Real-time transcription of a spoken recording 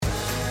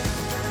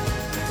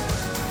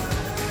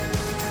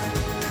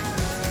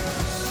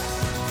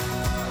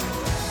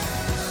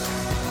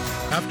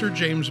After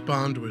James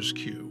Bond was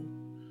Q,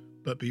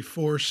 but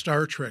before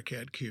Star Trek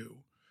had Q,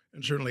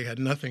 and certainly had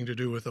nothing to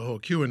do with the whole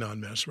QAnon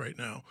mess right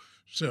now.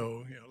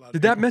 So, a lot of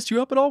Did that mess you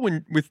up at all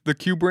with the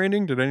Q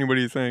branding? Did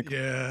anybody think?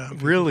 Yeah.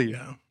 Really?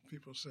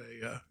 People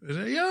say,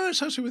 yeah,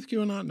 associated with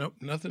QAnon. Nope,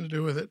 nothing to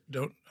do with it.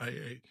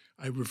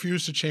 I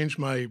refuse to change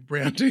my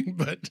branding,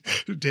 but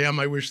damn,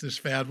 I wish this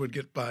fad would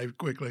get by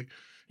quickly.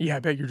 Yeah, I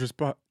bet you're just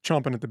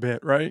chomping at the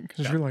bit, right?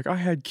 Because Yeah. you're like, I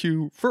had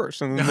Q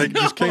first, and then they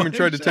just came and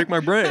tried to take my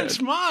brand.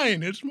 It's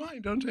mine.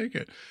 Don't take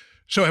it.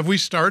 So have we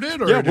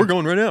started? Or Yeah, we're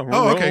going right now.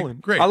 We're okay, rolling.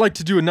 great. I like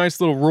to do a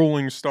nice little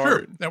rolling start.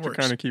 Sure, that works.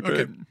 To kind of keep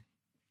Okay. it.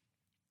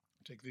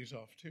 Take these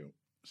off too.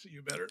 See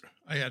you better.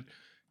 I had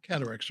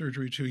cataract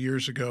surgery 2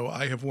 years ago.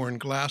 I have worn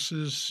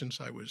glasses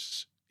since I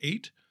was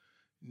 8,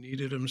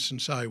 needed them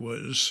since I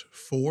was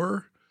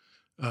 4.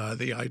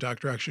 The eye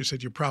doctor actually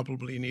said you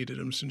probably needed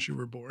them since you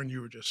were born.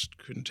 You just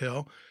couldn't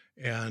tell.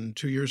 And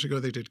 2 years ago,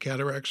 they did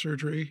cataract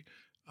surgery.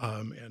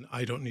 And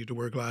I don't need to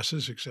wear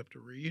glasses except to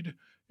read.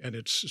 And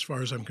it's, as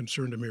far as I'm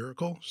concerned, a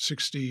miracle.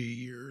 60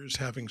 years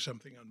having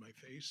something on my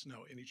face.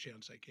 Now, any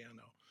chance I can,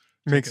 I'll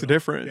Makes a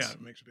difference. Yeah,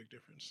 it makes a big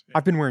difference. Yeah.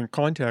 I've been wearing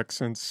contacts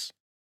since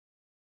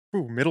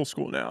middle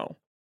school now,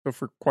 so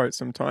for quite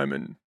some time,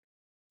 and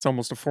it's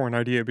almost a foreign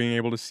idea being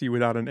able to see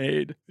without an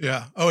aid.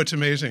 Yeah. Oh, it's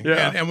amazing.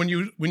 Yeah. And when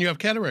you have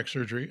cataract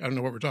surgery, I don't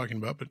know what we're talking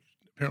about, but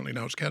apparently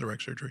now it's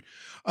cataract surgery.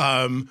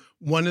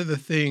 One of the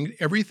things,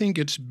 everything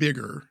gets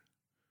bigger,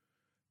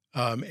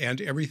 and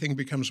everything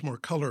becomes more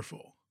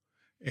colorful.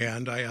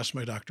 And I asked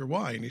my doctor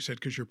why, and he said,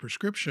 because your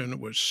prescription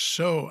was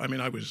so,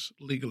 I was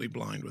legally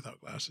blind without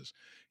glasses.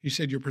 He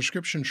said, your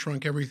prescription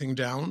shrunk everything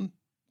down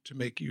to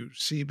make you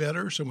see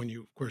better. So when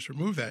you, of course,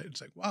 remove that,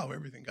 it's like, wow,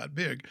 everything got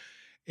big.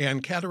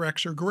 And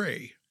cataracts are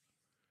gray.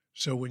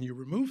 So when you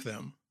remove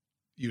them,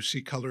 you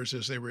see colors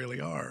as they really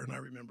are. And I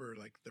remember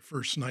like the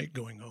first night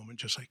going home and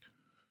just like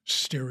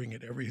staring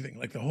at everything,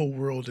 like the whole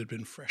world had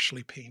been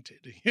freshly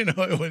painted.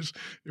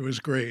 It was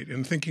great.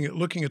 And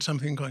looking at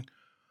something going,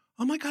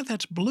 oh my God,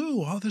 that's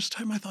blue. All this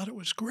time I thought it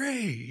was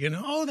gray.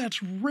 Oh,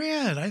 that's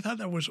red. I thought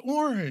that was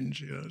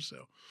orange.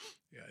 So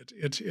yeah,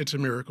 it's a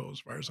miracle as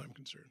far as I'm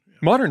concerned. Yeah.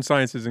 Modern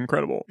science is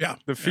incredible. Yeah.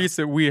 The feats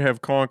that we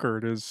have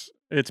conquered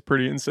it's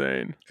pretty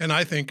insane. And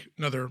I think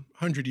another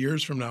 100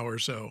 years from now or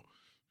so,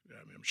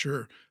 I'm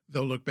sure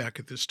they'll look back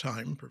at this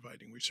time,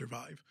 providing we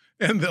survive,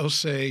 and they'll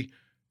say,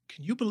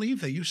 can you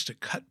believe they used to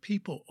cut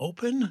people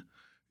open?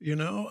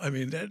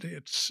 That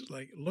it's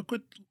like, look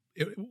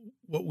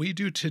what we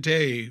do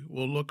today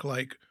will look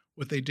like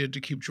what they did to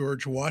keep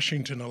George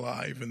Washington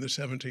alive in the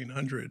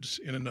 1700s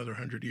in another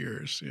 100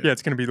 years. Yeah,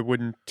 it's going to be the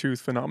wooden tooth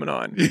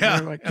phenomenon.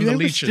 Yeah, like, and the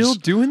leeches. Still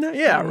doing that?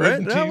 Yeah,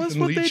 right? That was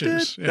what leeches. They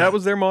did. Yeah. That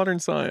was their modern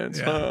science.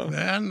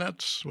 Yeah, and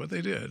that's what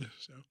they did.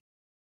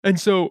 And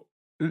so,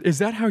 is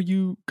that how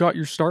you got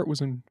your start,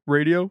 was in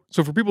radio?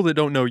 So for people that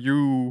don't know,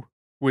 you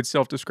would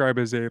self-describe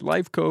as a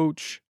life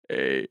coach,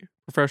 a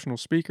professional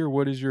speaker.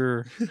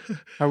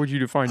 How would you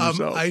define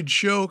yourself? I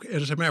joke,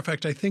 as a matter of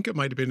fact, I think it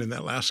might have been in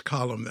that last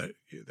column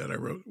that I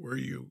wrote where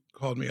you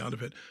called me out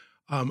of it.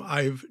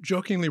 I've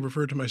jokingly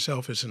referred to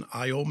myself as an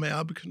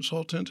ILMAB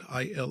consultant,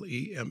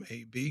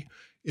 ILEMAB.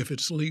 If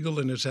it's legal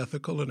and it's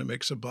ethical and it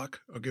makes a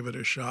buck, I'll give it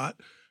a shot.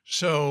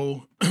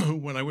 So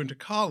when I went to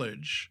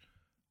college,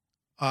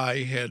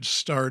 I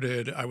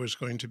was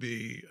going to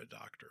be a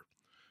doctor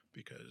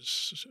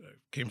because I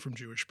came from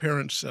Jewish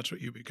parents. That's what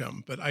you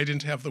become. But I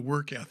didn't have the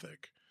work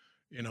ethic.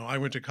 I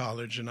went to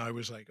college and I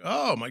was like,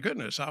 oh my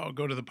goodness, I'll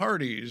go to the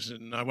parties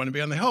and I want to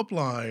be on the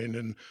helpline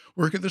and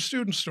work at the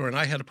student store. And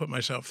I had to put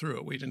myself through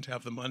it. We didn't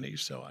have the money,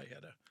 so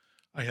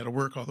I had to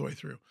work all the way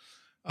through.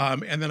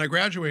 And then I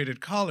graduated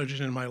college,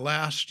 and in my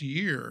last 2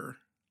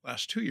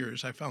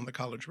 years, I found the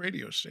college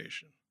radio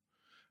station.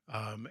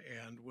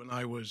 And when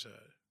I was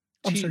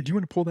I'm sorry, do you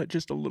want to pull that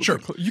just a little Sure.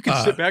 bit closer? You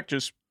can sit back,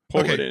 just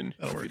pull it in.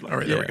 That'll work. Like. All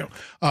right, there we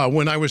go.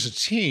 When I was a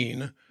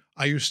teen,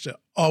 I used to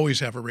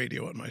always have a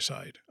radio at my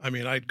side.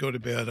 I'd go to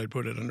bed, I'd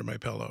put it under my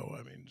pillow.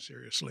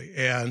 Seriously.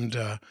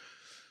 And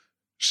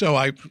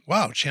so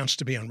chance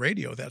to be on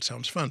radio. That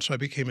sounds fun. So I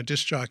became a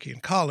disc jockey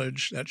in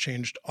college. That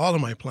changed all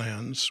of my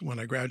plans. When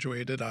I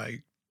graduated,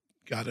 I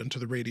got into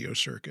the radio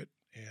circuit.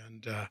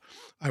 And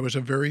I was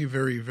a very,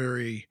 very,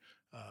 very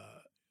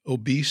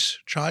obese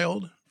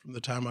child from the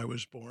time I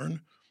was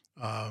born.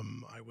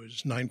 I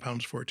was 9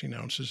 pounds, 14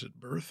 ounces at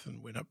birth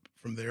and went up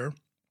from there.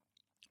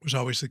 Was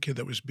always the kid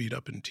that was beat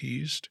up and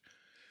teased.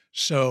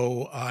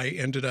 So I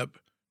ended up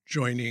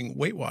joining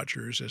Weight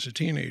Watchers as a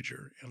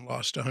teenager and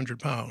lost 100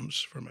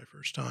 pounds for my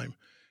first time,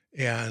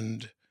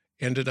 and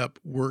ended up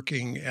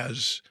working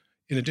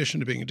in addition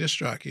to being a disc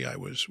jockey, I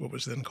was what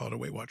was then called a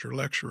Weight Watcher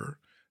lecturer.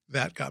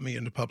 That got me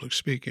into public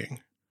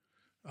speaking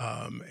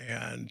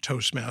and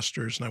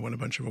Toastmasters, and I won a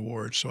bunch of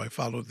awards. So I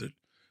followed the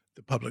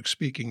public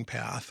speaking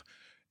path.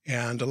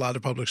 And a lot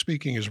of public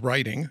speaking is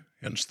writing,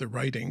 hence the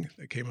writing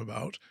that came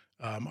about.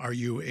 Are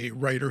you a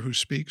writer who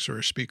speaks or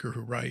a speaker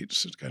who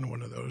writes? It's kind of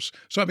one of those.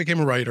 So I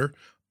became a writer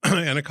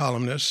and a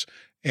columnist,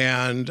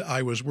 and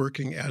I was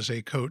working as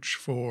a coach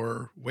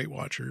for Weight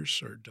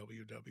Watchers, or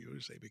WW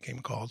as they became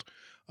called,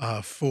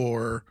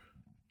 for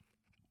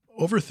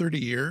over 30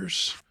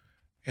 years.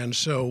 And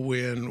so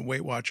when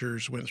Weight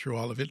Watchers went through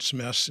all of its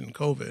mess in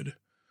COVID,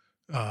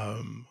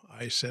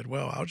 I said,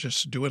 well, I'll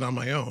just do it on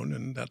my own.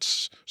 And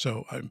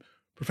so I'm a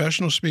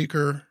professional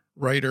speaker,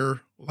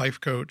 writer, life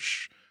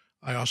coach.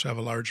 I also have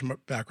a large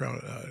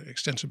background,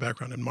 extensive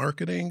background in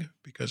marketing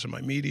because of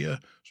my media.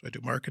 So I do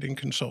marketing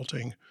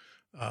consulting.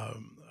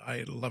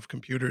 I love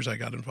computers. I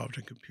got involved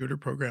in computer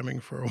programming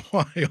for a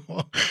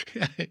while.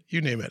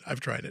 You name it, I've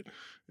tried it.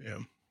 Yeah.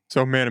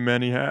 So, man of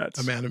many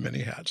hats. A man of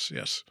many hats,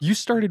 yes. You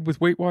started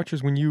with Weight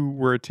Watchers when you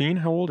were a teen.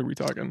 How old are we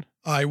talking?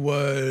 I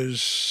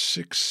was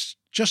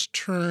just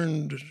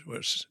turned,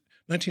 was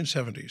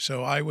 1970.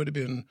 So I would have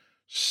been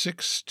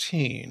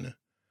 16.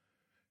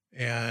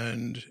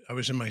 And I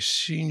was in my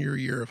senior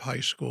year of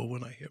high school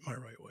when I hit my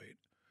right weight.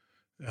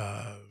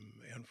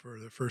 And for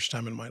the first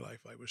time in my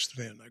life, I was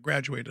thin. I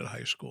graduated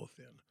high school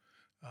thin,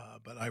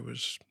 but I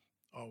was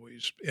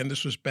always, and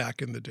this was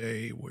back in the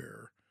day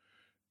where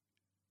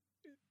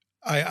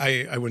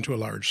I went to a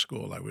large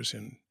school. I was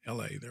in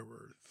LA. There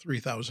were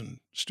 3,000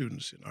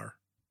 students in our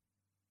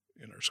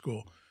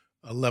school,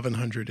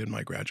 1,100 in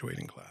my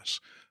graduating class.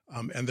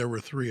 And there were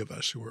 3 of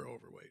us who were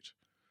overweight.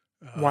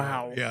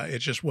 Wow. Yeah, it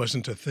just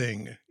wasn't a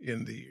thing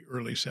in the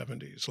early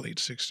 70s, late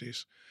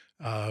 60s.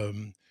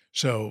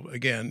 So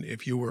again,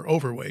 if you were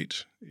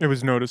overweight, it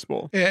was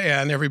noticeable.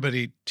 Yeah, and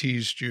everybody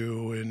teased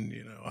you, and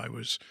I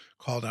was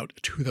called out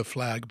to the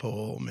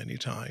flagpole many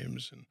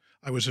times, and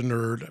I was a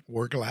nerd. I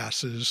wore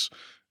glasses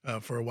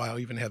for a while,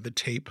 even had the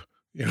tape.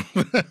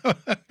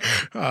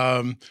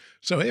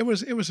 So it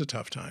was a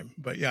tough time.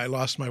 But yeah, I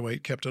lost my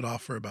weight, kept it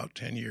off for about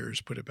 10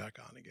 years, put it back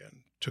on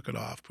again, took it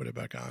off, put it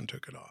back on,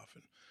 took it off,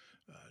 and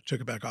took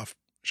it back off,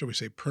 shall we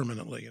say,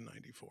 permanently in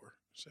 94.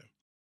 So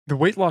the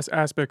weight loss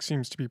aspect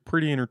seems to be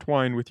pretty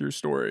intertwined with your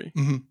story.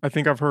 Mm-hmm. I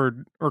think I've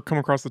heard or come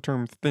across the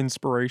term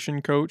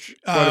thinspiration coach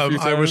quite a few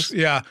times.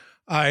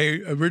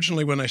 I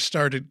originally, when I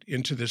started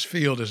into this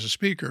field as a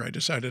speaker, I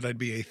decided I'd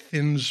be a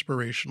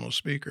thinspirational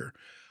speaker.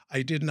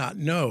 I did not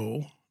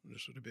know,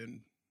 this would have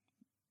been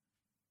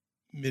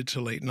mid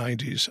to late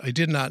 90s, I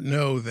did not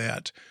know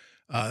that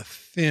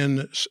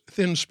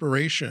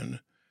thinspiration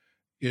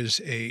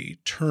is a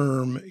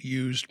term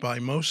used by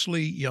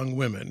mostly young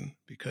women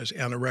because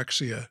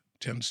anorexia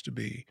tends to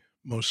be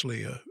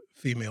mostly a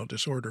female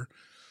disorder.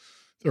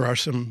 There are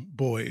some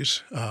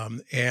boys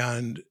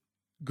and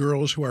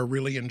girls who are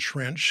really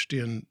entrenched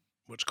in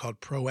what's called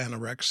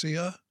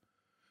pro-anorexia,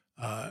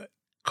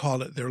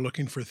 they're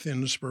looking for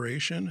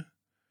thinspiration.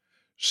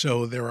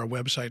 So there are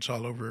websites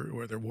all over,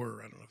 or there were,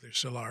 I don't know if they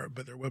still are,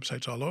 but there are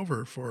websites all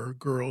over for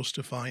girls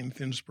to find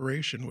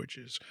thinspiration, which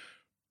is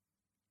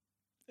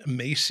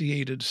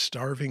emaciated,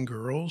 starving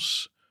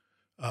girls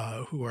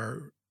who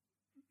are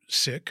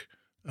sick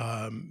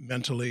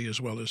mentally as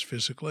well as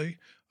physically,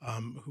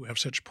 who have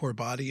such poor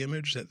body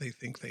image that they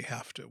think they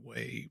have to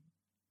weigh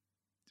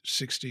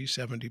 60,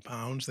 70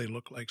 pounds. They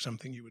look like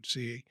something you would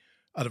see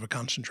out of a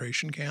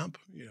concentration camp,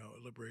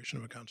 a liberation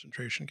of a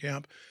concentration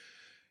camp.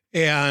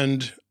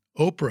 And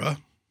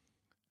Oprah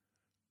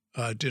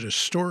did a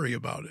story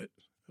about it,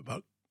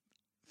 about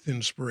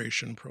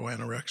thinspiration,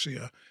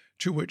 pro-anorexia,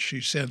 to which she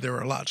said there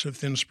are lots of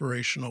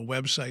thinspirational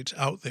websites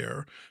out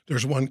there.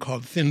 There's one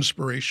called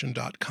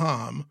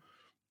thinspiration.com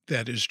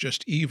that is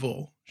just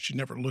evil. She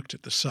never looked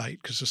at the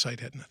site because the site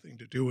had nothing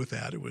to do with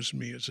that. It was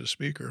me as a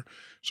speaker.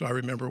 So I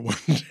remember one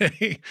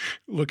day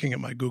looking at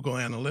my Google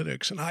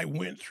Analytics, and I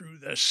went through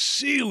the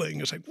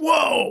ceiling. It's like,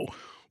 whoa,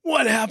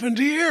 what happened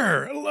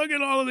here? Look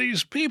at all of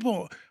these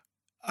people.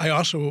 I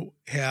also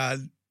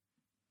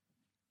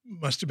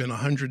must have been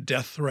 100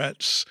 death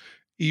threats,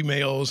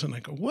 emails, and I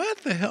go, what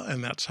the hell?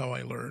 And that's how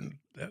I learned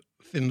that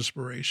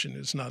thinspiration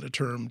is not a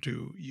term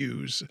to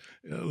use,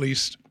 at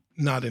least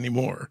not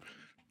anymore.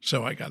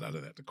 So I got out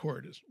of that. The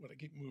cord is what I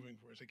keep moving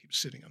for, is I keep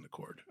sitting on the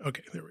cord.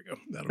 Okay, there we go.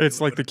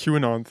 It's like the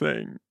QAnon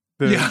thing.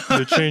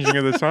 The changing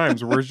of the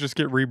times. Words just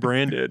get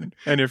rebranded.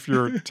 And if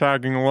you're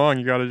tagging along,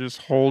 you got to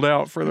just hold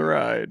out for the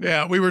ride.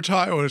 Yeah, we were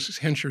talking,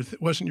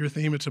 wasn't your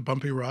theme, it's a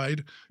bumpy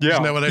ride? Yeah.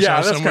 Isn't that what I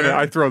saw somewhere?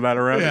 I throw that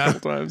around a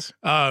couple times.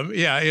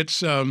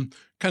 It's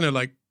kind of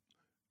like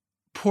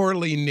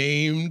poorly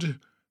named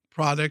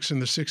products. In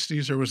the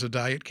 60s, there was a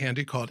diet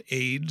candy called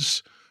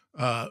AIDS.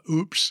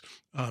 Oops.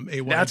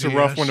 AYDS. That's a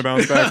rough one to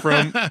bounce back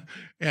from.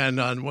 And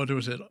on, what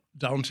was it?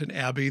 Downton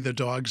Abbey, the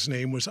dog's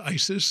name was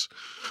Isis,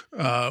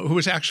 who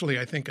was actually,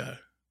 I think, a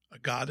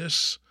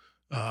goddess.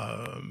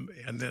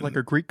 And then, like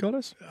a Greek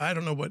goddess? I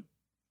don't know what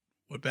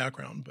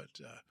background, but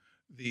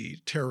the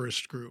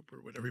terrorist group, or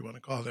whatever you want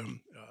to call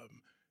them,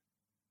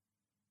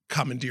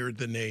 commandeered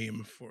the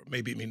name for,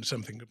 maybe it means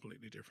something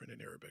completely different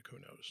in Arabic, who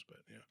knows, but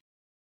yeah.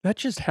 That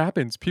just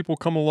happens. People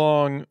come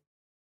along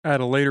at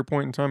a later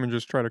point in time and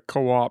just try to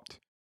co-opt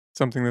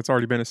something that's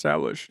already been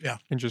established. Yeah.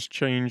 And just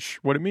change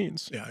what it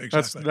means. Yeah,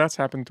 exactly. That's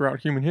happened throughout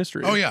human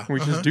history. Oh, yeah. We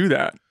just do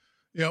that.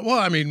 Yeah, well,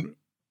 I mean,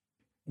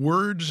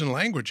 words and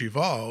language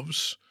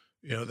evolves.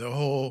 The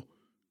whole,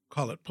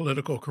 call it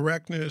political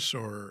correctness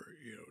or,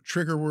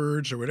 trigger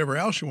words or whatever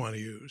else you want to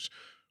use.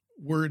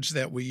 Words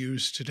that we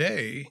use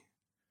today,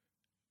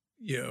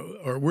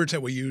 or words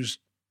that we used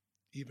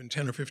even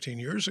 10 or 15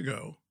 years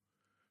ago,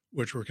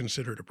 which were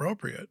considered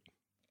appropriate.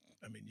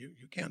 I mean,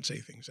 you can't say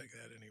things like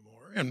that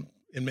anymore. And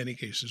in many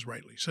cases,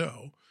 rightly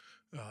so,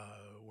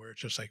 where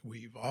it's just like we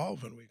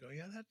evolve and we go,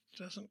 yeah, that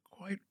doesn't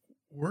quite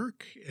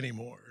work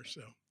anymore.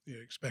 So you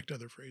expect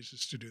other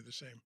phrases to do the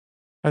same.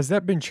 Has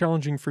that been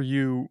challenging for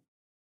you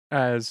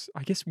as,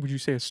 I guess, would you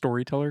say a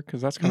storyteller?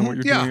 Because that's kind of what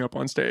you're Yeah, doing up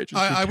on stage, is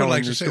you're I would telling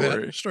like your to say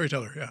story. that.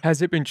 Storyteller, yeah.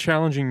 Has it been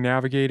challenging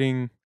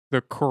navigating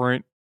our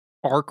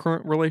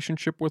current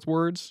relationship with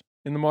words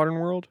in the modern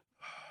world?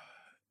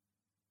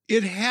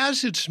 It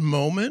has its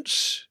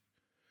moments.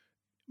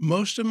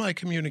 Most of my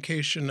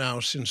communication now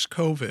since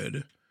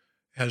COVID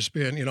has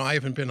been, I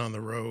haven't been on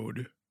the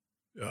road.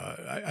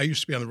 I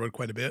used to be on the road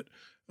quite a bit,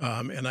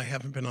 and I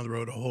haven't been on the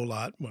road a whole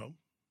lot, well,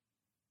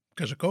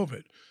 because of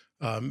COVID.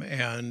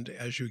 And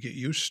as you get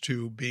used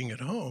to being at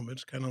home,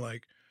 it's kind of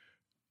like,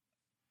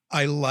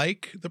 I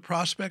like the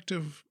prospect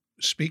of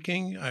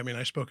speaking. I mean,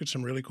 I spoke at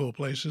some really cool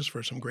places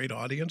for some great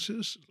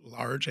audiences,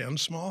 large and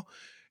small.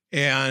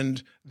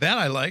 And that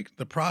I like.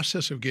 The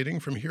process of getting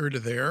from here to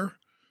there,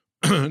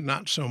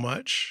 not so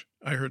much.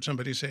 I heard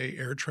somebody say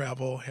air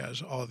travel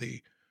has all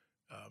the,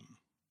 um,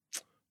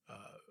 uh,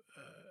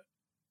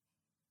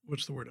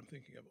 what's the word I'm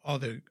thinking of? All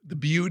the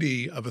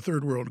beauty of a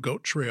third world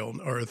goat trail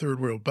or a third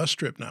world bus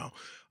trip now.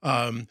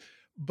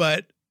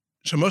 But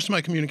so most of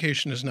my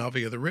communication is now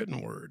via the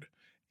written word.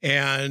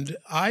 And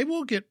I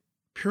will get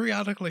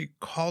periodically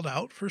called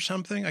out for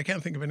something. I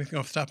can't think of anything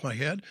off the top of my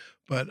head,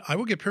 but I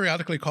will get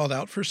periodically called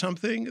out for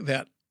something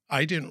that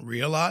I didn't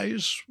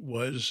realize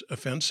was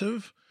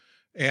offensive.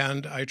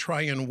 And I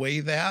try and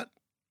weigh that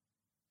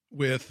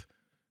with,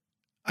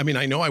 I mean,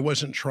 I know I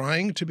wasn't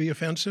trying to be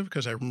offensive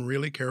because I'm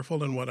really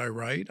careful in what I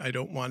write. I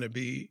don't want to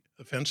be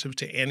offensive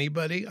to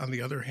anybody. On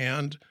the other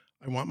hand,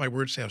 I want my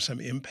words to have some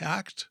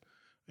impact.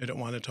 I don't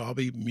want it to all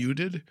be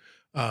muted,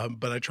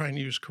 but I try and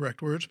use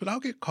correct words. But I'll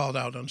get called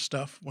out on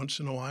stuff once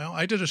in a while.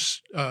 I did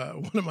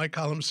one of my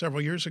columns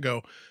several years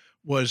ago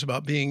was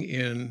about being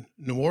in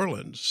New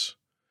Orleans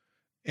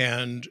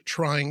and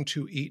trying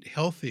to eat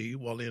healthy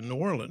while in New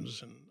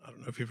Orleans. And I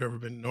don't know if you've ever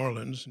been to New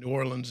Orleans. New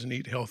Orleans and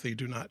eat healthy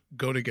do not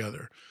go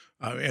together,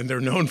 and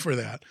they're known for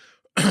that.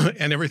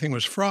 And everything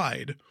was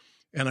fried.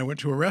 And I went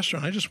to a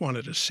restaurant. I just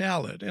wanted a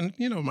salad. And,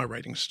 my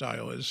writing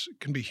style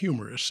can be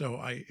humorous, so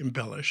I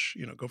embellish,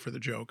 go for the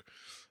joke.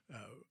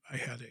 I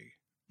had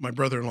my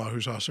brother-in-law,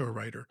 who's also a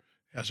writer,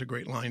 has a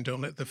great line,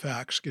 "Don't let the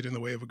facts get in the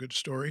way of a good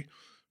story."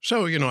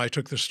 So, I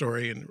took the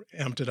story and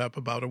amped it up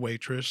about a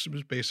waitress. It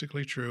was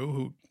basically true,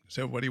 who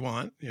said, "What do you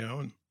want?"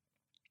 And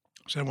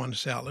said, "I want a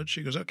salad."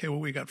 She goes, "Okay, well,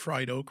 we got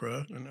fried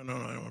okra." No,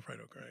 I don't want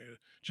fried okra.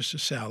 Just a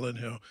salad.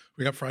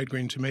 We got fried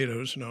green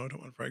tomatoes. No, I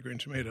don't want fried green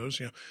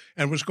tomatoes.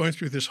 And was going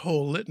through this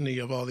whole litany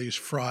of all these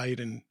fried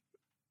and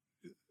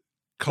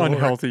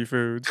Unhealthy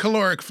foods.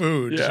 caloric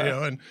foods.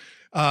 Yeah.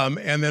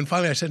 And then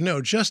finally I said,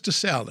 "No, just a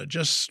salad,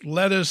 just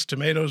lettuce,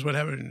 tomatoes,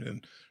 whatever."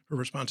 And her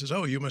response is,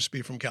 "Oh, you must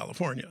be from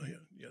California." Yeah,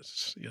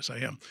 yes, I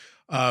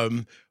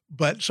am.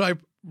 But so I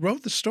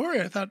wrote the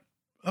story. I thought,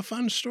 a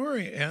fun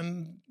story.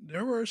 And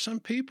there were some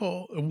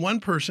people, one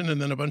person and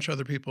then a bunch of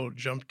other people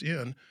jumped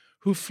in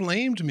who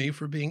flamed me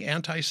for being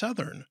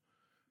anti-Southern.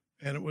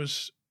 And it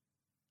was,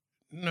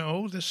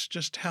 no, this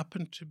just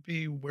happened to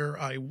be where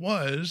I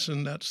was,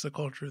 and that's the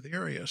culture of the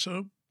area.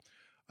 So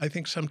I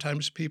think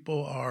sometimes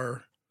people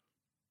are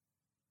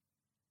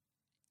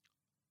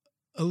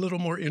a little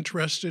more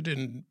interested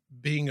in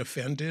being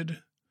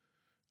offended,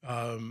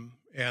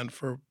 and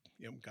for,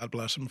 God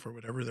bless them for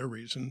whatever their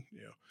reason,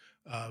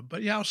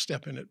 but yeah, I'll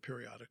step in it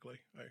periodically.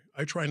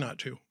 I try not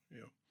to,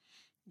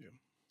 yeah.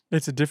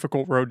 It's a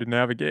difficult road to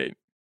navigate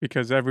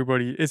because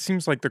it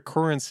seems like the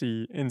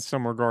currency in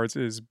some regards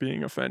is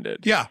being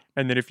offended. Yeah.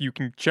 And that if you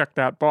can check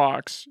that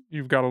box,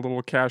 you've got a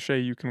little cachet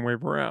you can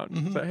wave around.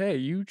 Mhm. Say, hey,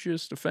 you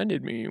just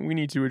offended me. We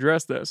need to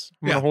address this.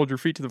 I'm going Yeah. to hold your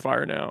feet to the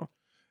fire now.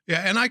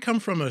 Yeah, and I come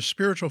from a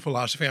spiritual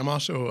philosophy. I'm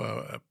also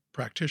a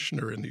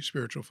practitioner in the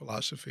spiritual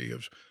philosophy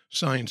of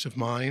science of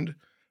mind,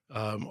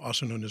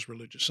 also known as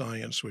religious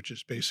science, which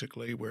is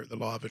basically where the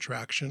law of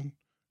attraction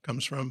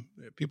comes from.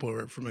 People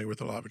are familiar with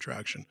the law of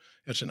attraction.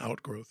 It's an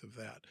outgrowth of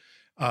that.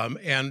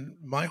 And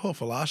my whole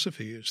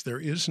philosophy is there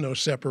is no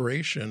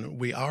separation.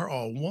 We are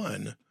all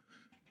one.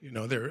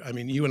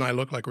 You and I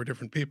look like we're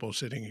different people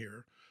sitting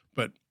here,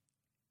 but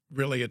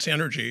really it's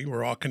energy.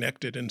 We're all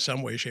connected in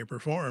some way, shape, or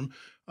form.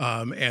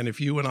 And if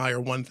you and I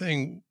are one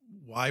thing,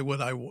 why would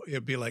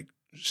it'd be like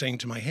saying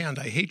to my hand,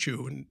 "I hate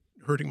you," and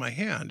hurting my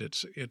hand.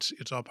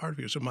 It's all part of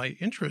you. So my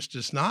interest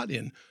is not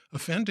in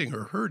offending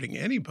or hurting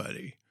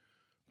anybody.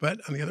 But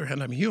on the other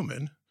hand, I'm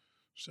human,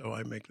 so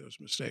I make those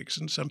mistakes.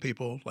 And some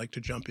people like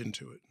to jump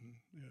into it and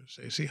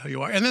say, "See how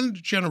you are." And then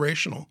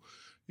generational,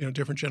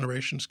 different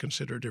generations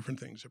consider different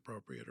things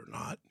appropriate or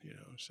not.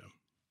 So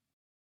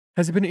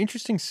Has it been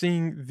interesting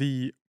seeing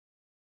the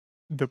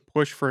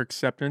push for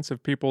acceptance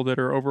of people that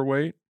are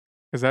overweight?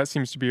 Because that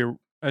seems to be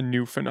a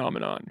new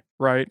phenomenon,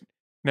 right?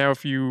 Now,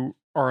 if you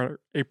are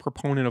a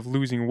proponent of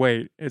losing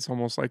weight, it's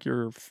almost like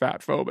you're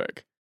fat phobic.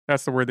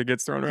 That's the word that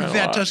gets thrown around a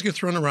That lot. does get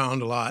thrown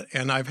around a lot,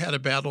 and I've had to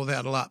battle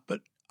that a lot. But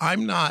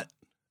I'm not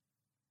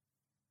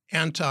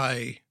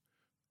anti-fat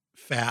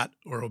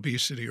or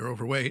obesity or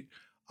overweight.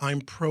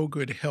 I'm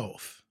pro-good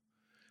health.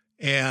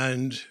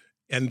 And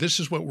this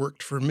is what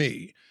worked for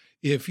me.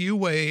 If you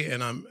weigh,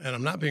 and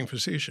I'm not being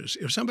facetious,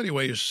 if somebody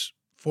weighs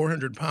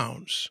 400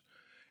 pounds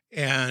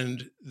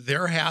and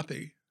they're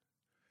happy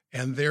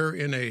and they're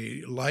in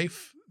a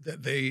life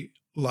that they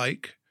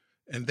like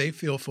and they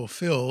feel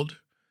fulfilled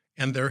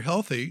and they're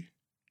healthy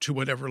to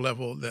whatever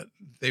level that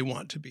they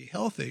want to be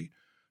healthy,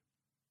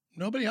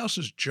 nobody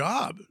else's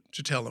job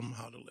to tell them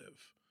how to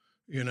live.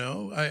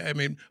 I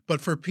mean,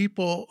 but for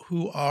people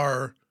who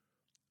are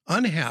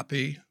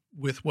unhappy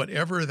with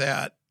whatever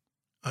that,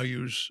 I'll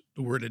use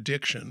the word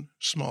addiction,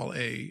 small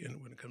a,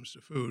 and when it comes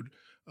to food,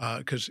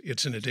 because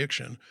it's an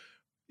addiction.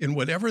 In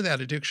whatever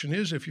that addiction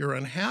is, if you're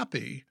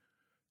unhappy,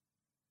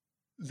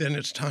 then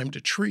it's time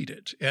to treat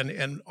it.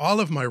 And all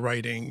of my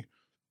writing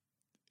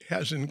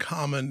has in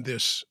common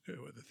this,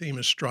 the theme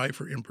is strive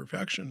for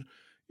imperfection,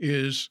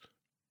 is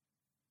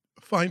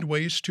find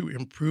ways to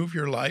improve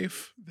your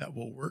life that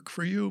will work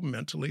for you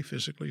mentally,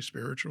 physically,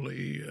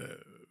 spiritually,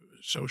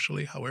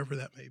 socially, however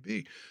that may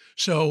be.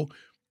 So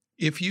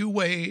if you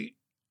weigh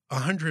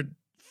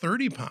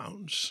 130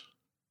 pounds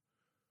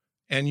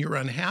and you're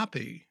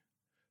unhappy,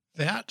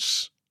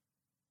 that's,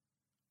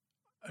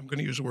 I'm going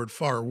to use the word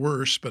far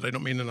worse, but I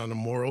don't mean it on a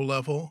moral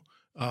level.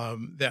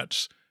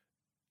 That's,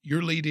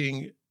 you're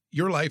leading,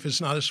 your life is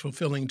not as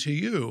fulfilling to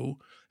you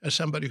as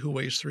somebody who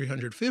weighs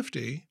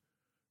 350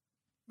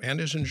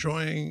 and is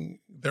enjoying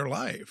their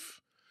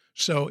life.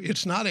 So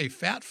it's not a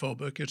fat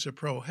phobic, it's a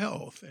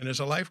pro-health. And as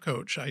a life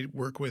coach, I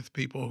work with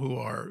people who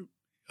are,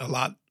 a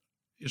lot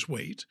is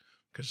weight,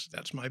 because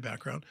that's my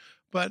background.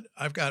 But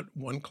I've got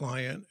one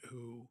client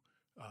who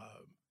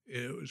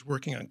is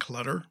working on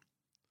clutter.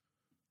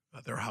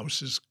 Their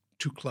house is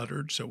too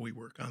cluttered, so we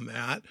work on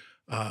that.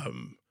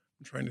 I'm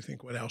trying to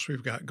think what else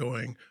we've got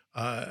going.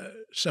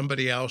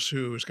 Somebody else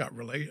who's got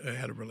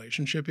had a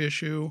relationship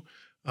issue.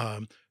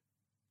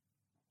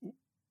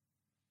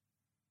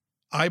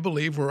 I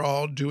believe we're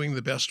all doing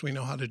the best we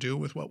know how to do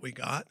with what we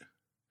got.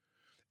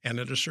 And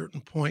at a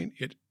certain point,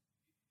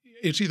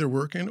 it's either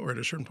working, or at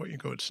a certain point you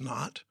go, it's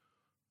not.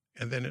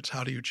 And then it's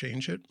how do you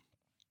change it?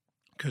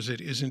 Because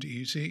it isn't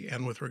easy.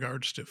 And with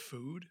regards to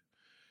food,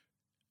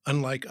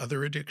 unlike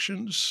other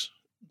addictions,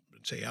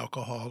 say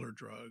alcohol or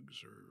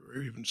drugs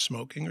or even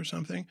smoking or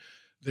something,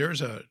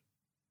 there's a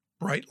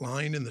bright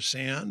line in the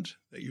sand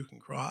that you can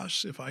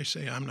cross. If I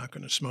say I'm not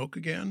going to smoke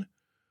again,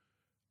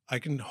 I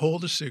can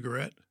hold a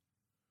cigarette.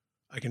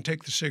 I can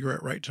take the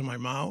cigarette right to my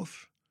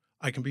mouth.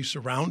 I can be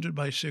surrounded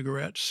by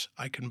cigarettes.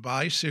 I can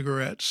buy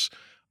cigarettes.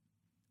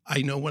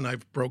 I know when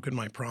I've broken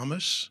my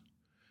promise.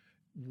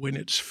 When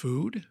it's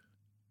food,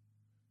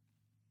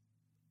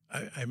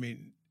 I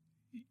mean,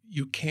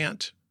 you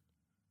can't,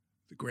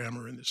 the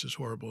grammar in this is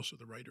horrible, so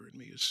the writer in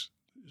me is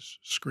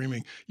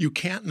screaming. You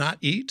can't not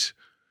eat.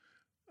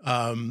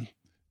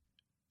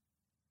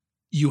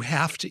 You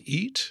have to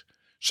eat.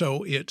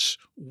 So it's,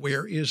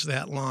 where is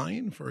that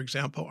line? For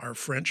example, are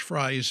French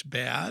fries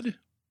bad?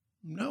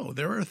 No,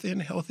 there are thin,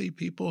 healthy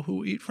people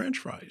who eat French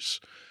fries.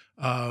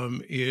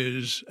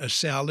 Is a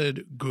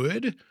salad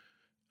good?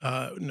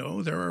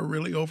 No, there are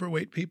really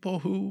overweight people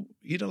who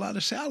eat a lot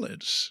of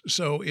salads.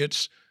 So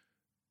it's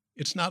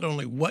not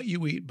only what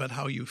you eat, but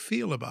how you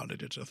feel about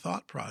it. It's a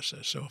thought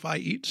process. So if I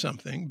eat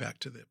something, back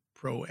to the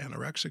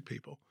pro-anorexic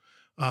people,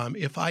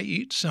 if I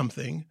eat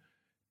something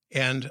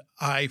and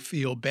I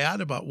feel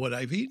bad about what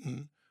I've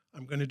eaten,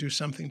 I'm going to do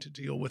something to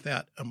deal with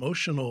that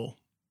emotional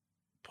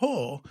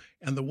pull.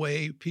 And the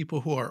way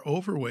people who are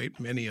overweight,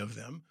 many of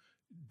them,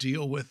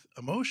 deal with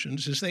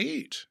emotions is they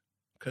eat.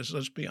 Because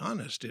let's be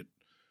honest, it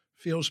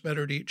feels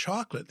better to eat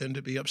chocolate than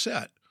to be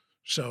upset.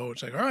 So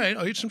it's like, all right,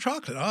 I'll eat some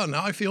chocolate. Oh,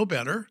 now I feel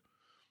better.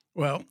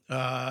 Well,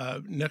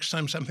 next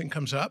time something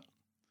comes up,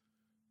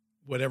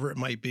 whatever it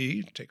might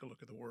be, take a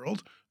look at the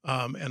world,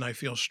 and I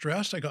feel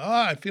stressed. I go,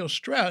 I feel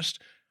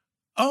stressed.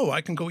 Oh,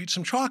 I can go eat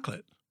some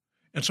chocolate.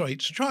 And so I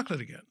eat some chocolate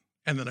again,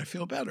 and then I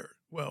feel better.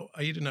 Well,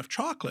 I eat enough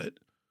chocolate,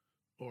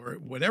 or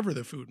whatever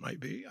the food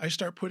might be, I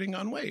start putting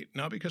on weight.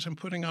 Now, because I'm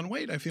putting on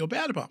weight, I feel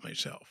bad about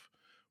myself.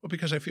 Well,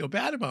 because I feel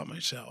bad about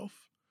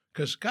myself,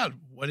 because, God,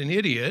 what an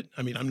idiot.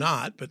 I mean, I'm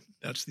not, but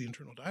that's the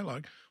internal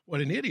dialogue.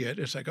 What an idiot.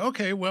 It's like,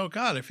 okay, well,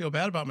 God, I feel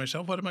bad about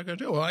myself. What am I going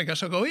to do? Well, I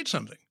guess I'll go eat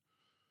something.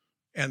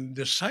 And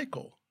this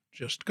cycle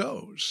just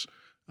goes.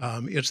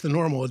 It's the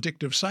normal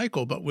addictive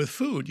cycle, but with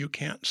food, you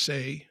can't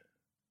say,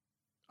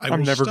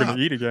 I'm never going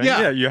to eat again.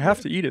 Yeah. Yeah, you have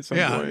to eat at some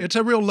point. It's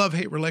a real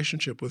love-hate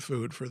relationship with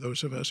food for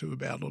those of us who have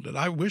battled it.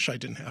 I wish I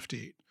didn't have to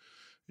eat.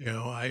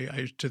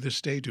 I to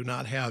this day do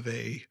not have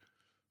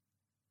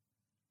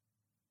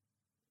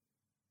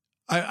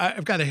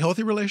I've got a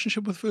healthy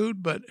relationship with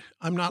food, but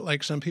I'm not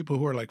like some people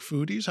who are like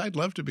foodies. I'd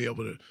love to be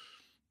able to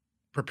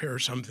prepare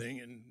something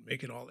and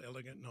make it all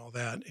elegant and all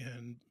that.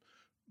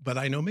 But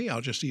I know me,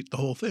 I'll just eat the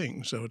whole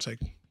thing. So it's like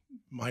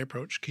my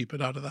approach, keep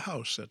it out of the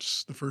house.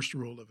 That's the first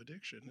rule of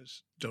addiction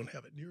is don't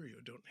have it near you.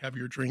 Don't have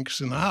your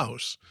drinks in the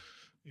house.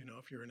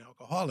 If you're an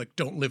alcoholic,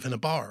 don't live in a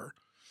bar.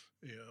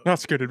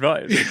 That's good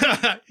advice.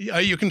 Yeah,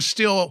 you can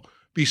still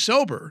be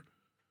sober,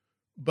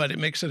 but it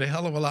makes it a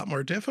hell of a lot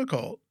more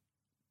difficult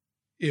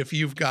if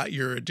you've got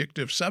your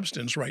addictive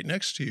substance right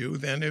next to you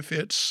than if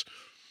it's,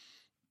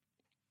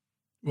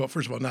 well,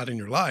 first of all, not in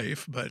your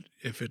life, but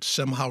if it's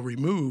somehow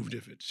removed,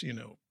 if it's,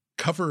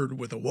 covered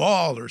with a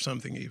wall or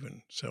something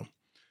even. So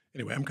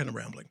anyway, I'm kind of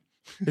rambling.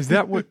 Is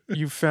that what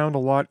you've found a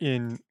lot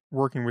in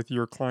working with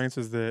your clients,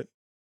 is that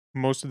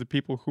most of the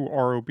people who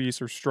are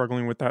obese are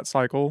struggling with that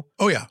cycle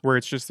Oh, yeah. where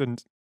it's just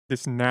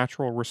this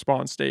natural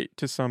response state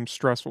to some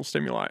stressful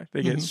stimuli?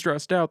 They get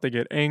stressed out, they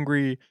get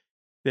angry,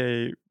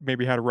 they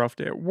maybe had a rough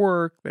day at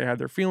work, they had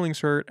their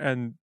feelings hurt,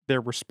 and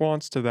their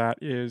response to that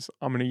is,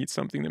 I'm going to eat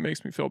something that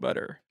makes me feel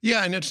better.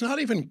 Yeah, and it's not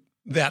even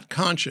that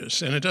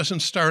conscious, and it doesn't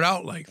start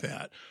out like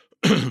that.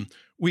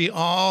 We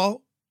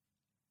all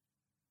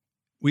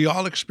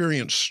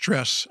experience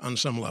stress on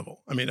some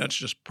level. I mean, that's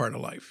just part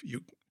of life.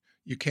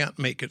 You can't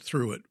make it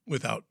through it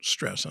without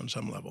stress on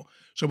some level.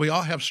 So we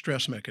all have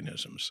stress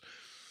mechanisms.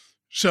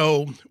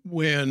 So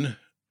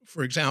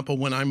for example,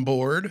 when I'm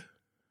bored,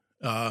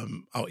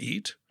 I'll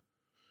eat.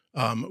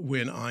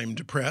 When I'm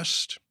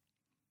depressed,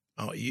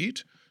 I'll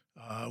eat.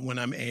 When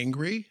I'm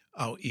angry,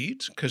 I'll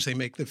eat because they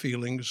make the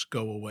feelings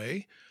go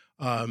away.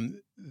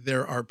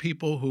 There are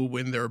people who,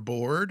 when they're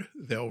bored,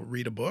 they'll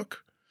read a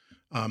book.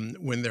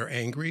 When they're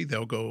angry,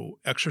 they'll go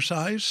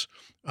exercise.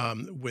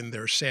 When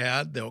they're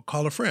sad, they'll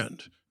call a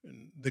friend.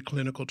 And the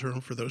clinical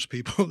term for those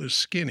people is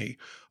skinny.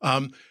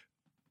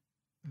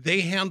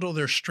 They handle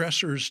their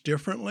stressors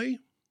differently.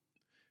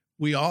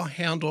 We all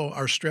handle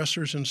our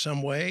stressors in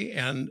some way,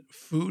 and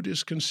food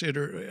is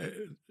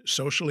considered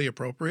socially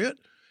appropriate.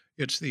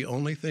 It's the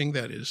only thing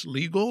that is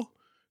legal,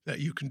 that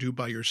you can do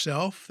by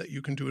yourself, that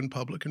you can do in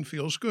public and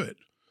feels good.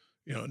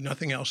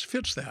 Nothing else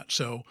fits that.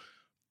 So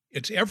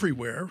it's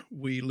everywhere.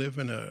 We live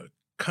in a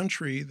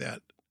country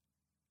that,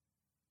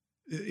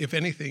 if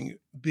anything,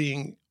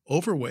 being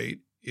overweight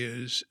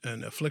is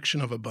an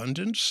affliction of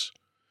abundance.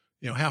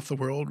 Half the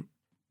world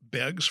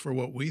begs for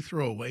what we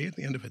throw away at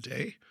the end of a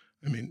day.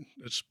 I mean,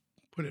 let's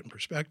put it in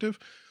perspective.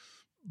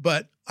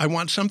 But I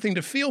want something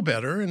to feel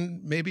better,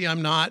 and maybe I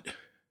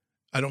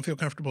don't feel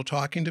comfortable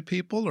talking to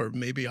people, or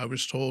maybe I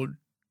was told,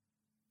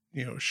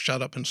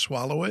 shut up and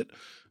swallow it.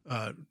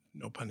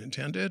 No pun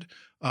intended.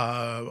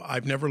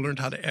 I've never learned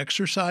how to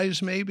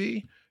exercise,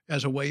 maybe,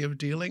 as a way of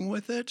dealing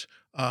with it.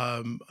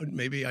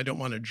 Maybe I don't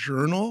want to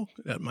journal.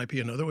 That might be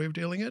another way of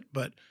dealing it.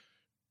 But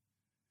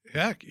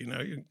heck,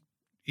 you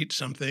eat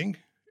something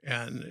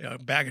and a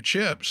bag of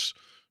chips.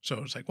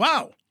 So it's like,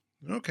 wow,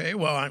 okay,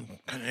 well, I'm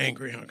kind of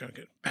angry. I'm going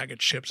to get a bag of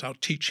chips. I'll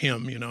teach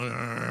him,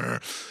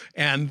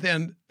 and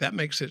then that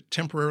makes it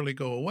temporarily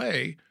go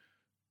away.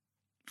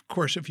 Of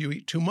course, if you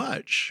eat too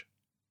much,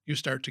 you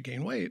start to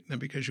gain weight. And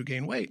because you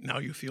gain weight, now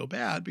you feel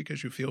bad.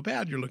 Because you feel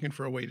bad, you're looking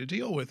for a way to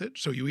deal with it.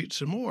 So you eat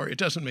some more. It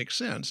doesn't make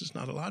sense. It's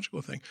not a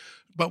logical thing.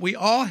 But we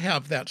all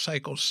have that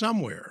cycle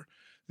somewhere.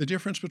 The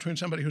difference between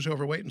somebody who's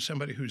overweight and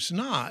somebody who's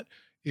not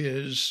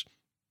is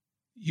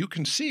you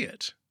can see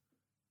it.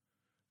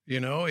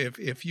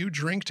 If you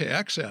drink to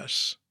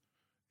excess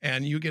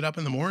and you get up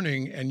in the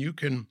morning and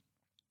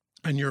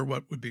you're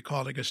what would be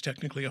called, I guess,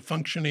 technically a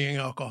functioning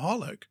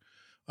alcoholic,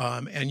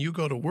 and you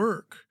go to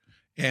work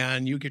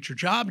and you get your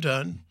job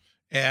done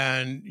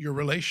and your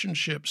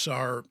relationships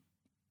are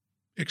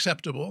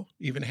acceptable,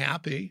 even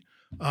happy,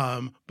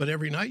 but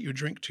every night you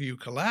drink till you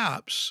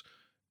collapse,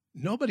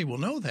 nobody will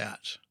know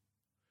that.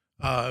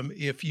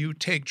 If you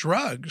take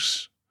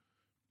drugs,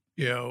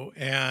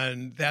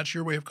 and that's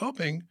your way of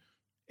coping,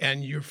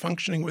 and you're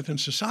functioning within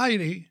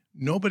society,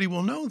 nobody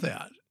will know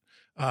that.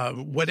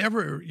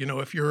 Whatever,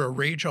 if you're a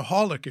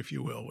rageaholic, if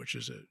you will, which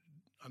is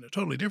on a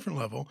totally different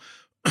level,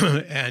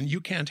 and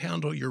you can't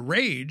handle your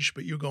rage,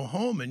 but you go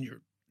home and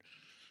you're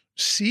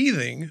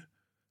seething,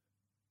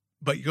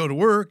 but you go to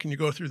work and you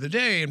go through the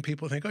day and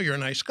people think, oh, you're a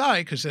nice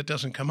guy, because that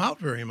doesn't come out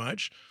very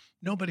much.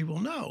 Nobody will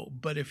know.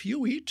 But if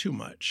you eat too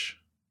much,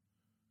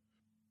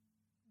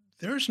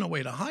 there's no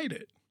way to hide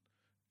it.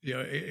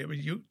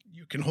 You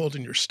can hold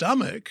in your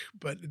stomach,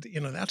 but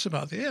that's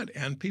about it.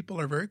 And people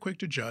are very quick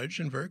to judge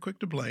and very quick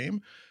to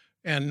blame,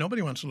 and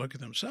nobody wants to look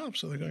at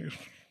themselves. So they're going,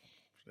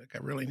 that guy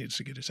really needs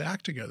to get his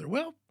act together.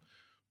 Well,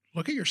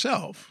 look at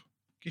yourself,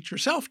 get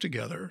yourself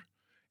together.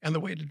 And the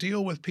way to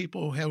deal with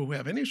people who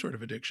have any sort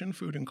of addiction,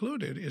 food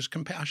included, is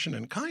compassion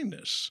and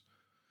kindness,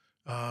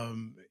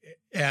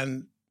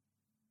 and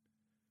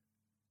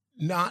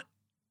not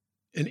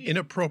an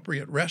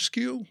inappropriate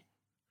rescue,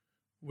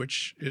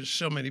 which is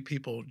so many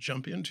people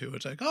jump into.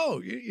 It's like,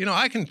 oh,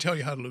 I can tell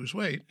you how to lose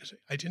weight.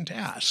 I didn't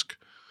ask.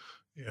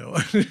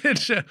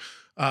 It's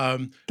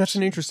that's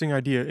an interesting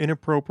idea.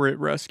 Inappropriate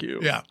rescue.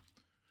 Yeah,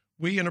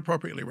 we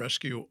inappropriately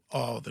rescue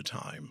all the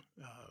time.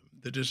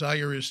 The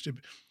desire is to.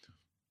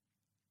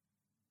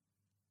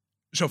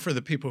 So for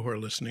the people who are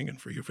listening, and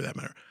for you for that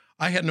matter,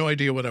 I had no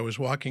idea what I was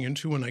walking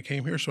into when I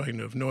came here, so I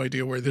have no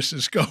idea where this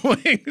is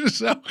going.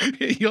 So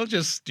you'll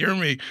just steer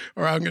me,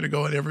 or I'm going to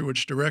go in every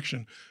which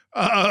direction.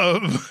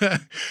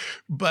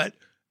 But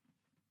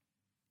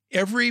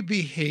every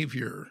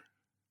behavior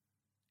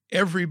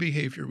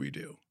we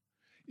do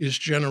is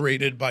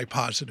generated by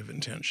positive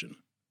intention.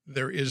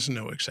 There is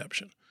no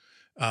exception.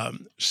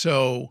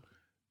 So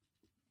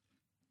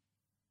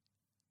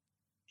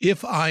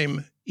if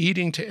I'm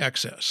eating to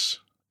excess,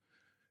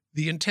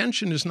 the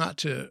intention is not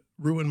to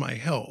ruin my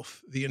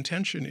health. The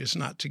intention is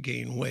not to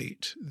gain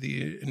weight.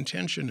 The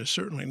intention is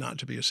certainly not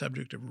to be a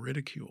subject of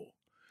ridicule.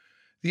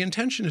 The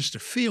intention is to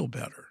feel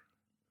better,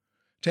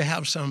 to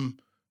have some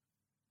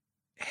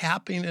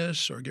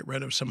happiness or get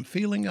rid of some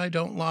feeling I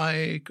don't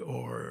like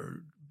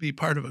or be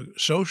part of a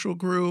social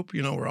group,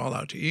 we're all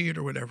out to eat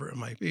or whatever it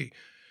might be.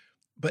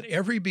 But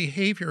every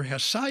behavior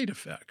has side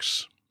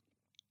effects.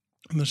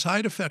 And the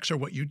side effects are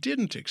what you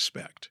didn't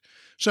expect.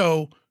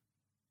 So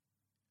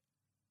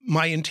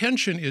my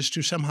intention is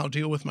to somehow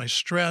deal with my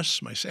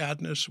stress, my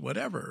sadness,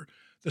 whatever.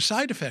 The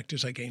side effect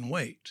is I gain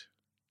weight.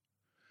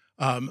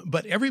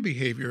 But every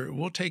behavior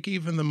will take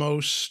even the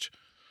most,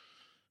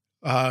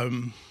 so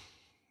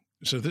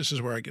this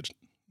is where I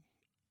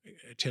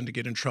tend to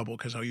get in trouble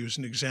because I'll use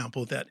an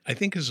example that I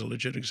think is a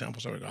legit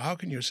example. So I go, how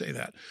can you say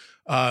that?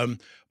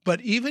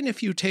 But even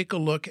if you take a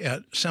look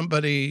at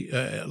somebody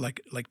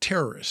like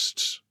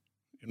terrorists,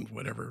 and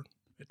whatever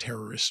a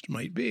terrorist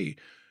might be,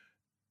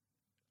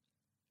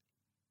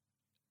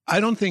 I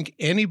don't think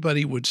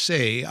anybody would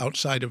say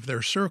outside of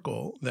their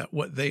circle that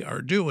what they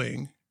are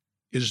doing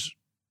is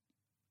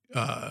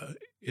a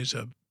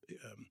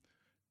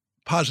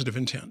positive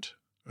intent.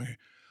 Okay?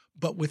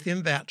 But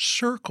within that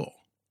circle,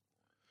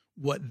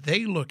 what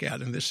they look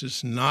at, and this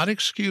is not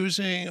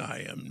excusing,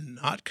 I am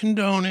not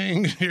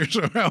condoning, here's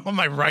how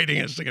my writing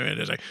is thinking it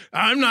is like,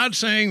 I'm not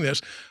saying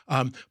this,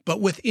 but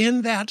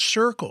within that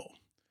circle,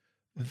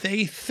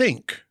 they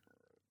think,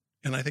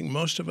 and I think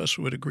most of us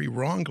would agree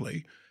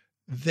wrongly,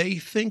 they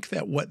think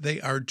that what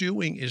they are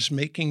doing is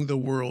making the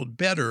world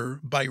better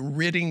by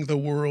ridding the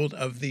world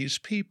of these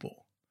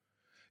people.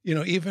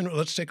 Even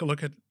let's take a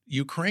look at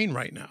Ukraine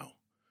right now.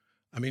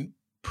 I mean,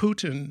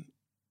 Putin,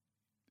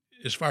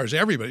 as far as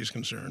everybody's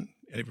concerned,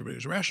 everybody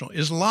who's rational,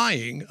 is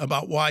lying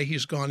about why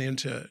he's gone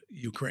into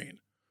Ukraine,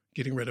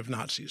 getting rid of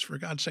Nazis. For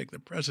God's sake, the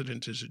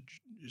president is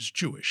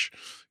Jewish,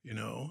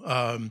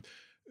 the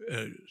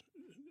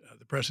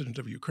president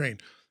of Ukraine.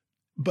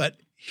 But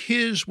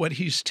what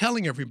he's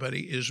telling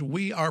everybody is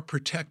we are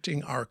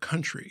protecting our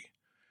country.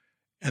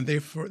 And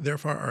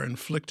therefore are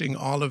inflicting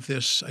all of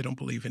this, I don't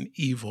believe in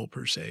evil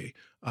per se,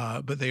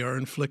 but they are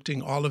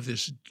inflicting all of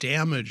this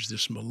damage,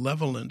 this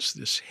malevolence,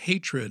 this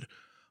hatred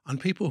on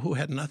people who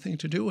had nothing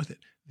to do with it.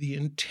 The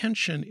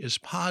intention is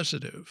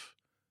positive,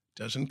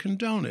 doesn't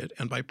condone it.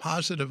 And by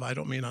positive, I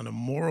don't mean on a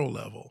moral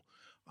level.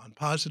 On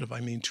positive, I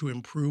mean to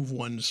improve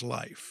one's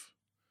life.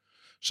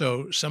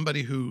 So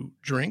somebody who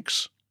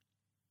drinks,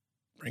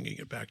 bringing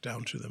it back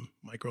down to the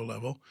micro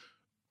level,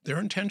 their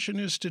intention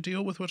is to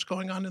deal with what's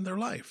going on in their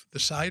life. The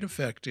side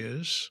effect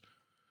is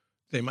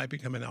they might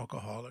become an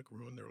alcoholic,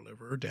 ruin their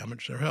liver,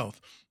 damage their health.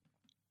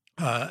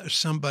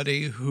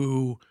 Somebody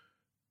who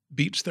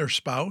beats their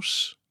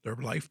spouse, their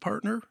life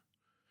partner,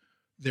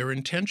 their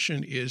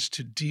intention is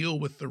to deal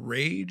with the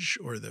rage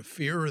or the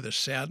fear or the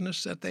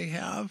sadness that they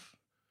have.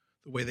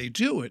 The way they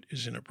do it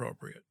is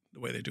inappropriate. The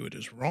way they do it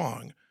is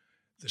wrong.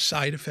 The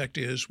side effect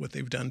is what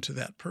they've done to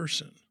that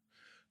person.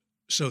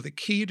 So the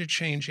key to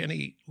change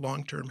any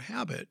long-term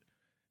habit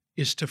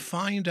is to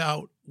find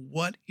out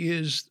what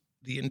is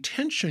the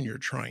intention you're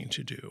trying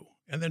to do,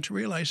 and then to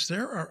realize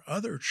there are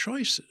other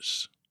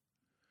choices.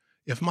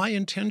 If my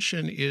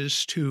intention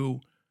is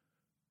to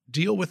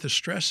deal with the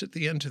stress at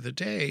the end of the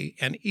day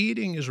and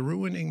eating is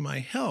ruining my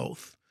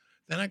health,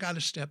 then I got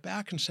to step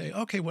back and say,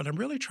 okay, what I'm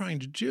really trying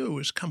to do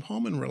is come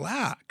home and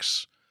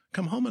relax.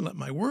 Come home and let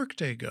my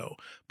workday go.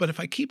 But if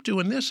I keep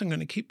doing this, I'm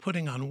going to keep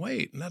putting on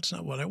weight, and that's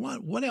not what I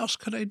want. What else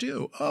could I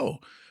do?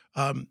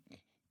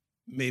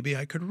 Maybe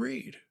I could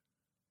read.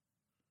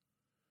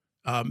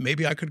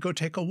 Maybe I could go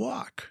take a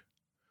walk.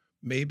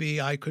 Maybe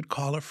I could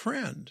call a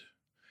friend.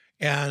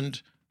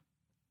 And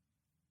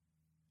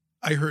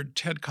I heard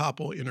Ted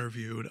Koppel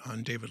interviewed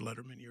on David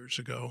Letterman years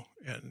ago.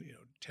 And,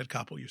 Ted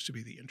Koppel used to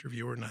be the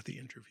interviewer, not the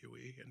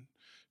interviewee. And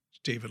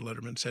David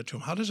Letterman said to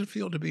him, how does it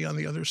feel to be on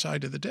the other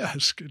side of the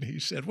desk? And he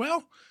said,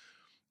 well,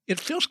 it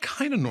feels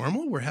kind of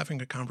normal. We're having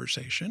a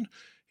conversation.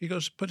 He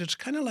goes, but it's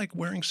kind of like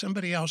wearing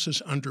somebody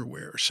else's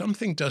underwear.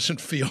 Something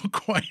doesn't feel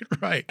quite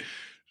right.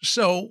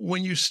 So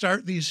when you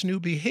start these new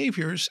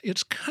behaviors,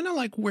 it's kind of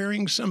like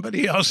wearing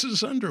somebody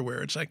else's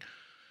underwear. It's like,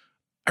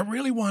 I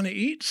really want to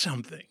eat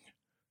something,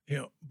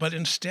 but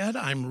instead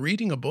I'm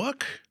reading a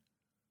book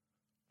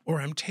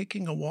or I'm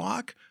taking a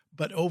walk.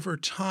 But over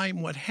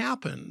time, what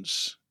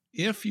happens,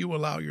 if you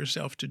allow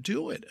yourself to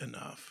do it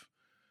enough,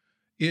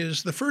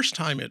 is the first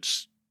time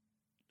it's,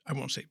 I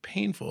won't say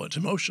painful, it's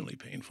emotionally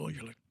painful.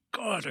 You're like,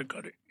 God, I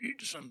got to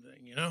eat something,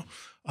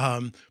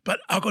 but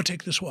I'll go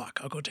take this walk.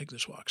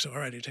 So, all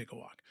right, I take a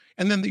walk.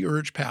 And then the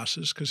urge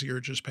passes because the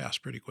urges pass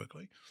pretty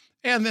quickly.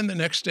 And then the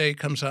next day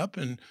comes up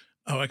and,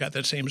 I got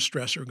that same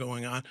stressor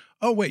going on.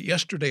 Oh, wait,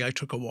 yesterday I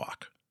took a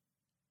walk.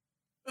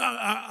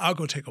 I'll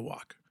go take a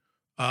walk.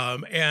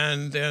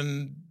 And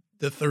then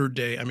the third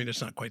day, I mean,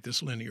 it's not quite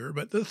this linear,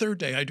 but the third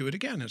day I do it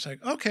again. It's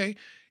like, okay,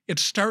 it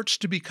starts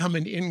to become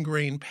an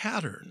ingrained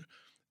pattern.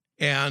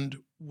 And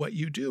what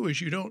you do is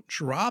you don't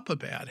drop a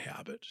bad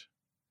habit,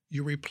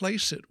 you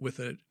replace it with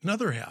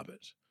another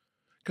habit.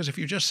 Because if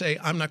you just say,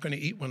 I'm not going to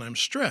eat when I'm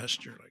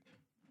stressed, you're like,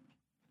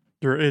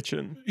 You're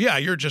itching. yeah,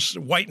 you're just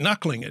white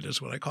knuckling it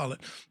is what I call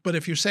it. But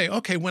if you say,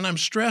 okay, when I'm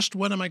stressed,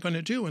 what am I going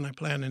to do? And I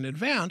plan in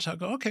advance, I'll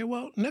go, okay,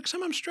 well, next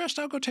time I'm stressed,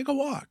 I'll go take a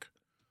walk.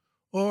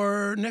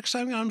 Or next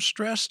time I'm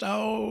stressed,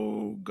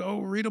 I'll go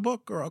read a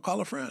book or I'll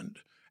call a friend.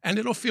 And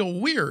it'll feel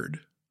weird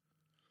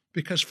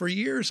because for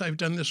years I've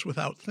done this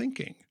without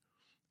thinking.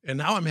 And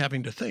now I'm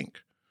having to think.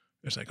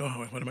 It's like,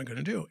 oh, what am I going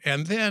to do?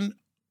 And then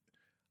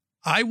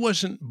I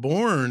wasn't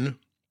born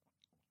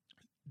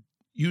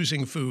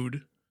using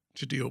food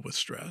to deal with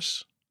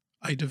stress.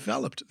 I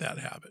developed that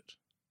habit,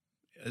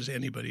 as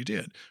anybody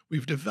did.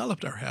 We've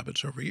developed our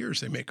habits over years.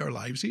 They make our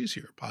lives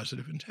easier,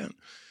 positive intent.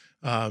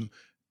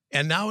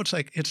 And now it's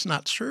like, it's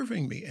not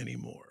serving me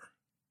anymore.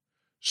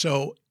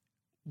 So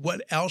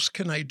what else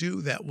can I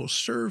do that will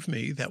serve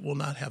me, that will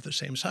not have the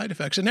same side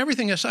effects? And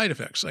everything has side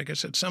effects. Like I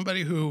said,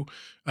 somebody who,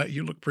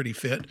 you look pretty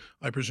fit.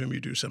 I presume you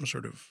do some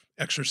sort of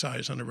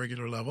exercise on a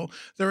regular level.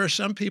 There are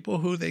some people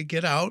who they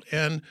get out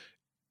and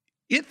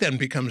it then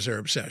becomes their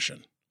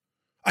obsession.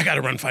 I got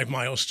to run 5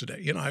 miles today.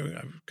 You know,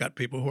 I've got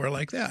people who are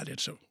like that.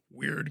 It's a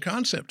weird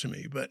concept to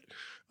me, but,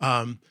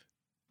 and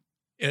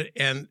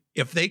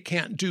if they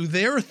can't do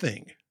their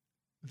thing,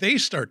 they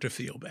start to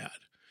feel bad.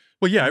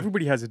 Well, yeah,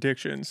 everybody has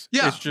addictions.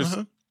 Yeah. It's just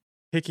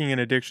picking an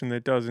addiction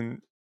that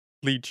doesn't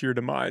lead to your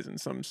demise in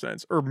some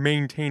sense, or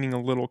maintaining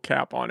a little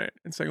cap on it.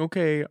 It's like,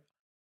 okay,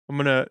 I'm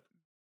going to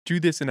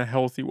do this in a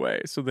healthy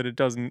way so that it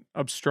doesn't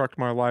obstruct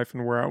my life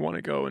and where I want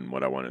to go and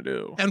what I want to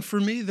do. And for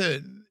me,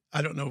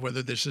 I don't know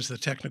whether this is the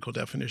technical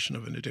definition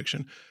of an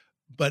addiction,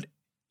 but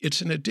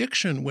it's an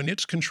addiction when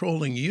it's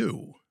controlling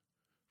you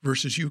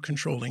versus you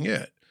controlling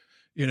it.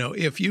 You know,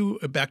 if you,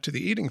 back to the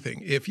eating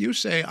thing, if you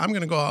say, I'm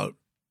going to go out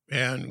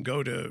and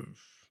go to,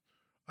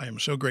 I am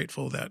so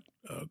grateful that,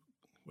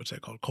 what's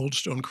that called? Cold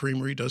Stone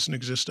Creamery doesn't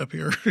exist up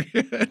here.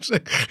 It's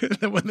like,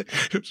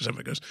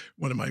 somebody goes,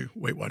 one of my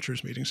Weight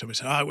Watchers meetings, somebody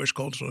said, I wish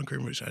Cold Stone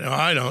Creamery said, no,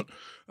 I don't.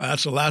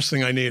 That's the last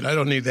thing I need. I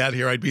don't need that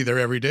here. I'd be there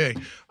every day.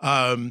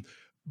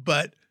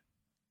 But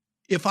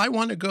if I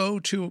want to go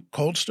to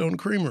Cold Stone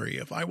Creamery,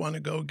 if I want to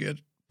go get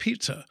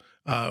pizza,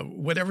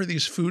 whatever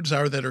these foods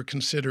are that are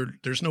considered,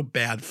 there's no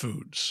bad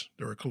foods.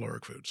 There are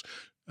caloric foods.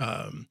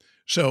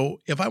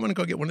 So if I want to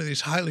go get one of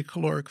these highly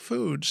caloric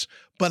foods,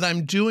 but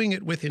I'm doing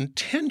it with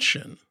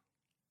intention,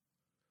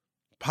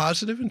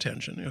 positive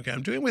intention. Okay,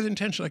 I'm doing it with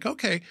intention. Like,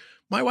 okay,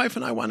 my wife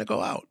and I want to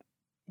go out.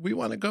 We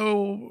want to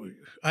go.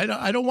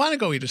 I don't want to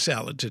go eat a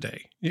salad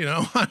today. You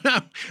know,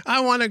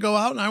 I want to go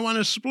out and I want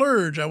to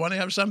splurge. I want to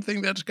have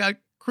something that's got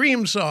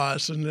cream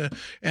sauce and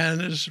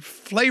is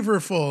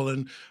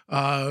flavorful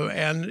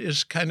and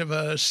is kind of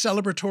a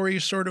celebratory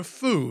sort of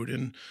food.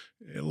 And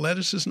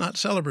lettuce is not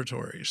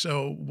celebratory.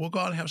 So we'll go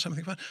out and have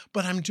something fun.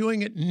 But I'm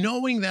doing it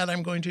knowing that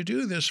I'm going to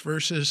do this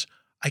versus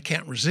I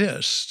can't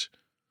resist.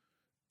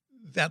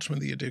 That's when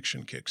the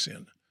addiction kicks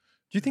in.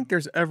 Do you think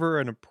there's ever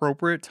an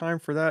appropriate time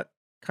for that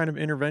kind of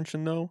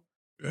intervention, though?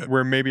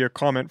 Where maybe a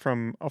comment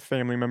from a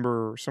family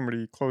member or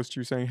somebody close to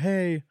you saying,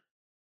 hey,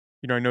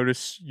 you know, I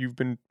notice you've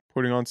been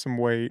putting on some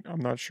weight. I'm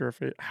not sure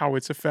how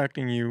it's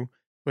affecting you,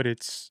 but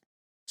it's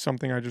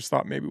something I just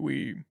thought maybe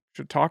we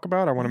should talk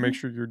about. I want to make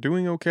sure you're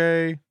doing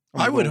okay.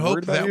 I would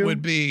hope that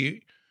would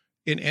be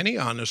in any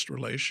honest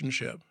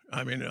relationship.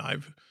 I mean,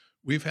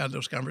 we've had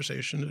those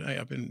conversations.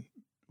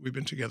 We've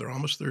been together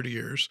almost 30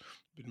 years,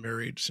 been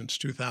married since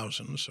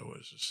 2000. So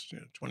it's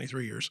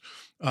 23 years.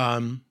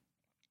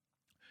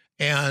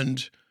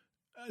 And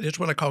it's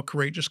what I call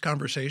courageous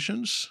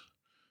conversations.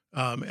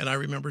 And I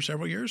remember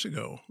several years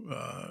ago,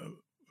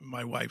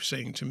 my wife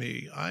saying to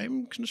me,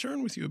 I'm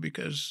concerned with you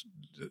because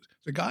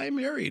the guy I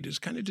married is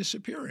kind of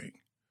disappearing,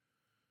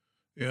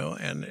 you know,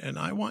 and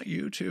I want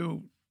you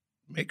to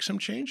make some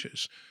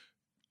changes.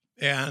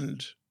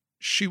 And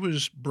she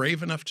was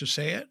brave enough to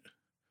say it.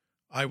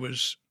 I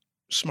was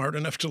smart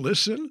enough to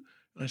listen.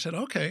 And I said,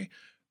 okay.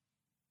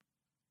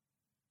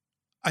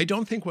 I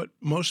don't think what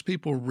most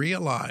people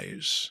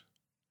realize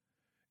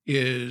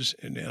is,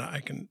 and I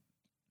can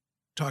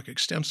talk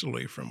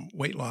extensively from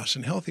weight loss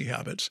and healthy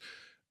habits,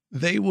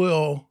 they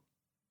will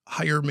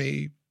hire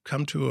me,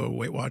 come to a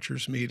Weight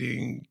Watchers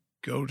meeting,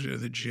 go to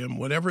the gym,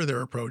 whatever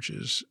their approach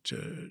is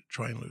to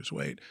try and lose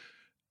weight.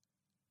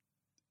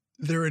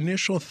 Their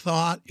initial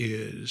thought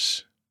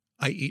is,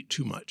 I eat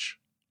too much,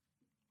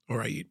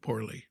 or I eat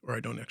poorly, or I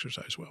don't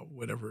exercise well,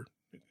 whatever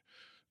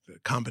the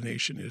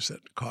combination is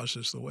that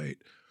causes the weight.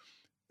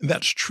 And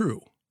that's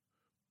true.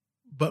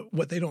 But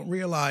what they don't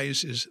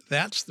realize is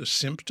that's the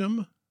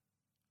symptom.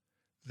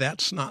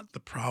 That's not the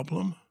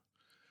problem.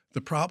 The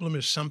problem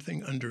is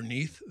something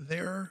underneath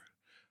there.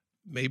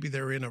 Maybe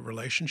they're in a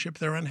relationship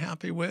they're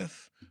unhappy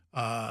with.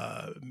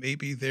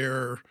 Maybe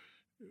they're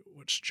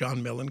what's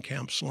John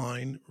Mellencamp's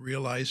line,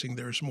 realizing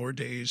there's more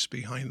days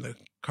behind the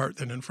cart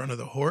than in front of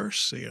the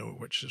horse,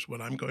 which is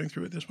what I'm going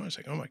through at this point. It's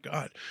like, oh my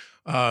God.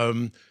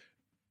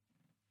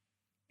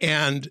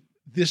 And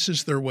this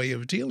is their way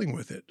of dealing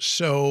with it.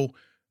 So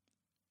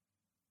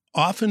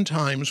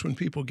oftentimes when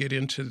people get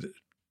into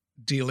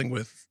dealing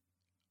with,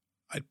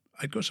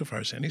 I'd go so far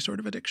as any sort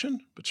of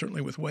addiction, but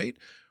certainly with weight,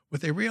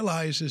 what they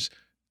realize is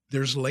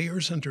there's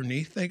layers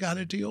underneath they got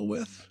to deal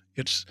with.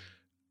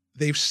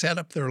 They've set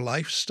up their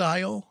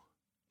lifestyle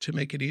to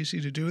make it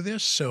easy to do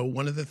this. So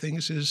one of the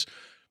things is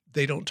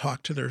they don't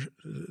talk to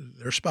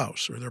their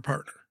spouse or their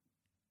partner.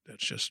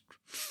 That's just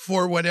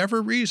for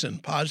whatever reason,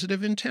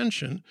 positive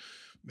intention.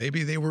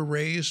 Maybe they were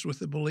raised with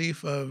the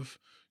belief of,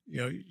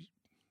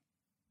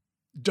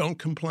 don't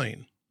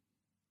complain.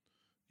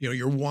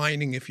 You're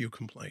whining if you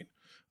complain.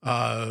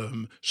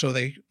 So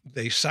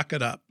they suck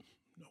it up.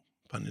 No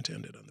pun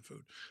intended on the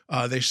food.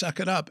 They suck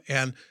it up,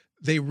 and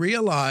they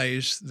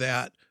realize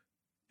that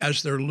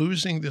as they're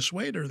losing this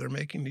weight or they're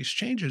making these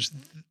changes,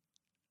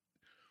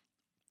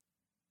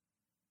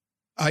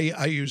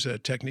 I use a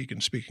technique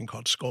in speaking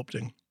called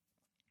sculpting,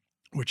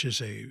 which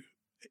is a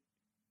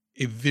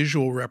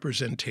visual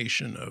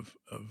representation of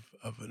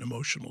an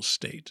emotional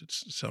state. It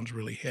sounds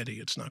really heady.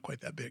 It's not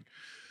quite that big.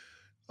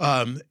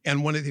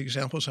 And one of the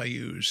examples I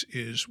use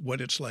is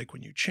what it's like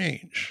when you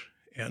change.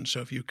 And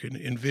so if you can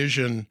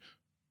envision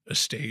a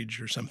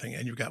stage or something,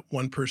 and you've got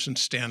one person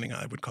standing,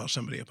 I would call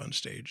somebody up on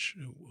stage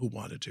who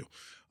wanted to.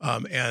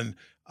 And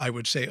I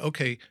would say,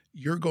 okay,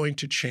 you're going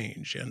to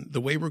change. And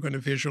the way we're going to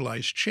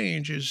visualize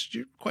change is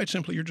quite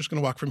simply, you're just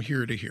going to walk from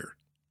here to here.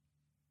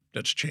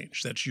 That's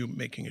change. That's you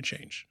making a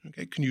change.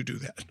 Okay, can you do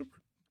that?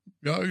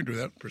 Yeah, I can do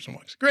that. Person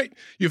walks. Great,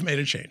 you've made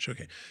a change.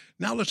 Okay,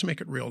 now let's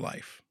make it real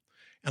life.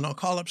 And I'll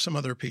call up some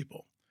other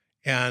people.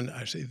 And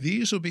I say,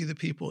 these will be the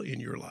people in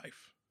your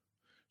life.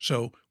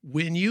 So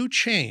when you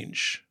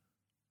change,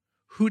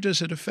 who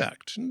does it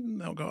affect?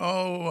 And they'll go,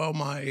 oh,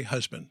 my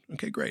husband.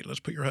 Okay, great. Let's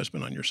put your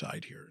husband on your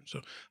side here. And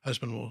so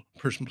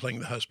person playing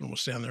the husband will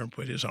stand there and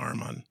put his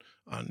arm on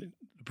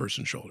the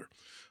person's shoulder.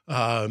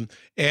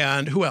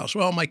 And who else?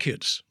 Well, my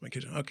kids.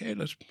 Okay,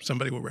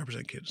 somebody will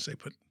represent kids. They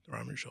put their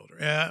arm on your shoulder.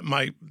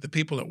 The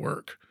people at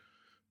work,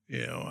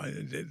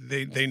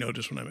 they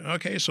notice when I'm,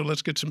 okay, so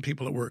let's get some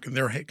people at work, and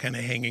they're kind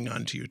of hanging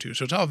on to you too.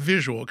 So it's all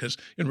visual, because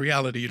in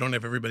reality, you don't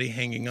have everybody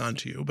hanging on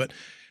to you. But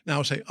now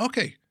I'll say,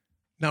 okay,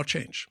 now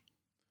change.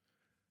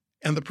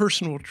 And the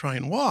person will try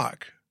and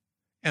walk,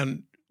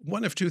 and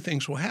one of two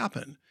things will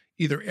happen.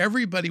 Either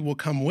everybody will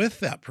come with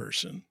that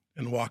person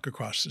and walk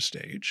across the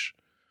stage,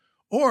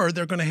 or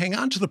they're going to hang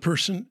on to the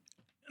person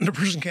and the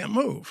person can't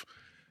move.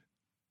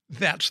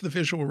 That's the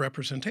visual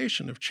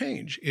representation of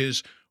change,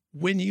 is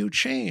when you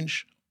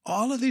change,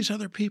 all of these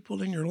other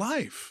people in your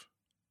life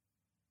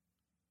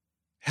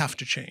have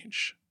to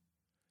change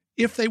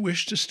if they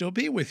wish to still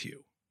be with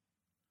you.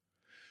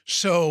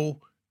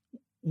 So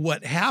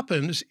what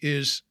happens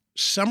is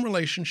some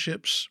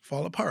relationships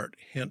fall apart,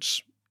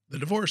 hence the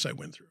divorce I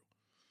went through.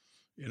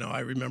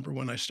 I remember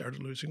when I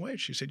started losing weight,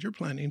 she said, you're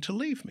planning to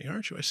leave me,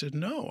 aren't you? I said,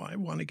 no, I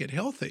want to get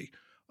healthy.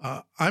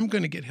 I'm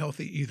going to get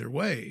healthy either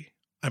way.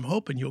 I'm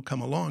hoping you'll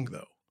come along,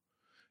 though.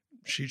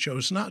 She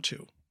chose not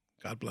to.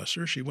 God bless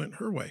her. She went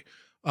her way.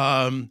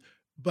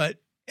 But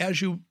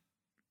as you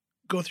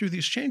go through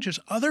these changes,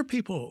 other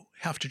people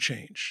have to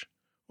change.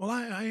 Well,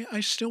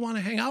 I still want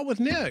to hang out with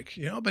Nick,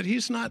 but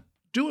he's not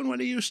doing what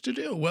he used to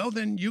do. Well,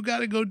 then you got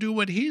to go do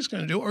what he's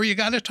going to do, or you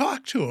got to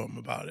talk to him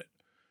about it.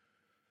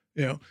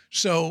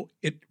 So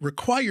it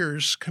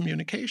requires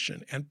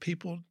communication, and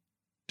people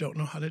don't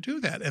know how to do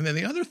that. And then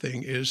the other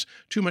thing is,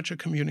 too much of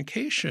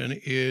communication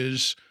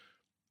is,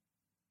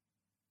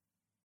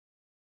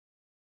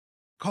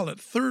 call it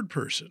third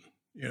person.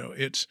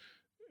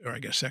 Or I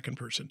guess second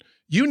person.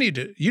 You need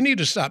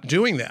to stop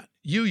doing that.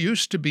 You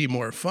used to be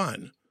more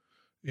fun.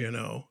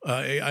 You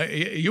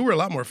were a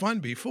lot more fun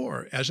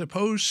before, as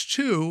opposed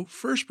to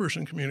first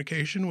person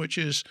communication, which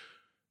is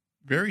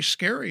very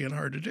scary and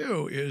hard to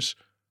do, is,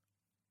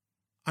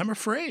 I'm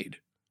afraid.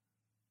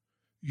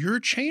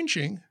 You're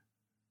changing.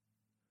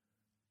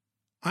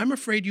 I'm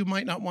afraid you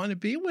might not want to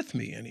be with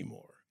me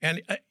anymore.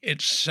 And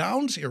it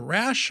sounds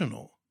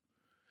irrational,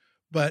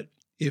 but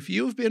if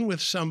you've been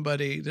with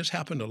somebody, this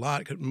happened a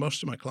lot, because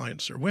most of my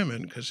clients are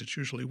women, because it's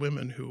usually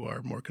women who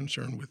are more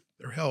concerned with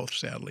their health.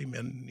 Sadly,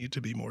 men need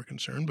to be more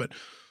concerned, but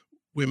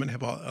women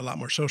have a lot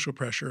more social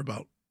pressure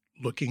about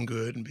looking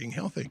good and being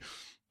healthy.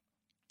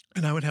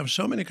 And I would have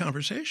so many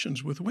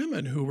conversations with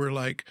women who were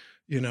like,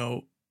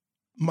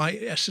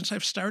 since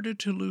I've started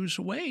to lose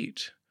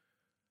weight,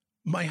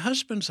 my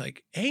husband's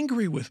like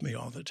angry with me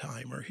all the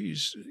time, or he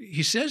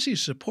says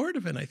he's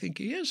supportive, and I think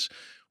he is.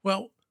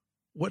 Well,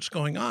 what's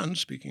going on,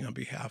 speaking on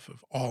behalf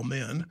of all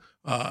men,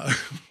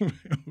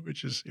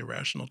 which is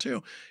irrational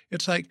too,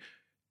 it's like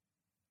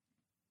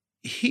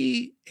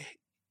he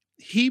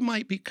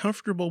might be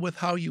comfortable with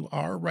how you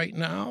are right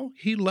now.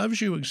 He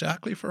loves you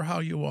exactly for how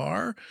you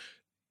are.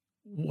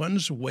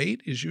 One's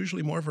weight is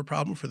usually more of a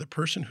problem for the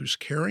person who's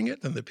carrying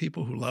it than the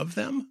people who love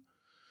them.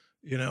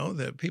 You know,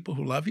 the people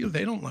who love you,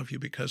 they don't love you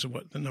because of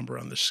what the number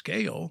on the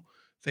scale.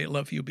 They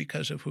love you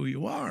because of who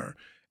you are.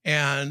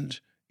 And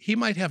he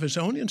might have his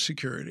own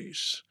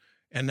insecurities.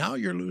 And now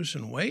you're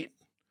losing weight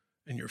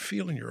and you're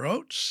feeling your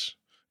oats,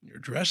 and you're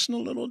dressing a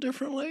little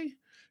differently,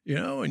 you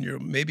know, and you're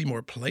maybe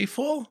more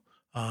playful,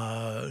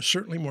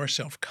 certainly more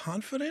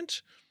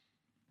self-confident.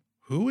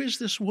 Who is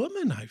this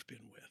woman I've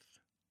been with?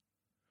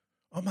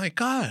 Oh my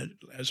God,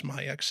 as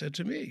my ex said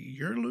to me,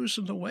 you're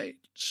losing the weight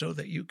so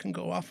that you can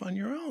go off on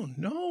your own.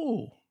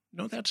 No,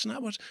 no, that's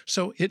not what.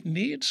 So it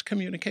needs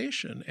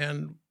communication.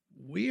 And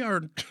we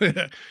are,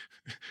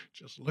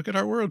 just look at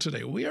our world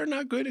today. We are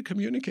not good at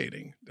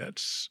communicating.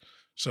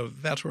 So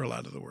that's where a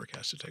lot of the work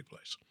has to take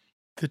place.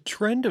 The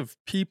trend of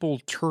people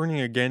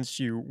turning against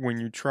you when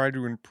you try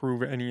to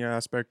improve any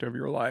aspect of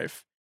your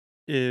life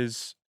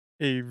is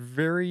a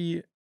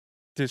very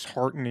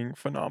disheartening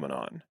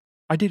phenomenon.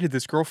 I dated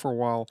this girl for a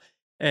while,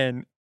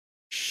 and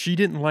she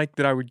didn't like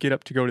that I would get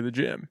up to go to the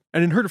gym.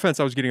 And in her defense,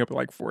 I was getting up at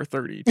like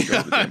 4:30 to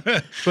go to the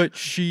gym. But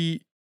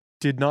she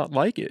did not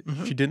like it.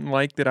 Mhm. She didn't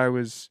like that I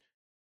was,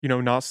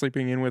 not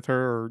sleeping in with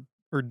her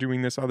or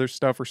doing this other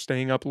stuff or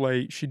staying up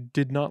late. She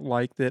did not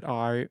like that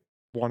I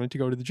wanted to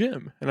go to the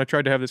gym. And I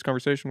tried to have this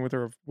conversation with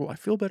her of, well, I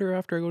feel better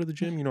after I go to the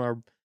gym. I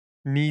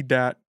need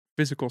that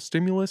physical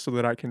stimulus so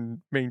that I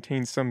can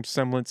maintain some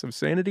semblance of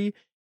sanity.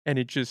 And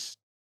it just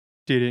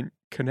didn't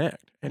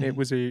connect. And it Mhm.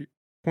 was a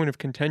point of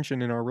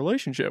contention in our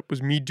relationship,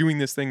 was me doing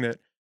this thing that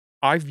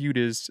I viewed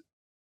as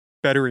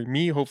bettering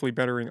me, hopefully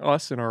bettering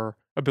us and our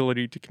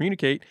ability to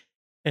communicate.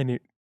 And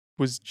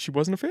she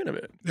wasn't a fan of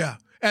it. Yeah.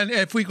 And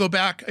if we go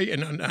back,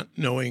 and I'm not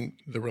knowing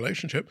the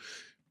relationship,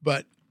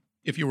 but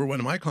if you were one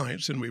of my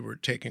clients and we were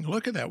taking a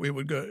look at that, we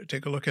would go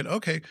take a look at,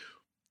 okay,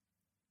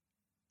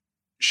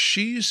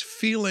 she's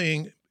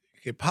feeling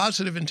a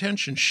positive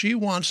intention. She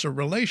wants a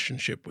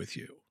relationship with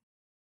you.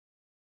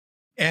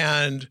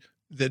 And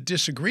the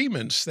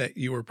disagreements that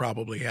you were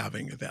probably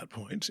having at that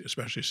point,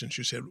 especially since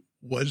you said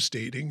was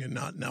dating and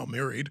not now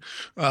married,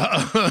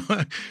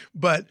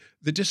 but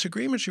the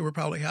disagreements you were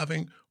probably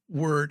having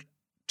were,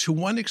 to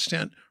one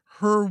extent,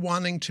 her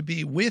wanting to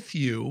be with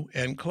you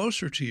and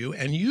closer to you,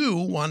 and you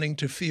wanting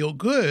to feel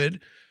good,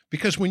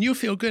 because when you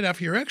feel good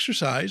after your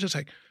exercise, it's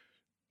like,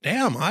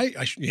 damn, I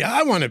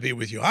want to be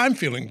with you. I'm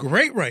feeling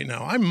great right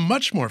now. I'm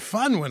much more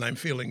fun when I'm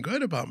feeling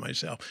good about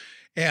myself.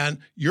 And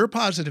your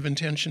positive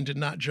intention did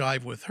not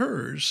jive with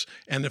hers.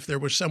 And if there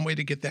was some way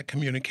to get that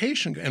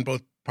communication, and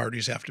both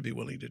parties have to be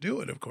willing to do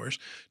it, of course,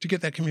 to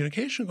get that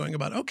communication going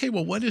about, okay,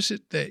 well, what is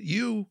it that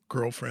you,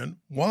 girlfriend,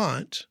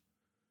 want?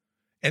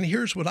 And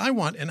here's what I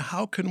want. And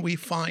how can we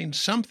find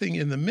something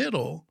in the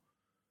middle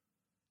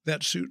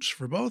that suits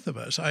for both of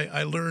us?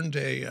 I learned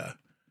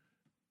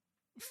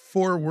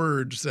 4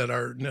 words that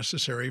are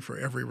necessary for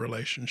every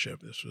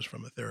relationship. This was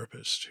from a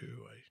therapist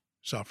who I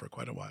saw for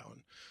quite a while,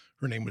 and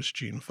her name was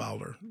Jean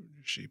Fowler.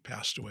 She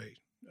passed away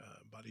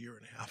about a year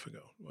and a half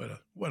ago.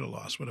 What a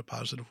loss! What a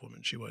positive woman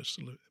she was.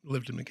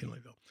 Lived in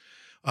McKinleyville.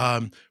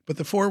 But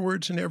the 4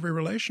 words in every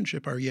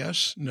relationship are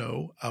yes,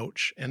 no,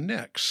 ouch, and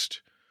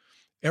next.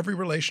 Every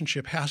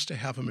relationship has to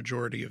have a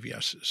majority of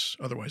yeses.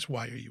 Otherwise,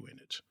 why are you in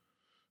it?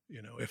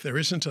 If there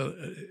isn't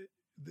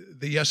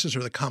the yeses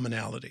are the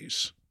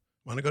commonalities.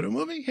 Want to go to a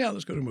movie? Yeah,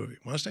 let's go to a movie.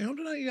 Want to stay home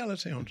tonight? Yeah,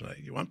 let's stay home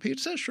tonight. You want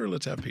pizza? Sure,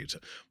 let's have pizza.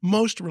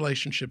 Most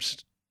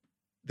relationships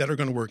that are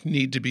going to work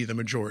need to be the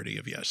majority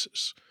of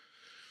yeses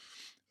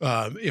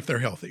if they're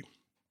healthy.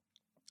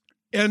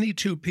 Any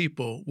 2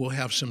 people will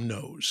have some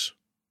no's.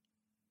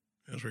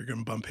 That's where you're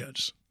going to bump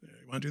heads. You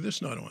want to do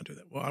this? No, I don't want to do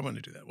that. Well, I want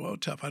to do that. Well,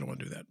 tough. I don't want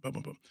to do that. Boom,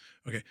 boom, boom.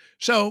 Okay.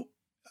 So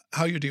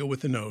how you deal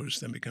with the no's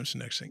then becomes the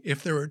next thing.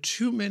 If there are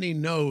too many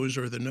no's,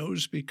 or the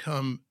no's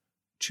become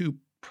too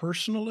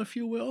personal, if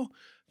you will,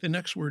 the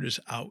next word is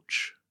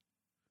ouch.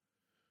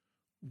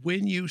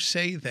 When you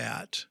say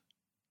that,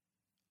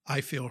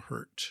 I feel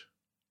hurt.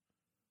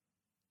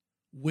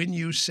 When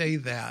you say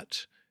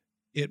that,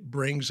 it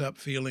brings up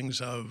feelings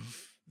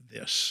of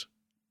this.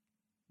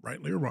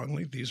 Rightly or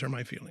wrongly, these are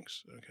my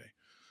feelings. Okay.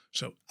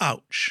 So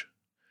ouch.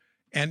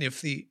 And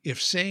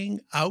if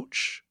saying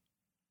ouch,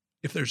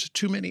 if there's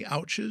too many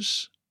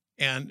ouches,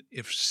 and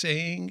if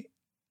saying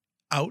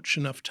ouch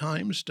enough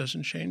times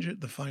doesn't change it,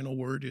 the final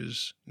word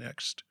is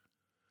next.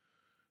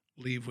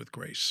 Leave with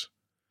grace.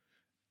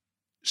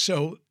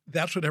 So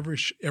that's what every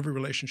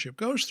relationship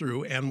goes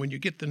through. And when you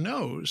get the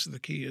no's, the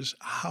key is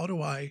how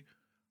do I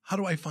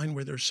find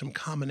where there's some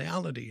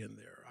commonality in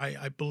there?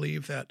 I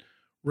believe that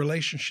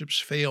relationships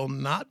fail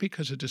not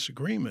because of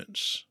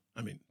disagreements,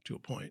 to a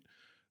point,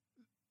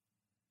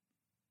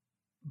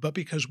 but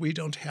because we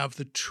don't have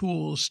the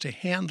tools to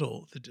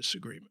handle the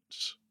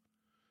disagreements.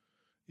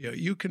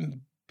 You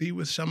can be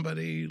with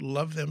somebody,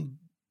 love them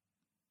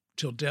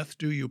till death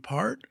do you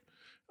part,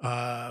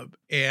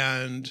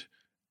 and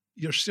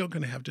you're still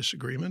going to have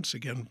disagreements.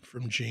 Again,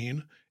 from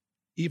Jean,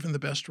 even the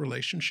best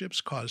relationships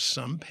cause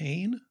some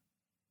pain.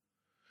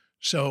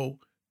 So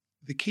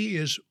the key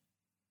is,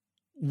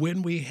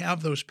 when we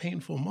have those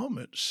painful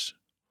moments,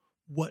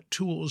 what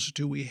tools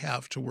do we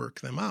have to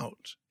work them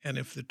out? And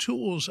if the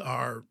tools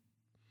are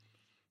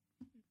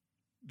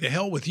the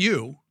hell with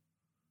you.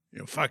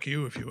 Fuck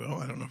you, if you will.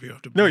 I don't know if you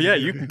have to. No, yeah,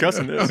 you can cuss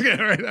in this. Okay,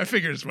 all right. I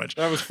figured as much.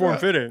 That was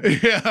form-fitting.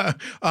 Yeah.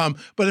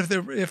 But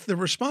if the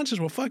response is,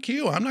 well, fuck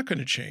you, I'm not going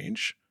to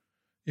change,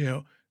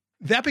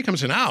 that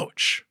becomes an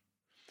ouch,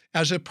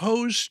 as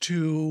opposed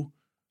to,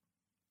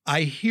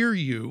 I hear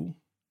you,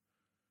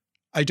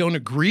 I don't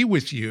agree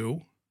with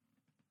you,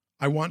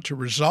 I want to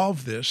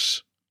resolve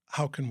this.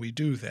 How can we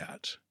do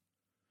that?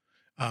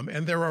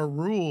 And there are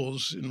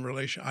rules in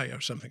relation. I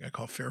have something I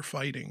call fair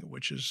fighting,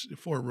 which is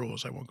 4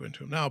 rules. I won't go into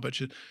them now,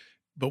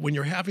 but when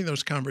you're having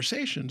those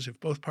conversations, if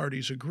both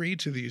parties agree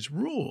to these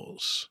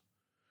rules,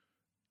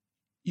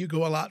 you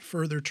go a lot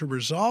further to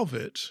resolve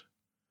it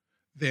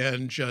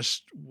than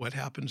just what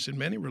happens in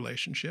many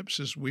relationships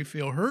is we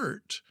feel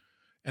hurt.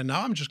 And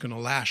now I'm just going to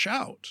lash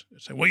out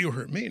and say, well, you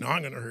hurt me. Now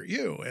I'm going to hurt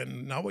you.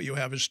 And now what you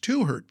have is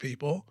 2 hurt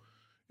people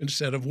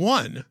instead of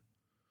 1.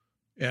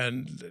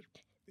 And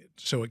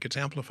so it gets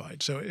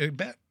amplified. So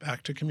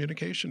back to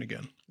communication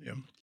again. Yeah.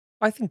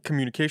 I think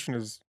communication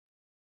is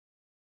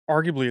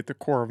arguably at the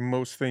core of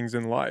most things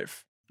in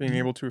life. Being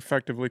able to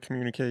effectively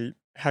communicate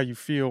how you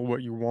feel,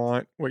 what you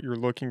want, what you're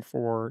looking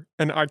for.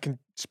 And I can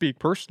speak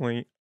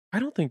personally, I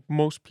don't think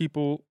most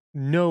people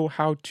know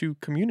how to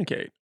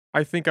communicate.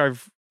 I think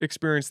I've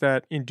experienced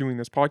that in doing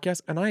this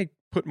podcast, and I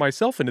put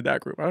myself into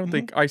that group. I don't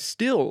think I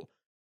still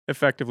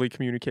effectively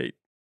communicate,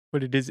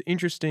 but it is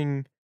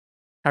interesting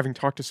having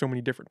talked to so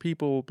many different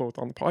people, both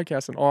on the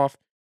podcast and off,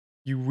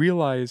 you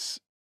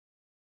realize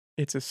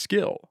it's a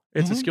skill.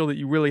 It's a skill that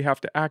you really have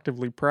to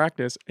actively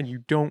practice, and you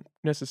don't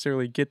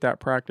necessarily get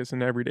that practice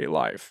in everyday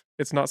life.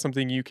 It's not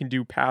something you can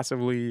do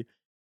passively,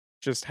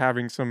 just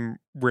having some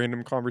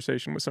random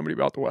conversation with somebody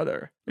about the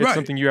weather. It's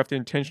something you have to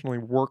intentionally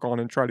work on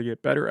and try to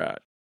get better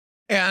at.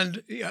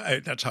 And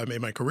that's how I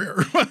made my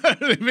career,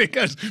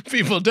 because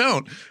people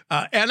don't.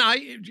 And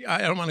I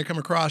don't want to come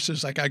across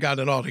as like I got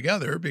it all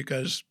together,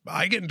 because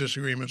I get in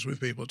disagreements with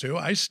people too.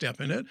 I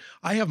step in it.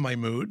 I have my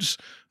moods.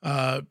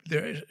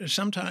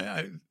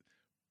 Sometimes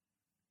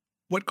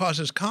what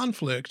causes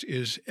conflict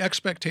is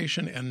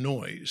expectation and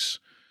noise.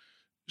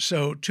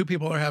 So 2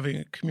 people are having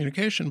a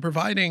communication,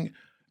 providing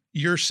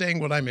you're saying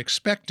what I'm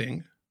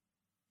expecting,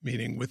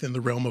 meaning within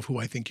the realm of who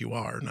I think you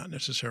are, not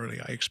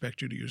necessarily I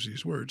expect you to use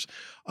these words,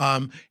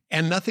 and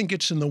nothing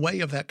gets in the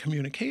way of that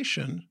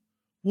communication,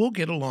 we'll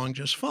get along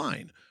just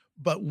fine.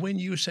 But when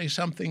you say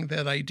something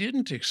that I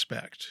didn't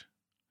expect,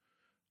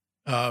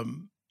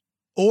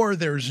 or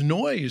there's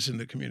noise in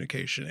the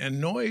communication, and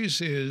noise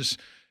is,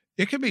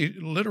 it could be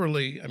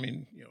literally, I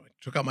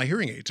took out my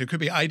hearing aids. It could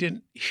be I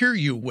didn't hear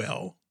you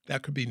well.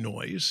 That could be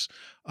noise.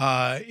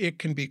 It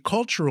can be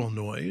cultural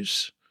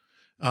noise.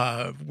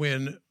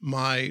 When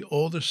my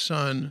oldest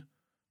son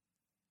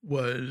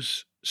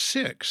was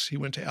 6, he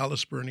went to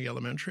Alice Burney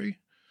Elementary.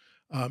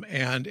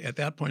 And at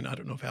that point, I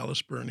don't know if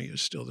Alice Burney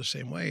is still the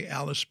same way.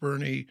 Alice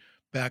Burney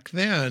back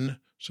then,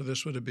 so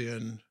this would have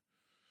been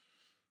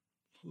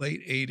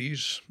late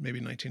 80s, maybe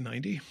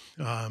 1990.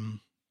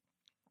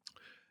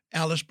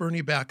 Alice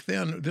Burney back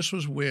then, this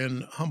was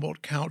when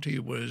Humboldt County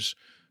was,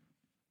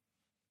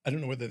 I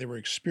don't know whether they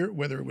were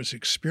whether it was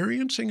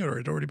experiencing or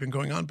it had already been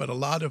going on, but a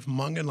lot of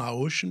Hmong and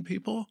Laotian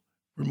people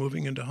were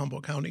moving into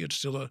Humboldt County. It's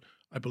still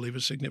I believe,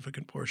 a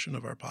significant portion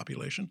of our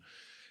population.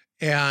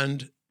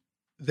 And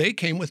they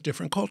came with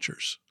different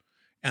cultures.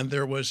 And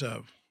there was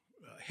a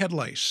head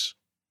lice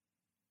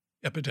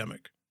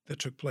epidemic that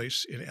took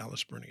place in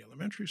Alice Burney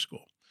Elementary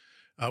School,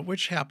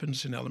 which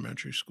happens in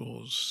elementary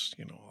schools,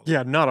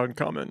 Not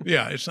uncommon.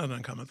 Yeah, it's not an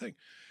uncommon thing.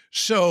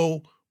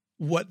 So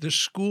what the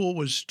school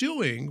was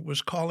doing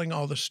was calling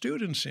all the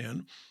students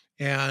in,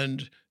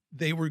 and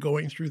they were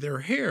going through their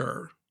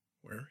hair,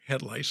 where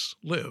head lice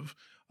live,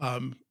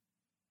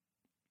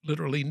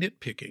 literally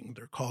nitpicking.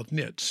 They're called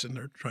nits, and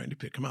they're trying to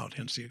pick them out,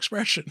 hence the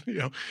expression.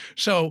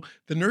 So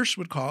the nurse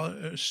would call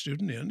a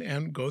student in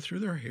and go through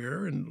their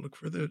hair and look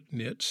for the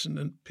nits and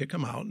then pick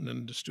them out. And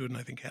then the student,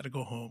 I think, had to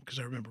go home, because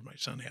I remember my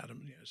son had them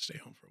and he had to stay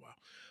home for a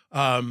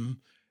while.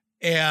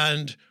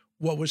 And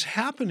what was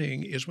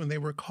happening is when they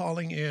were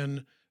calling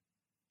in,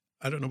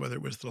 I don't know whether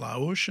it was the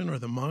Laotian or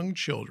the Hmong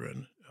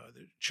children,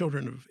 the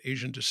children of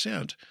Asian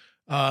descent,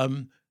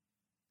 and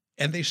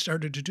they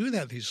started to do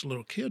that. These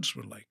little kids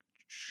would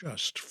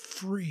just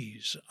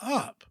freeze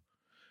up.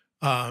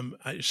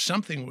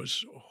 Something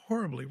was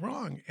horribly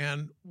wrong.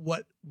 And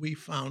what we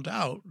found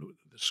out,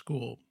 the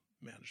school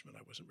management,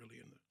 I wasn't really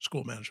in the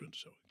school management,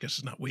 so I guess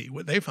it's not we,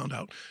 what they found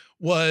out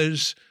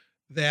was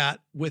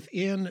that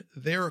within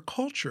their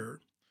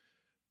culture,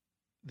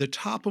 the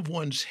top of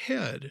one's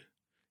head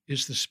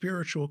is the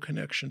spiritual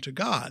connection to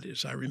God,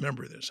 as I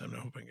remember this. I'm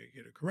hoping I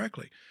get it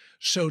correctly.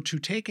 So to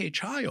take a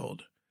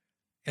child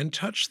and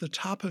touch the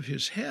top of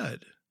his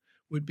head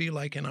would be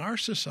like in our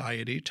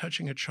society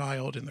touching a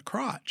child in the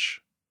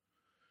crotch.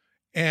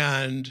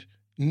 And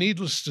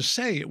needless to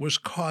say, it was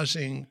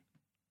causing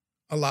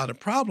a lot of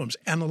problems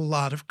and a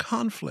lot of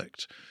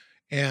conflict.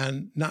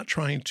 And not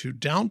trying to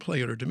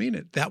downplay it or demean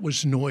it, that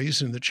was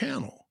noise in the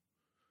channel.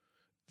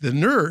 The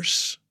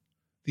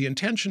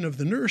intention of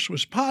the nurse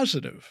was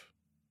positive.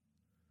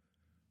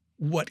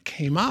 what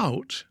came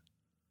out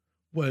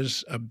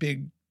was a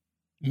big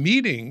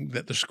meeting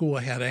that the school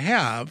had to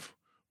have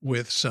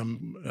with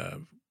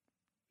some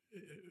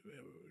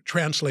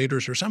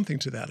translators or something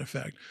to that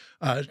effect.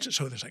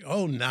 So it's like,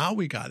 oh, now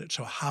we got it.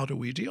 So how do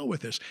we deal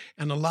with this?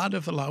 And a lot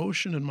of the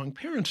Laotian and Hmong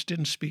parents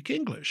didn't speak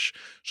English.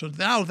 So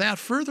now that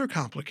further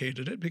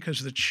complicated it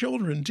because the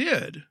children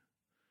did.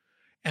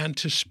 And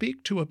to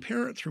speak to a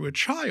parent through a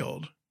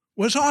child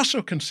was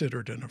also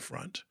considered an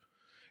affront.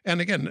 And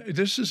again,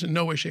 this is in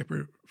no way, shape,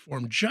 or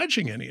form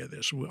judging any of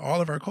this. All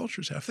of our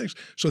cultures have things.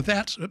 So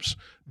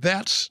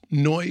that's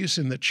noise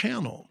in the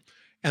channel.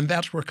 And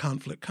that's where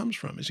conflict comes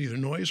from, is either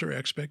noise or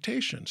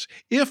expectations.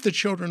 If the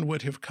children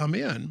would have come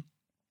in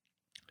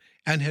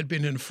and had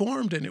been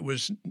informed and it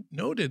was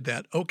noted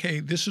that, okay,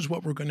 this is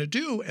what we're going to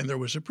do, and there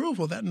was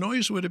approval, that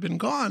noise would have been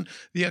gone,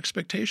 the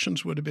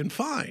expectations would have been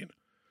fine.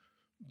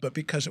 But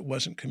because it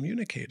wasn't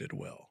communicated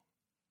well,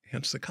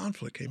 hence the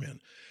conflict came in.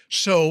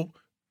 So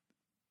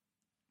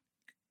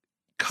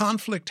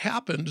conflict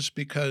happens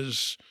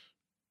because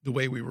the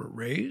way we were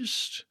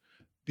raised,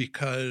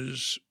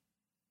 because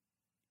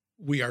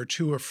we are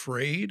too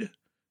afraid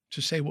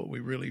to say what we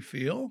really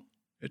feel.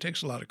 It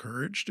takes a lot of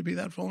courage to be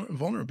that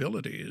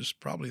vulnerability is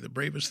probably the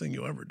bravest thing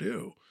you'll ever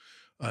do,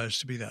 is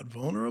to be that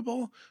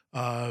vulnerable.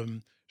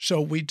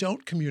 So we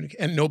don't communicate,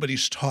 and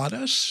nobody's taught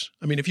us.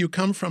 I mean, if you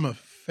come from a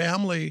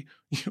family,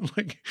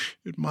 like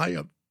in my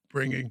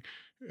upbringing,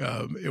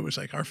 it was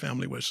like our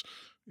family was,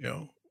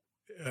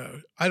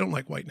 I don't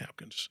like white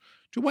napkins.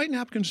 Do white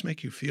napkins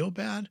make you feel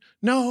bad?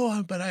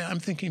 No, but I'm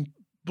thinking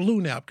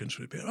blue napkins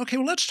would be. Okay,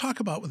 well, let's talk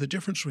about the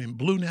difference between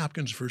blue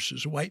napkins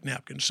versus white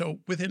napkins. So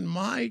within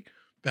my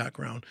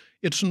background,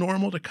 it's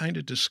normal to kind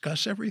of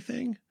discuss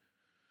everything.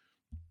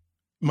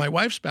 My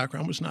wife's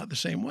background was not the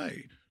same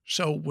way.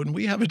 So when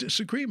we have a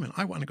disagreement,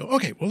 I want to go,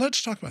 okay, well,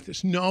 let's talk about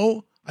this.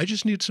 No, I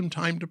just need some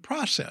time to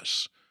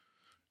process.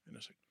 And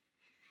it's like,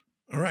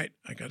 all right,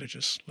 I got to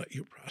just let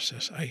you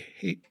process. I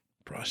hate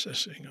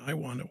processing. I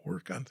want to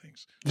work on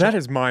things. That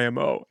is my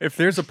MO. If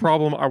there's a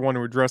problem, I want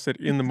to address it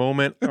in the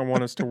moment. I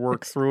want us to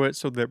work through it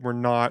so that we're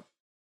not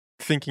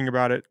thinking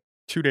about it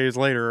 2 days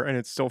later and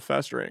it's still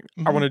festering.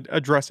 I want to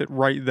address it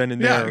right then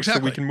and there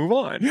exactly. so we can move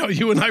on.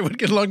 You and I would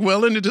get along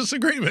well in a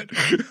disagreement.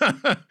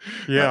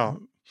 Yeah.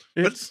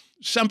 But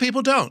some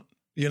people don't.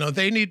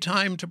 They need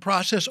time to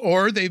process,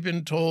 or they've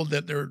been told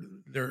that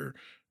they're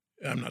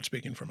I'm not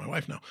speaking for my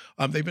wife now.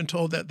 They've been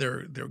told that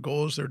their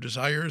goals, their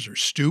desires are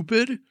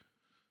stupid.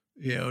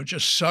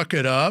 Just suck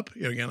it up.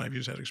 Again, I've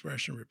used that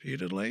expression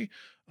repeatedly.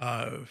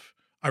 I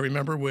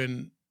remember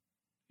when,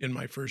 in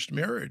my first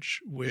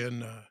marriage,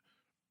 when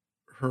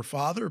her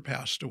father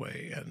passed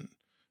away, and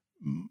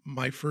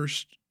my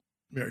first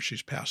marriage,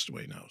 she's passed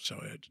away now,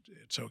 so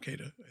it's okay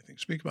to, I think,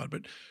 speak about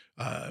it.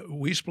 But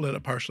we split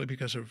up partially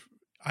because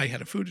I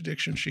had a food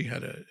addiction, she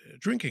had a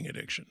drinking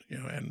addiction,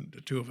 and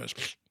the two of us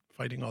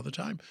fighting all the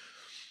time.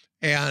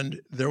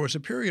 And there was a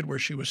period where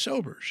she was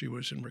sober. She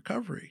was in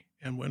recovery.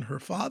 And when her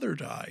father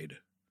died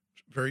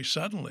very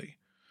suddenly,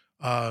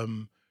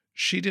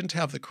 she didn't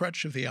have the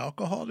crutch of the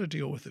alcohol to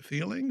deal with the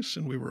feelings.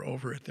 And we were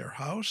over at their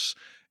house,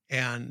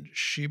 and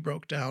she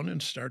broke down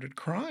and started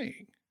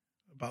crying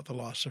about the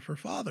loss of her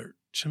father.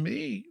 To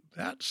me,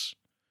 that's,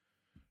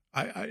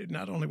 I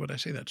not only would I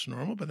say that's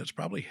normal, but that's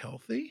probably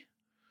healthy.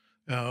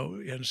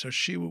 And so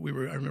I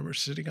remember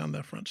sitting on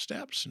the front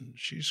steps, and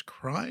she's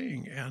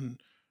crying, and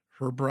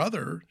her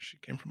brother, she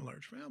came from a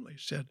large family,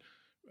 said,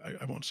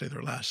 I won't say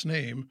their last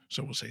name,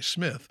 so we'll say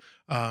Smith,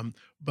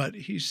 but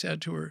he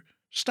said to her,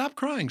 "Stop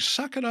crying,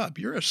 suck it up,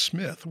 you're a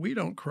Smith, we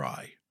don't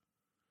cry."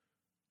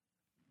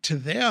 To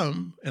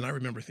them, and I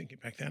remember thinking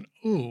back then,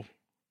 ooh,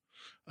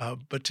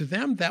 but to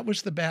them, that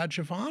was the badge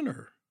of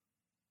honor.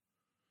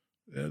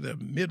 The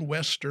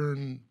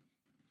Midwestern...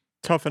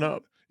 Toughen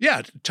up.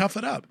 Yeah, tough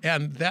it up.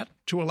 And that,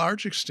 to a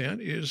large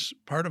extent, is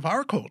part of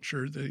our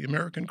culture, the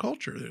American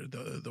culture,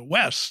 the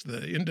West,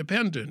 the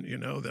independent,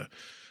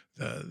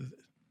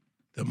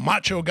 the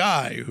macho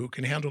guy who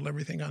can handle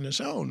everything on his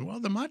own.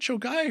 Well, the macho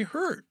guy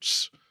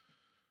hurts,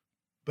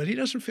 but he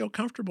doesn't feel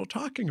comfortable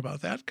talking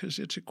about that because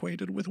it's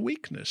equated with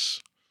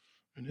weakness,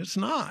 and it's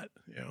not.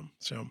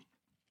 So,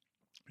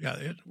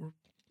 yeah,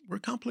 we're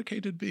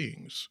complicated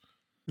beings.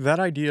 That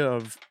idea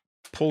of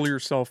pull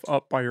yourself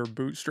up by your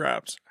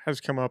bootstraps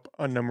has come up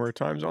a number of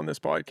times on this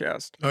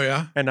podcast. Oh,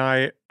 yeah? And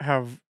I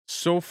have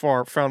so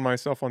far found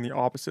myself on the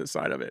opposite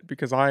side of it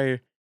because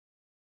I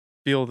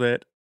feel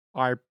that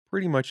I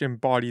pretty much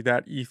embody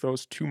that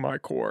ethos to my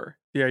core.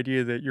 The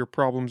idea that your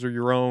problems are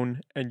your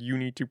own and you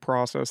need to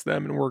process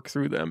them and work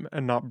through them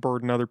and not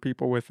burden other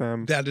people with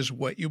them. That is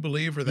what you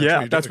believe? Or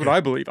that's that's what I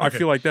believe. Okay. I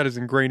feel like that is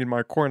ingrained in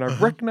my core, and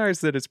I've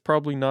recognized that it's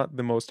probably not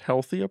the most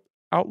healthy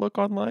outlook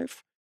on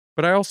life.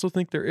 But I also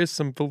think there is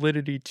some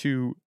validity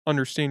to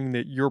understanding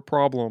that your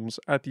problems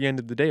at the end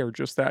of the day are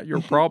just that,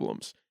 your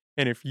problems.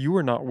 And if you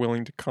are not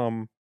willing to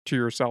come to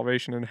your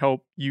salvation and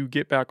help you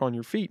get back on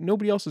your feet,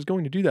 nobody else is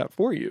going to do that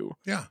for you.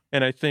 Yeah.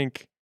 And I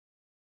think,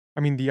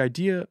 the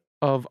idea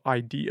of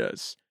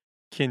ideas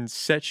can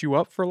set you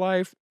up for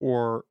life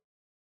or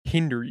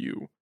hinder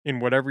you in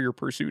whatever your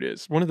pursuit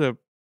is. One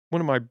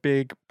of my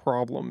big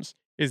problems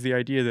is the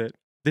idea that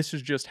this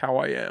is just how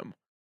I am.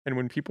 And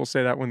when people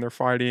say that when they're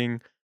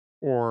fighting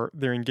or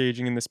they're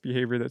engaging in this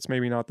behavior that's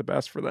maybe not the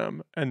best for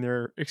them, and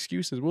their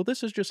excuse is, well,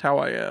 this is just how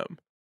I am.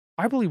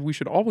 I believe we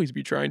should always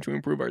be trying to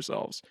improve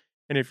ourselves.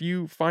 And if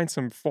you find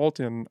some fault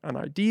in an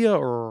idea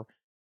or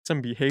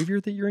some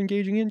behavior that you're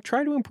engaging in,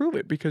 try to improve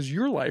it because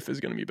your life is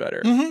going to be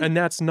better. Mhm. And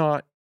that's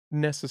not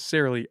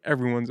necessarily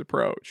everyone's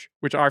approach,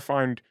 which I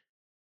find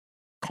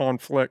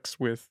conflicts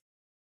with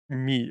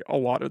me a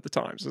lot of the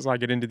times as I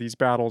get into these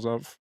battles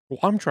of, well,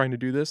 I'm trying to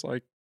do this.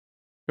 Like,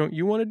 don't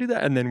you want to do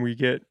that? And then we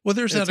get, Well,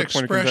 there's it's that a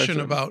point of expression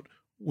contention. about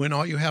when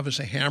all you have is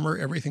a hammer,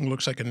 everything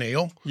looks like a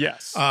nail.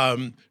 Yes.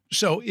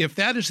 So if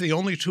that is the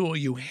only tool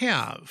you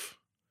have,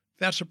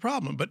 that's a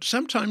problem. But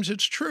sometimes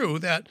it's true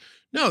that,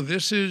 no,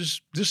 this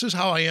is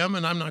how I am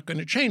and I'm not going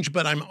to change,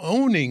 but I'm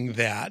owning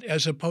that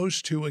as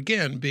opposed to,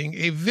 again, being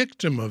a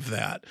victim of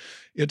that.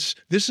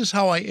 This is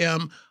how I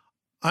am.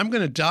 I'm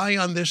going to die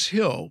on this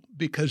hill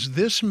because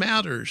this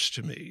matters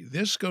to me.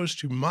 This goes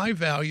to my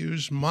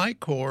values, my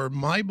core,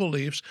 my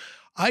beliefs.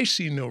 I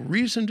see no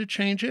reason to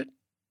change it.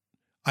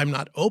 I'm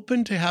not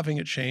open to having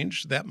it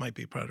changed. That might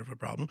be part of a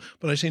problem,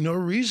 but I see no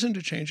reason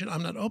to change it.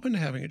 I'm not open to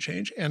having it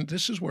change, and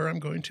this is where I'm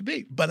going to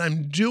be. But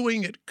I'm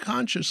doing it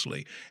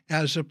consciously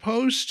as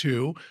opposed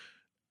to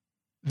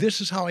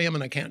this is how I am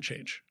and I can't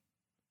change.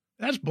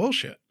 That's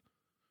bullshit.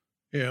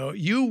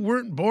 You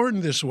weren't born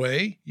this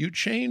way. You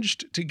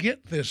changed to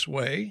get this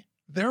way.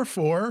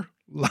 Therefore,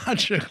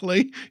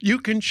 logically, you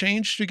can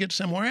change to get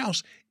somewhere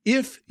else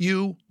if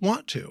you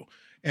want to.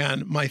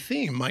 And my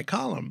theme, my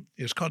column,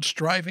 is called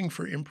Striving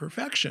for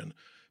Imperfection,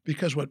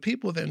 because what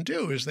people then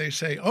do is they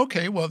say,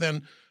 okay, well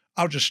then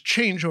I'll just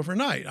change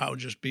overnight. I'll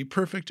just be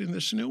perfect in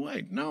this new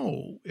way.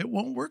 No, it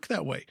won't work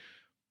that way.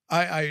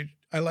 I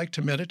like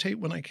to meditate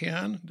when I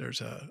can. There's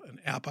an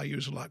app I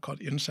use a lot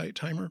called Insight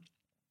Timer.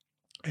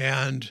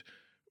 And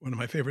one of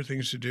my favorite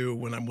things to do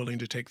when I'm willing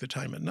to take the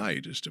time at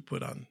night is to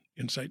put on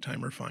Insight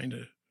Timer, find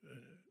a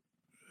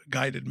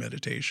guided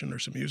meditation or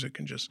some music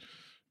and just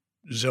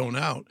zone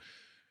out.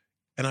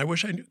 And I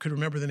wish I could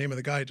remember the name of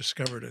the guy I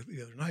discovered it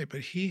the other night, but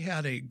he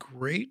had a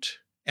great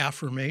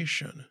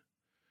affirmation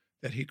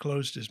that he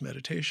closed his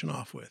meditation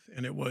off with.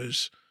 And it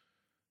was,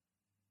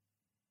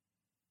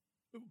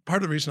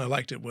 part of the reason I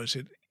liked it was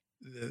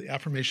the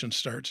affirmation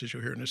starts, as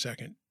you'll hear in a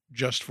second,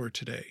 just for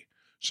today.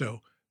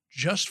 So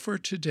just for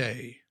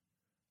today,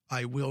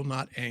 I will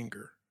not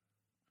anger.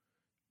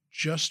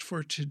 Just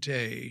for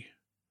today,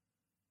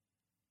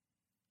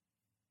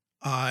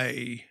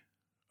 I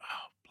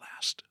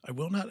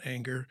will not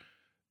anger.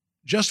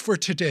 Just for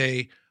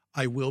today,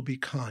 I will be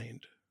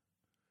kind.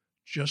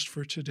 Just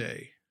for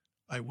today,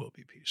 I will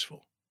be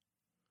peaceful.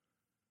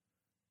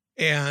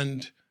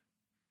 And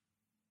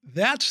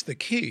that's the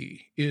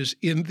key, is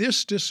in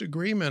this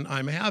disagreement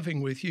I'm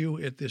having with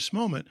you at this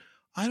moment,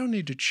 I don't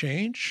need to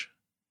change,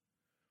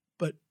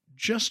 but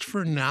just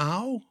for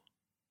now,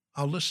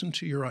 I'll listen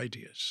to your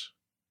ideas.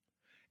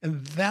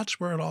 And that's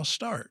where it all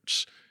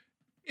starts.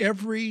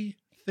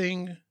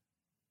 Everything,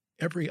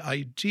 every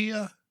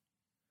idea,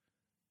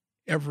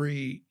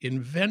 every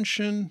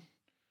invention,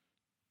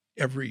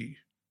 every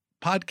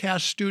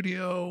podcast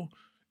studio,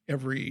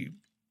 everything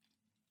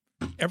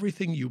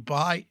you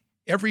buy,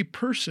 every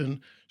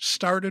person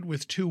started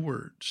with two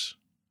words.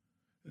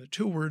 The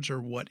two words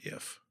are what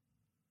if.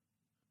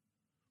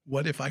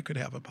 What if I could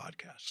have a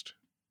podcast?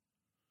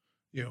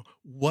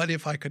 What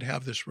if I could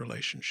have this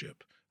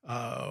relationship?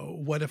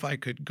 What if I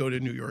could go to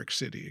New York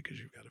City, because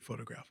you've got a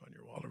photograph on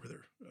your wall over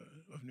there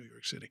of New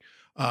York City.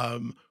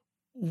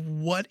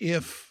 What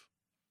if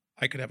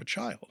I could have a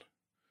child?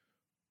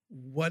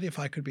 What if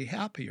I could be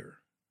happier?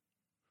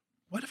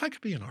 What if I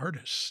could be an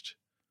artist?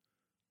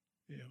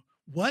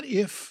 What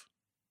if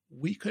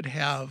we could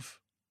have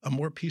a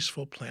more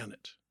peaceful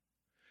planet?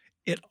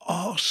 It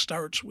all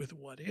starts with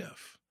what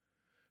if.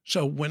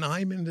 So when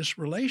I'm in this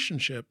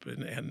relationship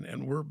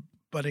and we're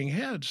butting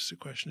heads, the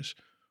question is,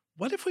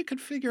 what if we could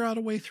figure out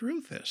a way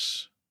through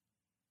this?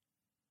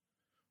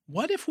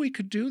 What if we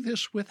could do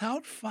this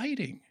without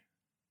fighting?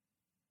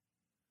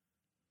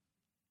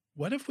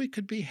 What if we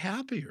could be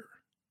happier?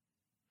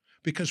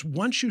 Because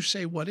once you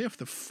say what if,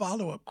 the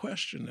follow-up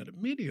question that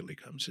immediately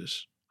comes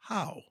is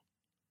how?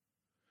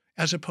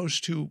 As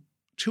opposed to,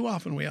 too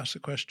often we ask the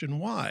question,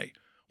 why?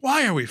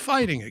 Why are we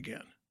fighting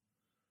again?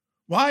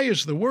 Why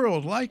is the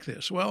world like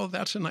this? Well,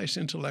 that's a nice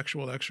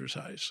intellectual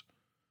exercise,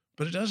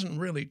 but it doesn't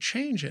really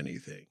change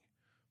anything.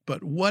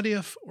 But what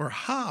if or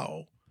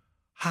how?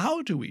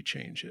 How do we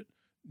change it?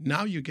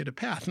 Now you get a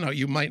path. Now,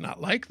 you might not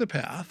like the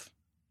path.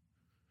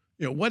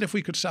 What if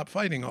we could stop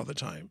fighting all the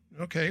time?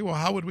 Okay, well,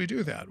 how would we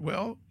do that?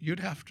 Well, you'd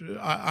have to,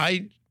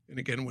 and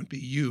again, it wouldn't be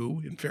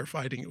you. In fair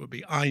fighting, it would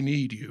be I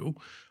need you.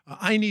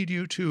 I need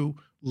you to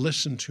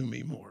listen to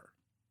me more,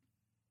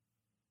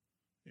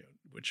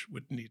 which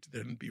would need to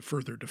then be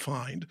further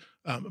defined.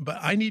 But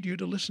I need you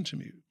to listen to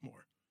me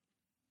more.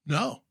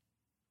 No.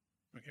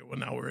 Okay, well,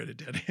 now we're at a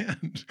dead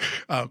end.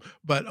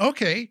 But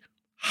okay,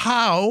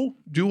 how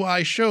do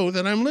I show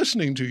that I'm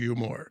listening to you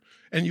more?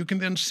 And you can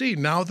then see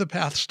now the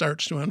path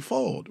starts to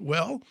unfold.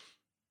 Well,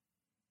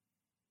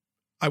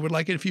 I would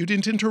like it if you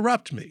didn't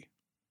interrupt me.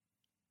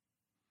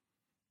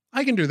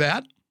 I can do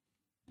that.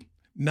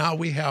 Now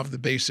we have the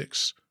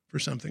basics for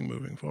something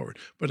moving forward.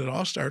 But it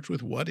all starts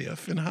with what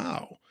if and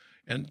how.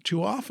 And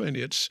too often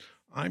it's,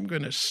 I'm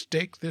going to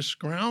stake this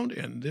ground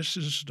and this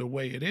is the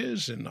way it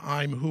is and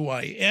I'm who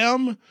I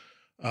am.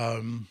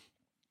 The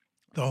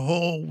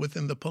whole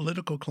within the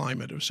political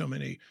climate of so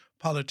many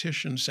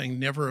politicians saying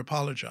never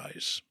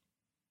apologize.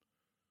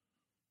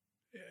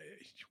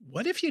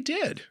 What if you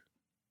did?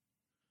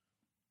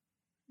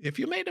 If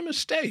you made a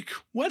mistake,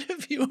 what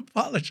if you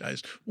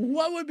apologized?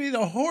 What would be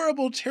the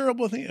horrible,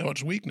 terrible thing? Oh,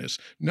 it's weakness.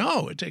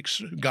 No, it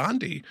takes,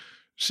 Gandhi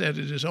said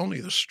it is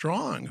only the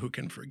strong who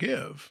can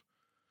forgive.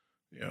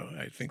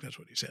 I think that's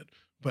what he said.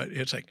 But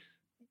it's like,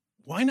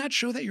 why not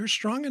show that you're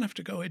strong enough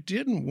to go, it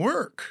didn't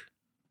work.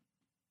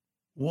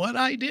 What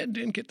I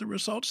didn't get the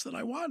results that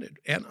I wanted.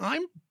 And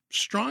I'm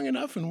strong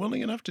enough and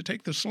willing enough to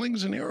take the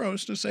slings and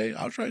arrows to say,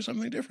 I'll try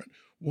something different.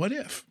 What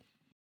if?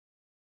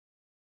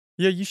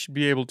 Yeah, you should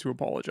be able to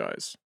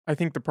apologize. I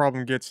think the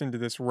problem gets into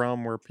this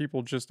realm where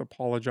people just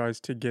apologize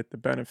to get the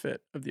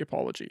benefit of the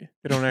apology.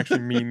 They don't actually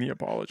mean the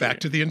apology. Back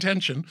to the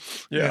intention.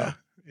 Yeah.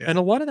 And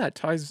a lot of that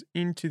ties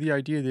into the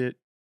idea that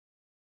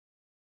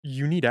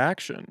you need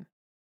action.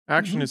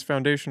 Action is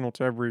foundational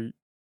to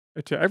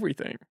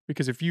everything.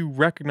 Because if you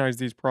recognize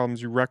these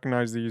problems, you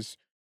recognize these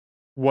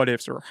what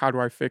ifs or how do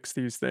I fix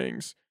these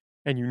things,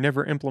 and you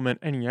never implement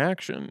any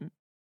action,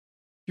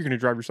 you're going to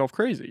drive yourself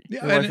crazy.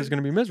 Yeah, your life is going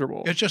to be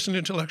miserable. It's just an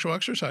intellectual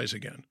exercise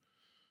again.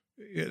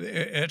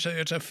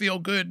 It's a feel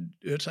good.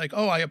 It's like,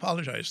 oh, I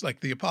apologize.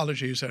 Like the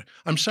apologies are,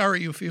 I'm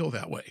sorry you feel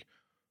that way.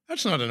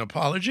 That's not an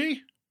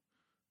apology.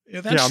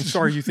 Yeah, I'm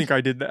sorry you think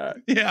I did that.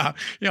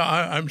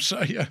 I'm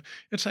sorry. Yeah.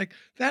 It's like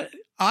that.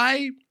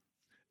 A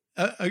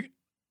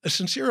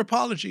sincere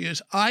apology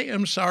is, I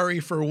am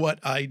sorry for what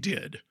I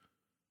did.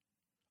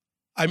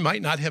 I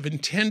might not have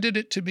intended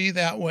it to be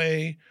that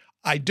way.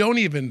 I don't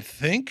even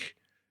think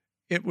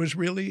it was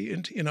really,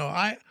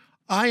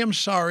 I am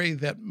sorry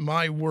that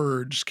my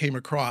words came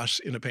across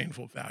in a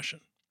painful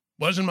fashion.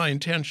 Wasn't my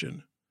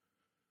intention,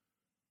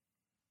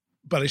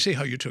 but I see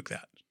how you took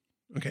that.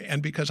 Okay.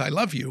 And because I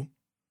love you,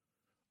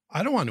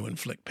 I don't want to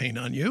inflict pain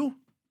on you.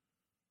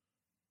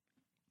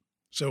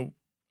 So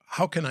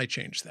how can I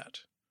change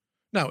that?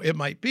 Now, it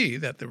might be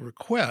that the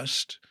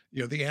request,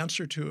 the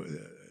answer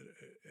to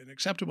an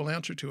acceptable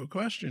answer to a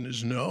question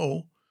is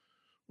no.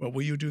 Well,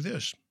 will you do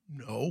this?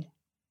 No.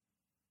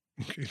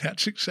 Okay,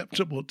 that's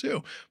acceptable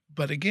too.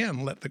 But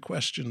again, let the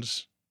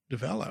questions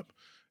develop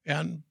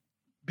and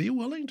be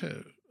willing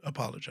to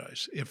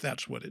apologize if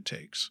that's what it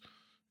takes.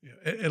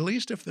 At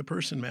least if the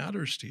person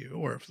matters to you,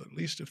 or at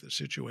least if the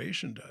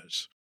situation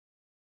does.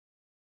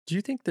 Do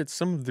you think that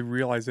some of the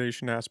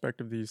realization aspect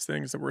of these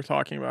things that we're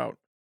talking about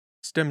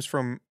stems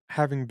from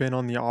having been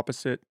on the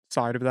opposite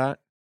side of that?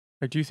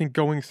 Like, do you think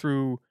going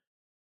through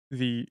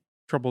the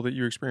trouble that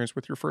you experienced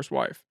with your first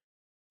wife,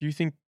 do you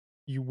think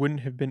you wouldn't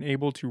have been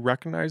able to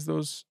recognize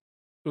those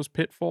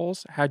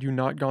pitfalls had you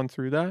not gone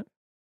through that?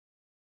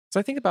 So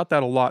I think about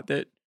that a lot,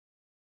 that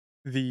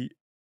the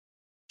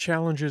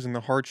challenges and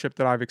the hardship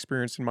that I've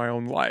experienced in my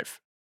own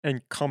life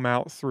and come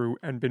out through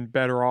and been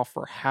better off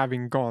for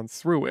having gone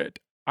through it.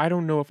 I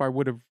don't know if I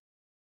would have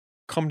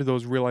come to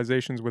those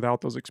realizations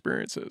without those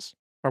experiences.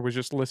 I was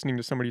just listening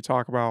to somebody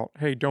talk about,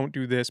 hey, don't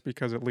do this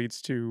because it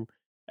leads to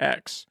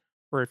X.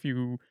 Or if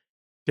you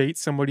date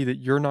somebody that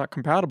you're not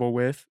compatible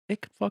with,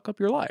 it could fuck up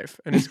your life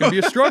and it's going to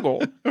be a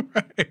struggle.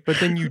 Right. But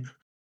then you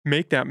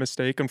make that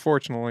mistake,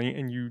 unfortunately,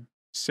 and you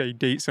say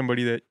date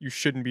somebody that you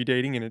shouldn't be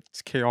dating and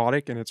it's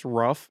chaotic and it's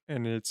rough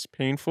and it's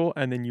painful,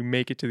 and then you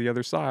make it to the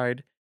other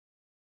side.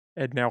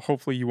 And now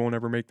hopefully you won't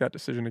ever make that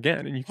decision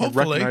again. And you can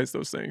recognize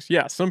those things.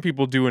 Yeah, some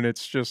people do, and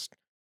it's just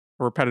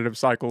a repetitive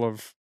cycle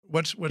of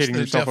What's hitting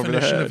the yourself over the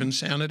definition of head.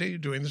 insanity?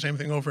 Doing the same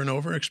thing over and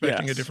over,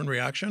 expecting a Yes. different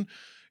reaction.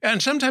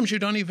 And sometimes you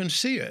don't even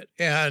see it.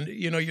 And,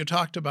 you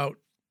talked about,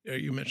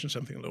 you mentioned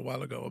something a little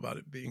while ago about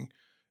it being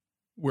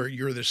where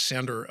you're the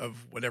center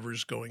of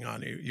whatever's going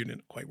on. You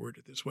didn't quite word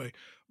it this way.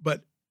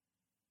 But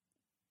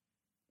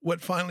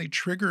what finally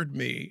triggered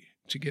me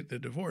to get the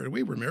divorce,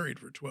 we were married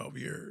for 12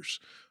 years.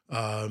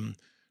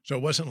 So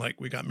it wasn't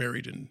like we got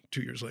married and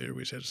 2 years later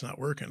we said it's not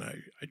working.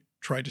 I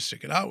tried to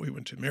stick it out. We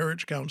went to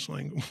marriage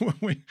counseling.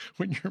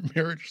 When your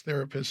marriage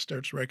therapist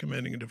starts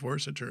recommending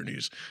divorce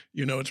attorneys,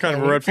 it's Kind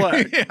of a red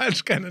flag. Yeah,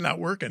 it's kind of not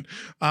working.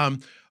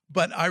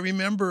 But I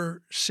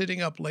remember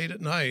sitting up late at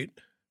night.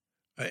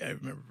 I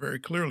remember very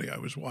clearly I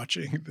was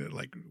watching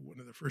one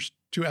of the first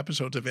 2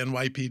 episodes of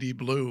NYPD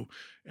Blue,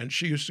 and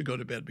she used to go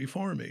to bed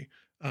before me.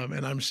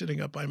 And I'm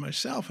sitting up by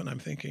myself and I'm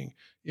thinking,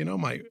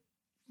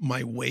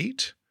 my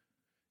weight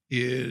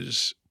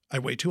is, I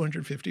weigh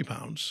 250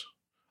 pounds.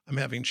 I'm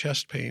having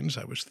chest pains.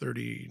 I was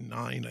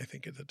 39, I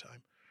think, at the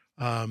time.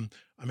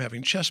 I'm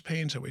having chest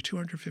pains. I weigh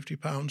 250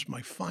 pounds.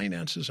 My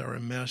finances are a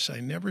mess.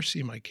 I never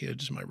see my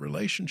kids. My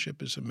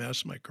relationship is a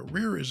mess. My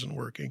career isn't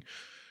working.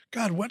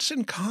 God, what's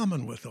in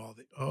common with all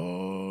the,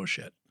 oh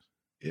shit,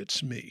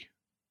 it's me.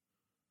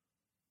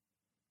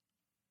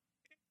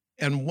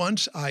 And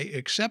once I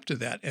accepted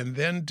that and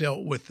then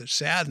dealt with the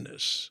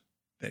sadness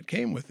that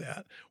came with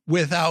that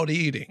without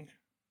eating,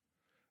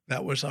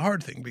 that was the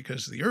hard thing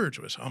because the urge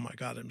was, oh my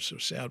God, I'm so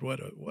sad. What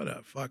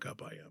a fuck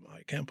up I am.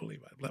 I can't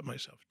believe I let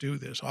myself do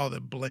this. All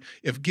the blame.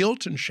 If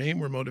guilt and shame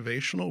were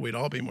motivational, we'd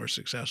all be more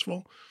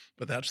successful,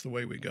 but that's the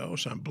way we go.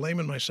 So I'm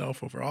blaming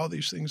myself over all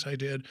these things I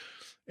did.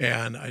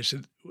 And I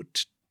said,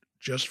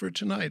 just for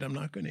tonight, I'm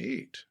not going to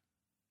eat.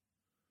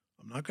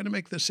 I'm not going to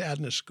make the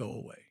sadness go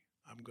away.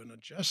 I'm going to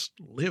just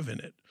live in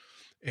it.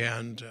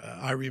 And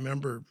I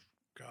remember,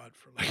 God,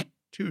 for like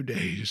 2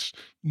 days,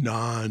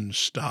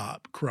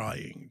 nonstop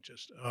crying,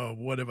 just, oh,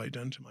 what have I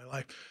done to my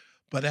life?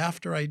 But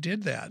after I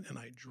did that and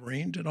I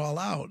drained it all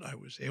out, I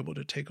was able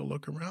to take a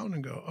look around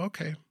and go,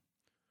 okay,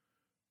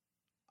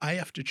 I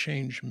have to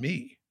change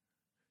me.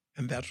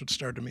 And that's what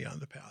started me on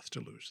the path to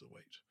lose the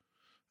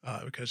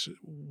weight. Because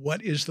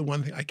what is the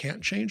one thing? I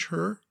can't change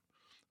her.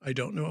 I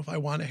don't know if I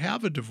want to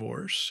have a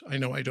divorce. I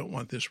know I don't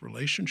want this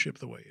relationship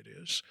the way it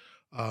is.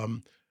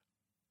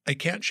 I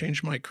can't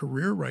change my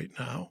career right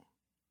now.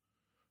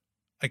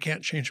 I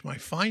can't change my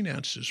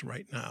finances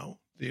right now.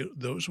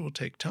 Those will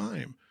take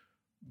time,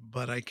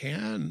 but I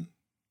can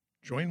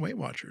join Weight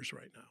Watchers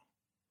right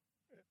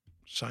now.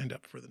 Signed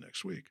up for the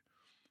next week.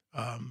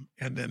 And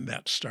then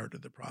that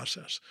started the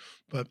process.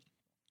 But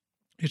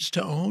it's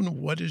to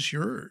own what is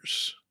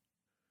yours.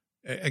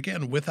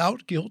 Again,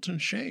 without guilt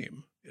and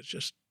shame. It's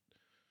just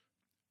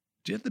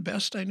did the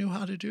best I knew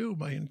how to do.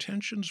 My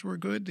intentions were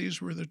good. These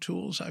were the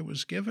tools I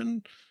was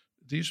given.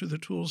 These were the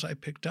tools I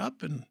picked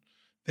up, and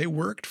they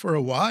worked for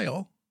a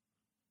while.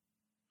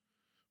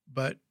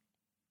 But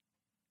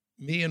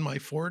me in my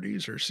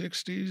 40s or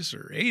 60s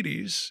or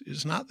 80s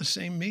is not the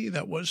same me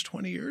that was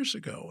 20 years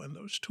ago, and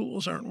those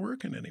tools aren't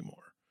working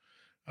anymore.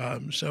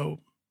 So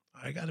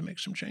I got to make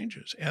some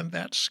changes, and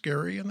that's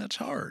scary and that's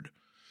hard.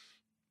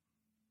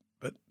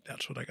 But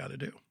that's what I got to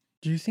do.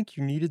 Do you think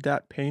you needed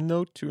that pain,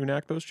 though, to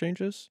enact those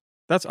changes?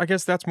 I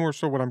guess that's more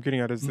so what I'm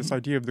getting at is this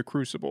idea of the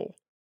crucible.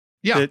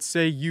 Yeah. That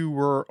say you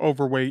were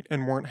overweight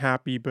and weren't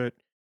happy, but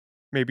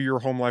maybe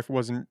your home life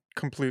wasn't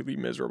completely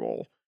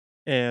miserable.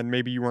 And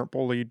maybe you weren't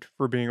bullied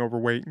for being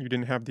overweight and you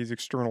didn't have these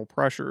external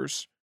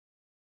pressures.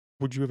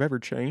 Would you have ever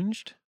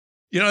changed?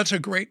 You know, it's a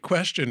great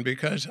question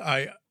because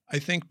I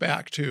think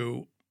back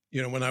to,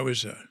 when I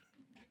was a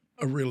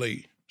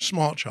really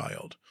small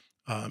child,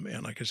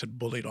 and like I said,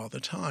 bullied all the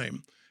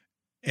time.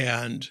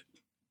 And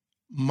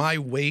my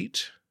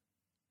weight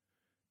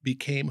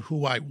became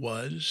who I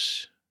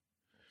was.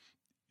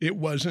 It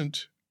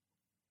wasn't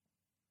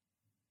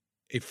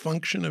a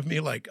function of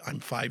me like I'm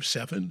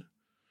 5'7".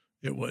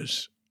 It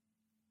was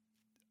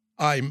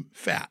I'm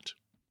fat.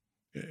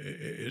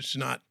 It's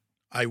not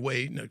I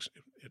weigh. It's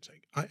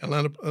like a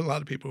lot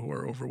of people who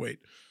are overweight,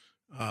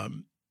 a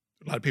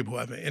lot of people who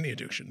have any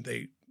addiction,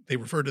 they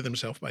refer to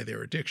themselves by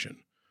their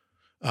addiction.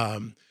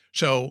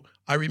 So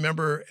I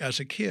remember as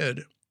a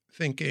kid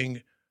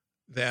thinking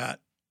that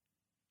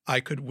I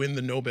could win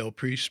the Nobel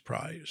Peace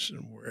Prize,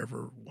 and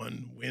wherever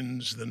one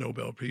wins the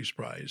Nobel Peace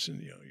Prize,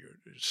 and you're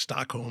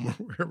Stockholm or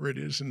wherever it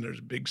is, and there's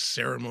a big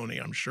ceremony,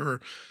 I'm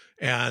sure.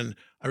 And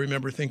I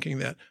remember thinking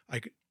that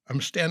I'm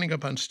standing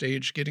up on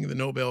stage getting the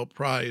Nobel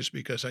Prize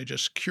because I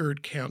just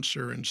cured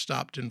cancer and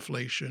stopped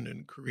inflation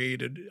and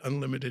created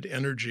unlimited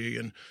energy,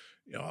 and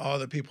all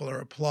the people are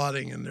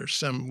applauding, and there's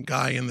some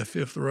guy in the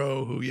fifth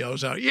row who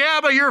yells out, "Yeah,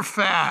 but you're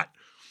fat,"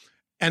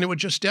 and it would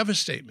just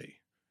devastate me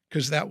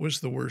because that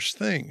was the worst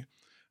thing.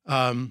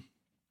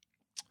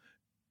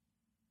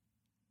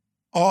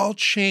 All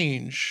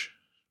change,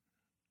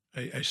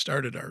 I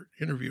started our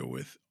interview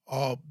with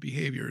all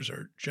behaviors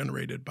are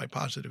generated by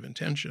positive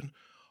intention.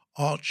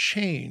 All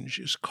change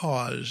is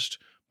caused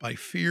by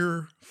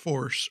fear,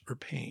 force, or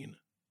pain.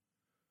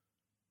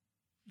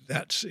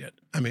 That's it.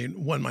 I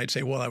mean, one might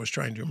say, well, I was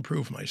trying to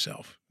improve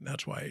myself.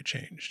 That's why I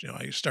changed.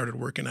 I started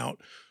working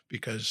out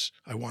because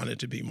I wanted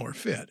to be more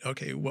fit.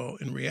 Okay, well,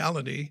 in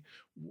reality,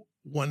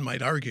 one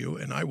might argue,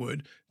 and I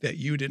would, that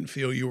you didn't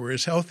feel you were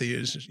as healthy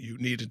as you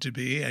needed to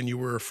be, and you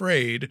were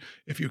afraid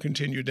if you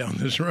continued down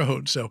this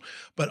road. So,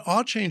 but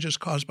all change is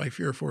caused by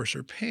fear, force,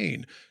 or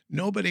pain.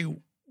 Nobody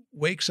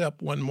wakes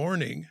up one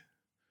morning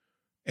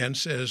and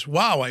says,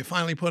 wow, I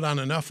finally put on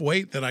enough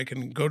weight that I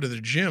can go to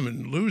the gym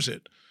and lose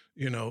it.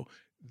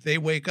 They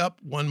wake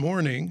up one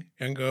morning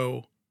and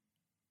go,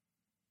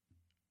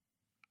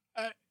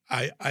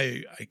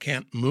 I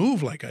can't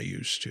move like I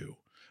used to.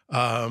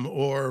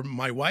 Or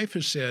my wife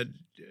has said,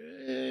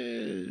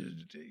 the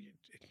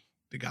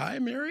guy I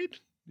married,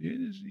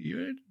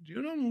 you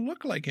don't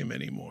look like him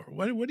anymore.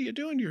 What are you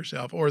doing to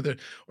yourself? Or the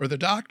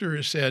doctor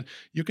has said,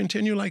 you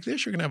continue like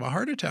this, you're going to have a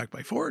heart attack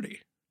by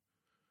 40.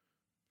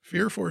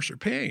 Fear, force, or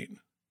pain.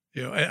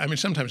 I mean,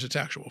 sometimes it's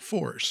actual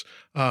force.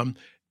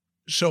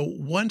 So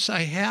once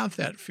I have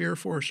that fear,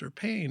 force, or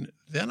pain,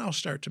 then I'll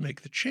start to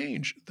make the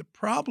change. The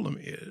problem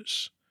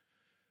is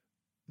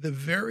the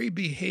very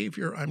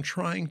behavior I'm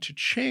trying to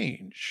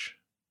change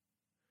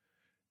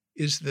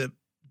is the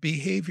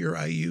behavior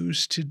I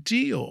use to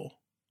deal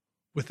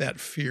with that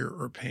fear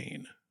or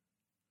pain.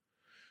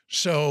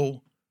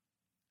 So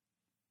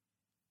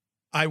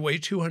I weigh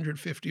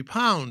 250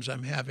 pounds.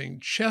 I'm having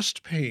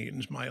chest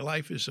pains. My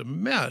life is a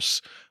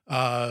mess.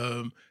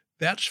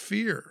 That's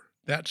fear.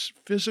 That's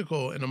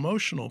physical and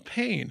emotional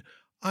pain.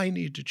 I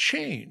need to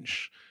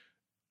change.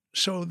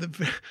 So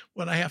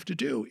what I have to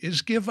do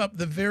is give up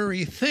the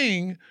very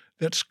thing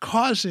that's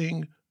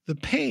causing the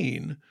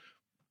pain,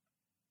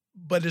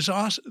 but is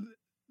also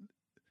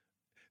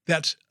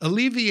that's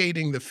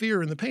alleviating the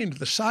fear and the pain.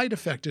 The side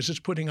effect is it's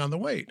putting on the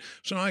weight.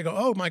 So now I go,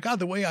 oh my God,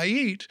 the way I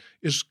eat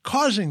is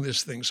causing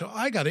this thing. So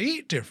I got to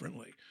eat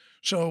differently.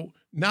 So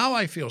now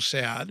I feel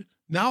sad.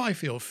 Now I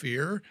feel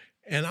fear,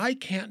 and I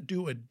can't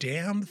do a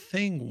damn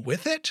thing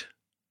with it.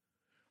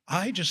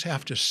 I just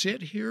have to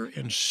sit here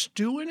and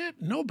stew in it.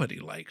 Nobody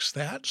likes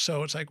that.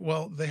 So it's like,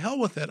 well, the hell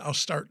with it. I'll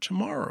start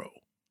tomorrow.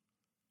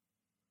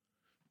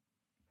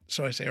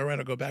 So I say, all right,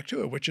 I'll go back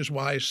to it, which is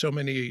why so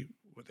many,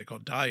 what they call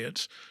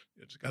diets,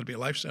 it's got to be a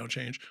lifestyle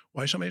change.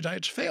 Why so many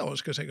diets fail is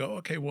because they go,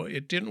 okay, well,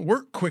 it didn't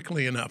work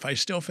quickly enough. I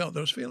still felt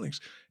those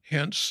feelings.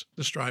 Hence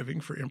the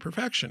striving for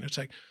imperfection. It's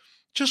like,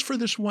 just for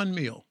this one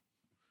meal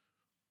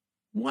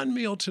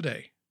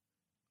today,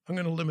 I'm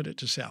going to limit it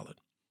to salad.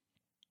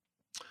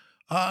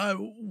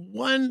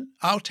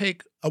 I'll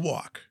take a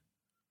walk.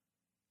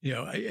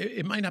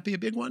 It might not be a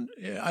big one.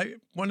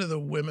 One of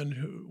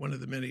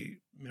the many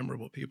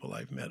memorable people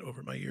I've met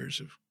over my years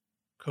of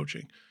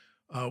coaching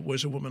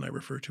was a woman I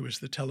refer to as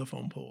the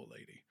telephone pole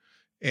lady.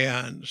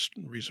 And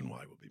the reason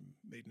why will be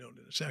made known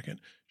in a second.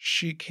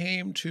 She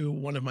came to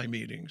one of my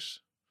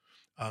meetings,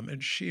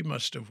 and she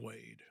must have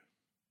weighed.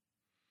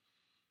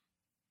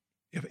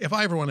 If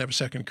I ever want to have a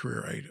second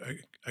career,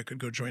 I could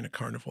go join a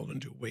carnival and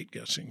do weight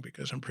guessing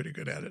because I'm pretty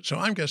good at it. So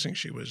I'm guessing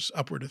she was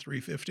upward of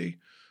 350,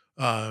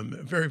 a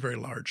very, very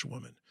large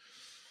woman.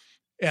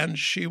 And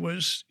she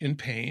was in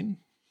pain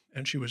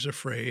and she was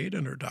afraid,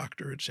 and her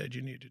doctor had said,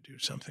 you need to do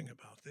something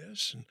about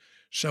this. And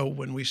so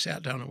when we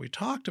sat down and we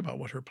talked about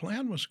what her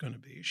plan was going to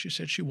be, she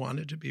said she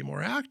wanted to be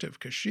more active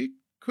because she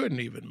couldn't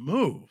even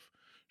move.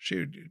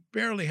 She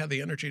barely had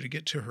the energy to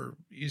get to her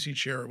easy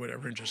chair or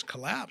whatever and just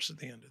collapse at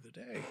the end of the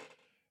day.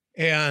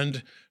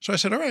 And so I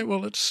said, all right, well,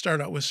 let's start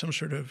out with some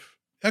sort of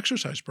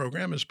exercise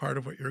program as part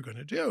of what you're going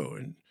to do.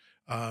 And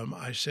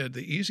I said,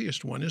 the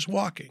easiest one is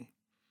walking.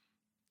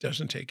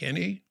 Doesn't take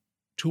any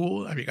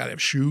tool. I mean, you got to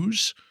have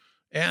shoes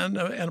and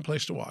a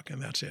place to walk,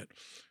 and that's it.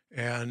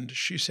 And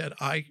she said,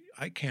 I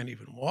can't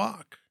even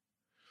walk.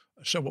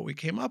 So what we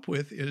came up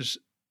with is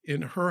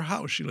in her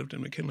house, she lived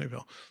in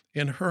McKinleyville,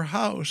 in her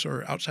house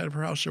or outside of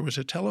her house, there was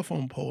a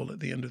telephone pole at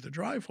the end of the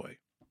driveway.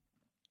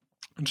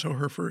 And so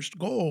her first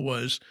goal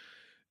was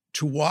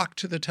to walk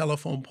to the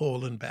telephone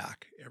pole and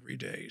back every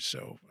day.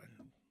 So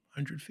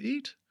 100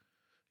 feet,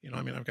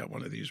 I've got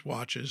one of these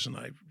watches and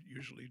I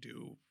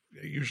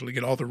usually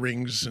get all the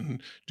rings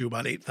and do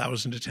about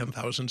 8,000 to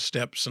 10,000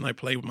 steps. And I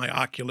play with my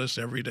Oculus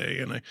every day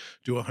and I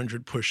do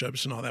 100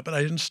 push-ups and all that, but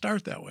I didn't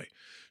start that way.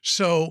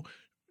 So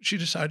she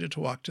decided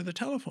to walk to the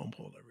telephone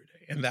pole every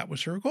day. And that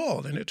was her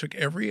goal. And it took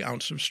every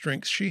ounce of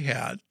strength she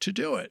had to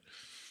do it.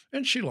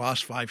 And she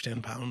lost 5,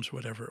 10 pounds,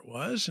 whatever it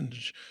was. And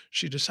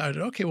she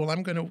decided, okay, well,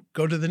 I'm going to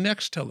go to the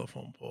next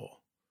telephone pole.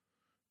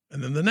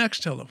 And then the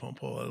next telephone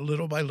pole,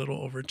 little by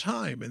little over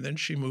time. And then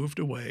she moved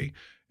away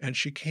and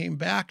she came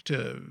back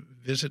to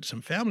visit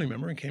some family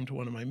member and came to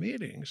one of my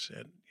meetings.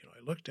 And,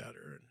 I looked at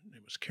her and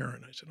it was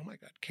Karen. I said, oh my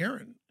God,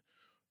 Karen,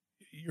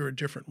 you're a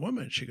different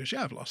woman. She goes,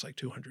 yeah, I've lost like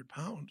 200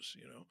 pounds,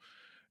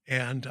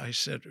 And I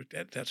said,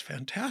 that's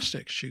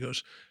fantastic. She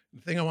goes,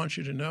 the thing I want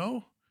you to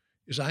know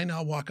is I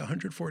now walk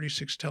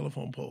 146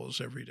 telephone poles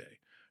every day.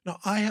 Now,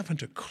 I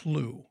haven't a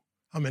clue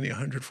how many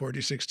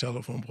 146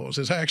 telephone poles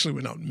is. I actually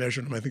went out and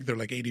measured them. I think they're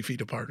like 80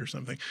 feet apart or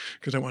something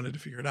because I wanted to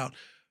figure it out.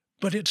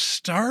 But it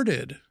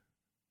started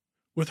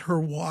with her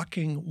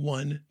walking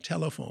one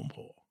telephone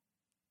pole.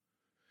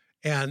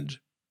 And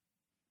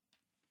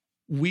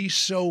we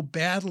so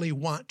badly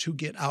want to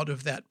get out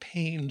of that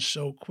pain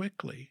so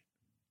quickly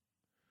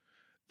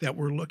that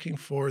we're looking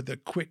for the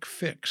quick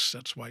fix.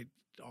 That's why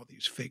all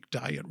these fake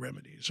diet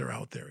remedies are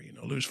out there,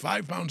 lose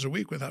 5 pounds a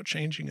week without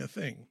changing a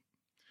thing.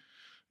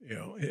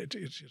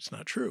 It's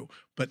not true,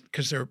 but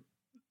because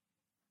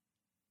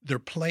they're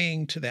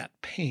playing to that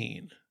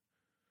pain,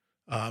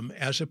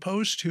 as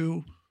opposed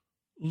to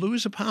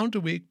lose a pound a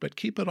week, but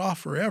keep it off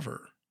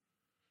forever.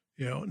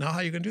 Now how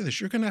are you going to do this?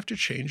 You're going to have to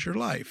change your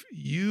life.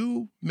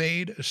 You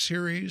made a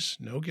series,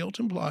 no guilt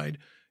implied,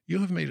 you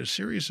have made a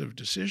series of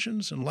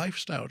decisions and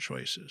lifestyle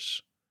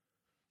choices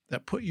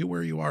that put you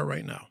where you are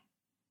right now.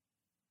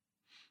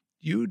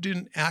 You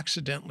didn't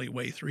accidentally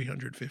weigh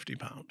 350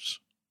 pounds.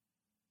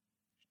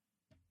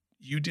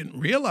 You didn't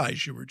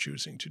realize you were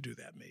choosing to do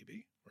that,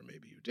 maybe, or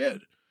maybe you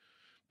did.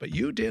 But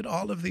you did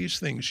all of these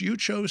things. You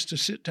chose to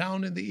sit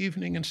down in the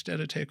evening instead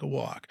of take a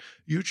walk.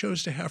 You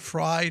chose to have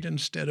fried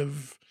instead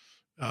of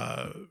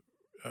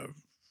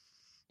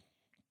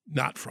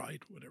not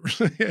fried, whatever.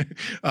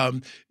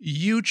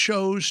 You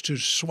chose to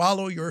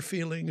swallow your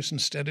feelings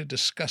instead of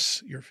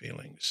discuss your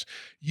feelings.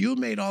 You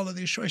made all of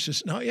these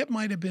choices. Now, it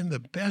might have been the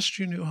best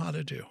you knew how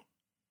to do.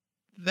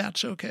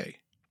 That's okay.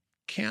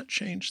 Can't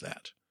change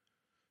that.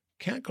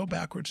 can't go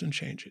backwards and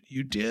change it.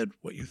 You did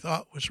what you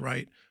thought was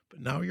right,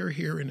 but now you're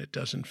here and it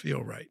doesn't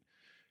feel right.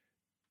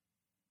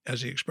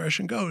 As the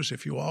expression goes,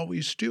 if you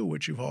always do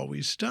what you've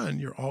always done,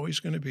 you're always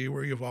going to be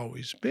where you've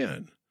always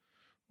been.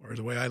 Or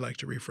the way I like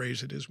to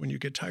rephrase it is, when you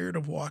get tired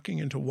of walking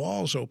into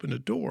walls, open a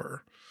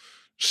door.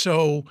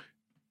 So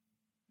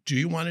do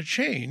you want to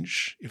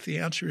change? If the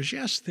answer is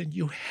yes, then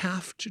you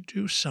have to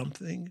do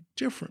something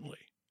differently.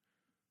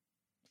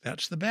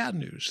 That's the bad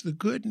news. The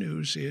good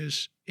news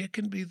is it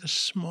can be the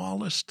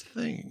smallest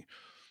thing,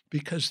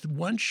 because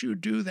once you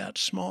do that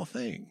small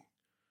thing,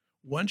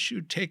 once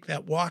you take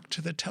that walk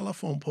to the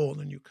telephone pole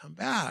and you come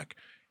back,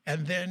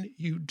 and then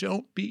you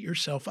don't beat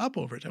yourself up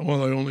over it.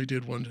 Well, I only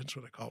did one. That's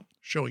what I call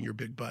showing your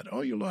big butt.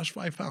 Oh, you lost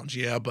 5 pounds.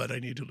 Yeah, but I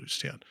need to lose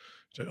 10.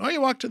 So, oh, you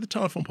walked to the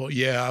telephone pole.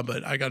 Yeah,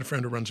 but I got a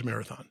friend who runs a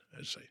marathon,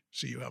 as I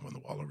see you have on the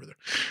wall over there.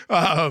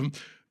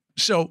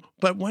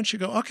 But once you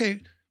go, okay,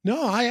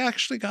 no, I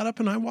actually got up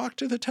and I walked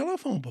to the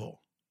telephone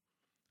pole.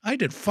 I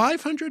did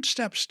 500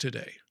 steps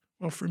today.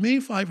 Well, for me,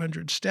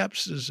 500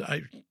 steps is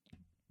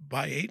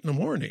by 8 in the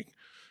morning,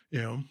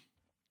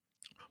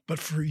 But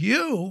for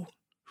you,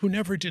 who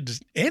never did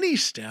any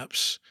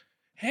steps,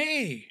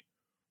 hey,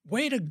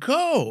 way to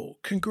go.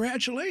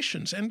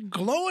 Congratulations. And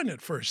glow in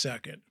it for a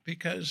second,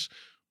 because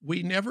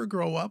we never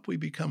grow up. We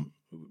become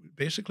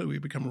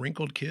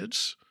wrinkled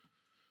kids,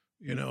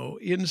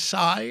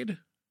 inside.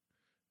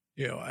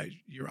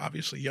 You're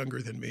obviously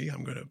younger than me.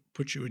 I'm going to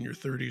put you in your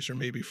 30s or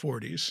maybe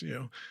 40s,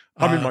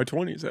 I'm in my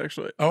 20s,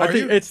 actually. Oh, I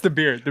think it's the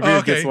beard. The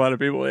beard gets a lot of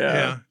people,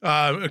 yeah.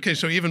 Okay,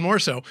 so even more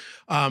so.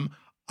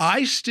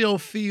 I still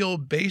feel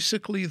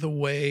basically the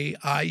way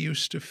I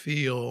used to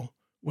feel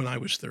when I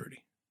was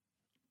 30,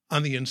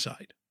 on the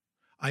inside.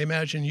 I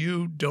imagine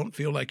you don't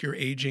feel like you're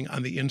aging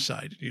on the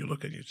inside. You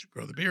look at you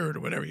grow the beard or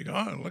whatever, you go,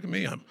 oh, look at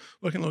me, I'm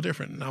looking a little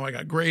different. Now I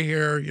got gray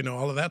hair,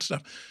 all of that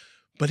stuff.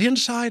 But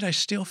inside, I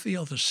still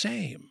feel the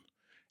same.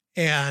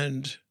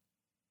 And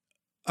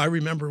I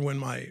remember when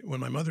my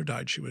mother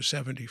died, she was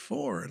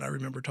 74, and I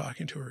remember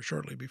talking to her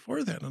shortly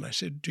before that, and I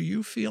said, do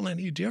you feel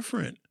any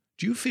different?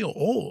 Do you feel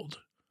old?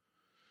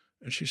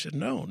 And she said,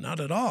 no, not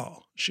at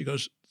all. She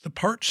goes, the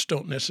parts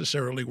don't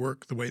necessarily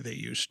work the way they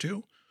used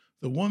to.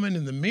 The woman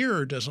in the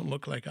mirror doesn't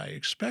look like I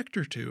expect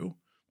her to,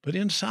 but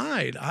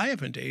inside, I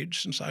haven't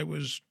aged since I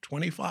was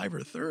 25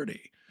 or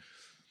 30.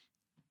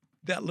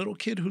 That little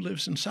kid who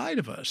lives inside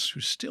of us,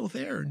 who's still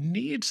there,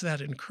 needs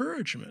that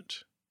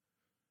encouragement.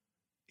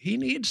 He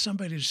needs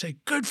somebody to say,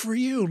 good for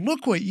you,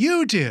 look what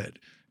you did,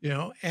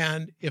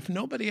 and if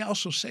nobody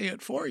else will say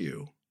it for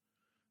you,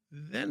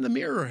 then the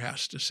mirror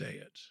has to say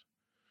it.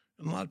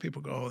 And a lot of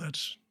people go, oh,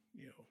 that's,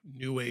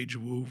 new age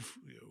woo,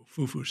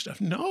 foo-foo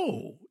stuff.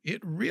 No,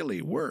 it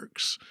really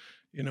works.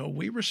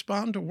 We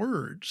respond to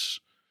words,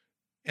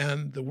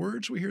 and the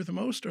words we hear the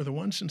most are the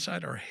ones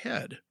inside our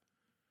head.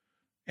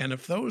 And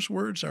if those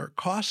words are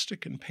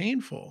caustic and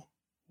painful,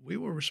 we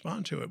will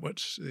respond to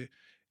it.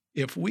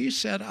 If we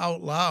said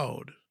out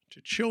loud to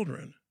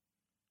children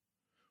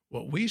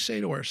what we say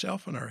to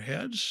ourselves in our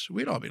heads,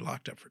 we'd all be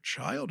locked up for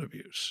child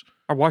abuse.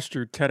 I watched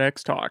your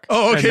TEDx talk.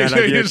 Oh, okay. And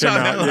that idea came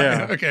out.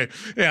 Yeah. Okay.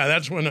 Yeah,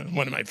 that's one of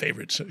my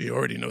favorites. You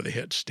already know the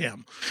hit,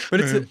 STEM.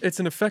 But it's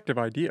an effective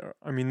idea.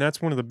 I mean,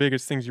 that's one of the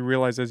biggest things you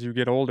realize as you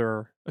get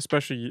older,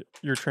 especially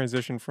your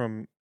transition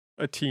from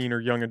a teen or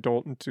young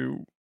adult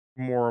into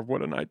more of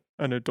what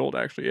an adult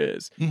actually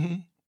is. Mm-hmm.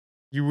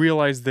 You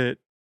realize that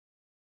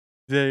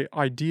the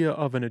idea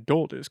of an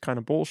adult is kind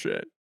of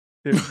bullshit.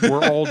 That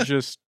we're all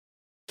just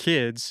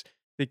kids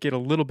that get a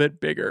little bit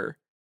bigger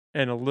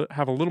and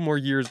have a little more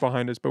years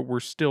behind us, but we're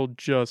still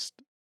just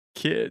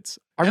kids.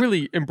 I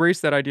really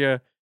embraced that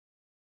idea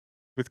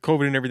with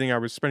COVID and everything. I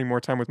was spending more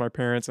time with my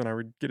parents, and I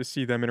would get to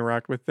see them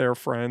interact with their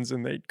friends,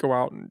 and they'd go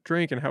out and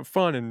drink and have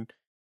fun and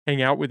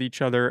hang out with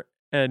each other.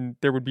 And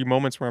there would be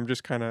moments where I'm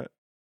just kind of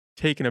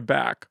taken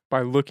aback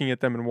by looking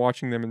at them and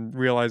watching them and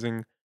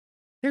realizing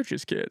they're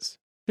just kids.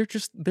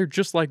 They're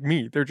just like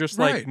me. They're just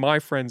like my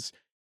friends.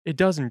 It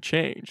doesn't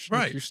change.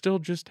 Right. Like, you're still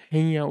just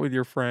hanging out with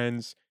your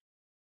friends.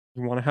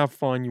 You want to have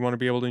fun. You want to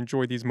be able to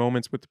enjoy these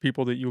moments with the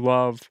people that you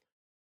love.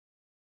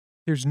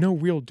 There's no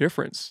real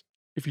difference.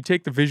 If you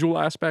take the visual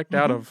aspect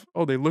out of,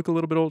 oh, they look a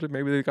little bit older,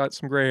 maybe they got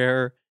some gray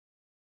hair,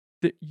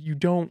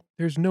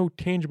 there's no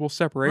tangible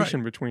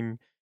separation between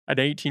an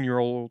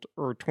 18-year-old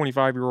or a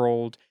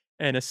 25-year-old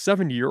and a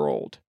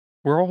 70-year-old.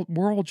 We're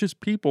all just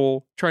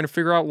people trying to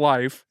figure out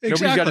life.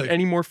 Exactly. Nobody's got it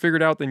any more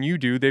figured out than you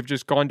do. They've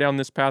just gone down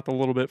this path a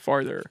little bit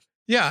farther.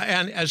 Yeah,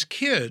 and as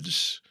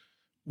kids,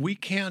 we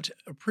can't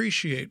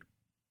appreciate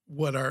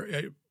what our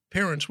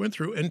parents went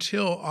through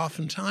until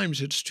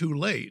oftentimes it's too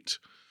late,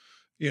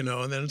 and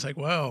then it's like,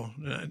 well,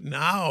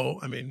 now,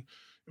 I mean,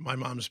 my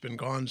mom's been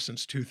gone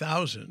since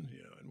 2000,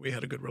 and we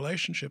had a good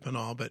relationship and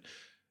all, but,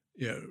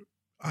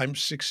 I'm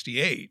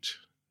 68.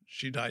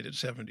 She died at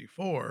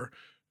 74.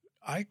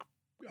 I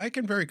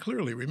can very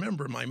clearly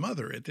remember my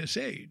mother at this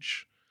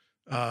age.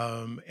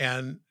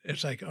 And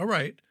it's like, all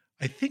right,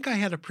 I think I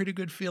had a pretty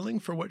good feeling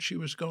for what she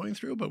was going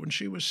through, but when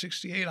she was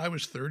 68, I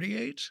was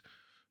 38,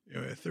 a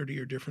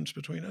 30-year difference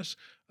between us.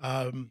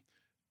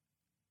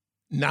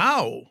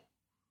 now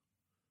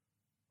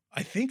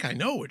I think I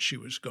know what she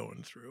was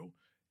going through,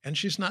 and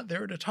she's not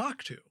there to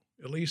talk to,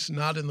 at least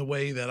not in the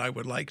way that I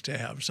would like to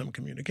have some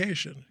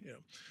communication.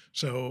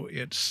 So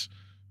it's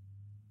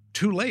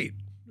too late.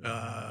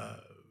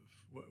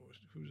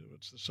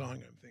 What's the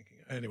song I'm thinking?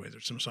 Anyway,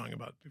 there's some song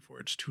about before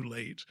it's too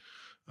late.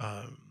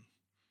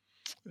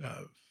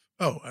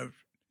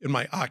 In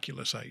my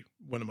Oculus,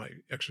 one of my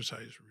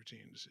exercise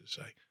routines is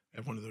I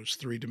have one of those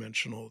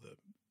 3-dimensional,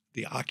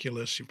 the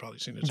Oculus. You've probably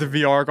seen it. The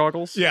VR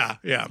goggles? Yeah.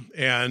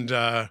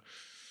 And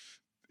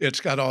it's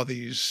got all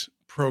these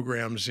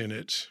programs in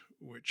it,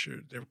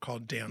 they're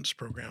called dance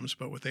programs,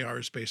 but what they are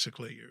is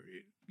basically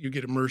you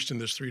get immersed in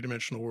this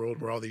 3-dimensional world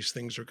where all these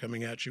things are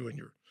coming at you and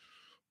you're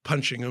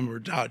punching them or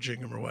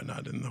dodging them or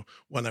whatnot. And the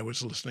one I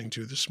was listening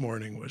to this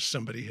morning was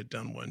somebody had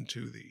done one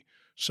to the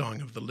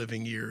Song of the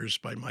Living Years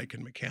by Mike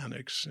and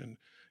Mechanics, and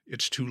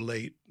it's too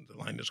late. The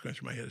line that's going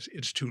through my head is,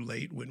 "It's too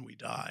late when we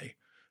die."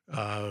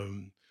 I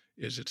don't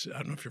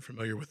know if you're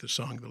familiar with the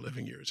song "The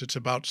Living Years." It's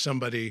about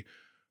somebody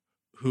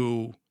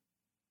who.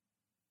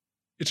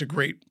 It's a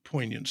great,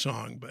 poignant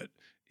song, but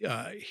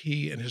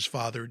he and his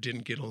father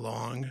didn't get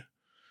along.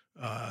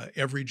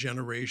 Every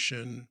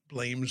generation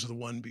blames the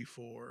one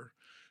before.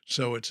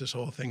 So it's this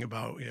whole thing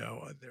about,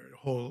 their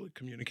whole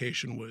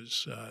communication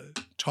was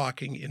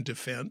talking in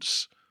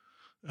defense.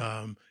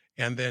 And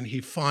then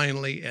he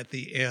finally, at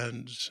the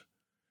end,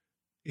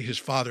 his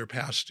father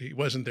passed. He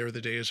wasn't there the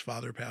day his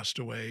father passed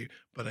away,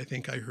 but I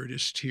think I heard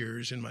his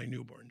tears in my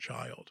newborn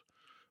child.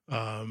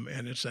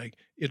 And it's like,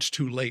 it's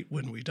too late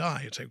when we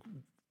die. It's like,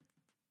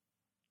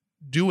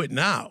 do it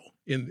now.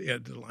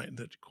 The line,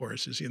 the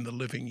chorus is in the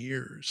living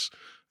years.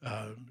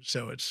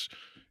 So it's,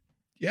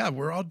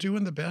 we're all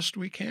doing the best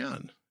we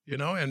can,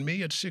 and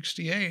me at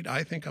 68,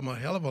 I think I'm a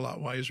hell of a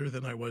lot wiser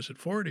than I was at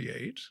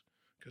 48,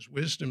 because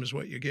wisdom is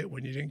what you get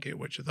when you didn't get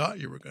what you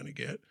thought you were going to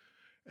get.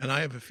 And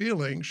I have a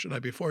feeling, should I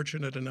be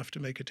fortunate enough to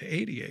make it to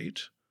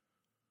 88,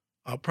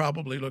 I'll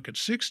probably look at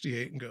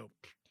 68 and go,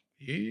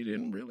 he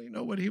didn't really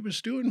know what he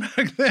was doing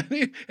back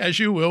then, as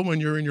you will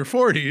when you're in your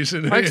 40s.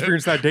 And I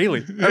experience that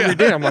daily. Every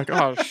day I'm like,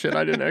 oh, shit,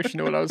 I didn't actually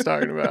know what I was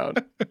talking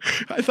about.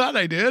 I thought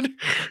I did.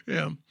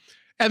 Yeah.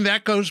 And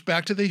that goes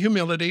back to the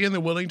humility and the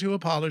willing to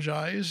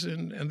apologize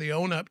and the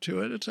own up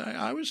to it.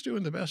 I was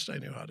doing the best I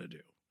knew how to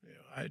do.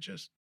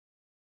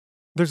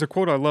 There's a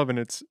quote I love, and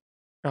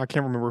I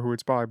can't remember who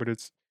it's by, but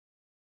it's,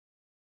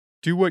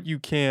 do what you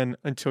can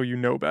until you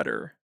know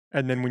better.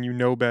 And then when you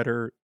know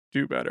better,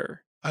 do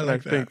better. I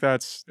think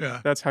that's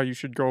how you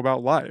should go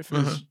about life.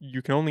 Is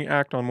you can only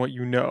act on what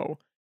you know,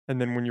 and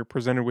then when you're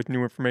presented with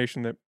new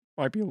information that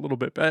might be a little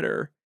bit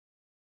better,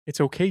 it's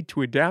okay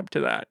to adapt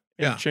to that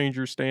and change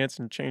your stance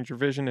and change your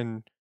vision,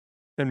 and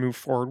then move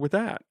forward with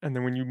that. And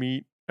then when you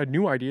meet a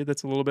new idea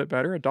that's a little bit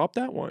better, adopt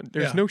that one.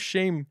 There's no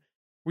shame.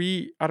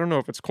 I don't know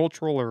if it's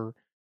cultural or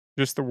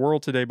just the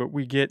world today, but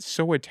we get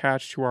so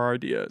attached to our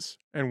ideas,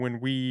 and when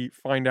we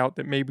find out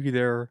that maybe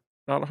they're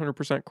not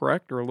 100%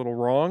 correct or a little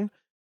wrong,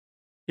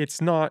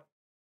 it's not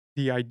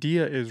the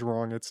idea is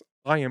wrong, it's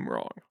I am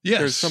wrong. Yes,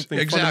 there's something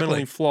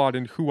fundamentally flawed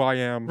in who I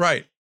am.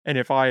 Right. And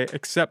if I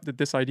accept that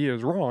this idea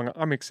is wrong,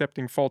 I'm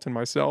accepting fault in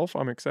myself,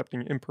 I'm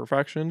accepting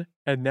imperfection,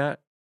 and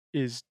that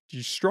is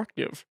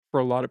destructive for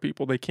a lot of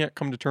people. They can't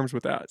come to terms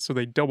with that. So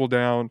they double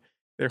down,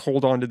 they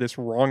hold on to this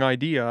wrong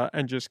idea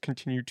and just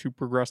continue to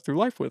progress through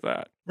life with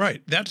that.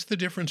 Right. That's the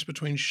difference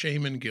between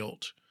shame and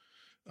guilt.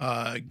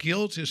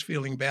 Guilt is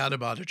feeling bad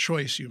about a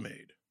choice you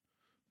made,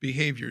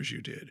 behaviors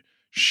you did.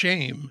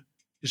 Shame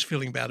is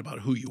feeling bad about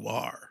who you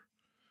are,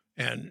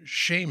 and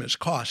shame is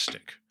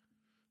caustic.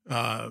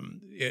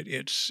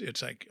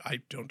 It's like,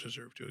 I don't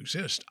deserve to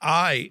exist.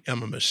 I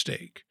am a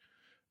mistake,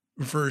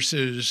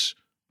 versus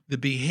the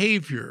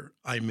behavior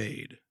I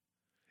made,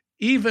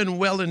 even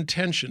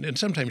well-intentioned. And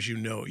sometimes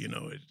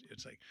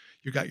it's like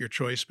you got your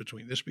choice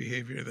between this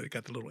behavior that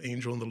got the little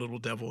angel and the little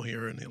devil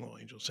here, and the little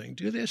angel saying,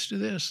 do this,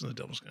 and the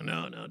devil's going,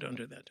 no, don't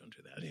do that.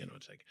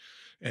 It's like,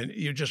 and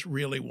you just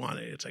really want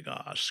it. It's like,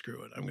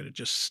 screw it. I'm going to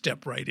just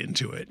step right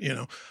into it,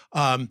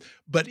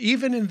 But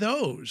even in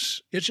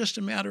those, it's just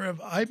a matter of,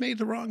 I made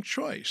the wrong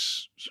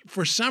choice.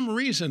 For some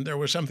reason, there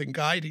was something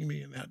guiding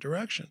me in that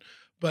direction.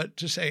 But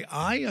to say,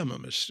 I am a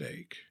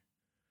mistake,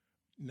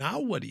 now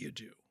what do you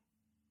do?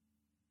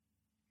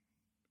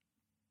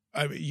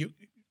 You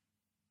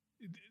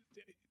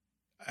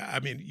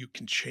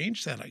can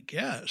change that, I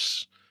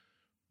guess,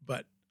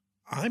 but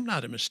I'm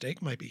not a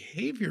mistake. My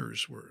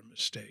behaviors were a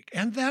mistake,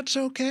 and that's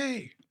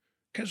okay,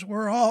 because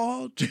we're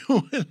all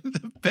doing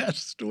the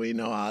best we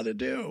know how to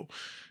do,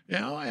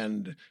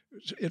 and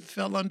it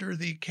fell under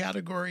the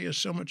category, as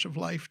so much of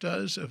life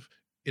does, of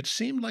it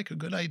seemed like a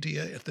good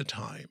idea at the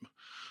time.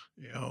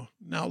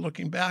 Now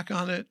looking back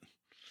on it,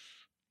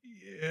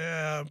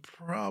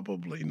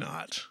 probably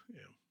not.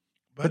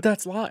 But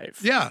that's life.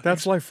 Yeah.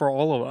 That's life for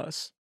all of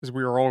us, because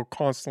we are all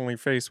constantly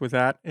faced with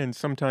that. And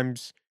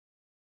sometimes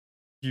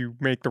you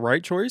make the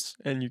right choice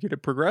and you get to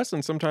progress,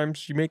 and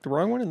sometimes you make the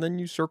wrong one and then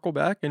you circle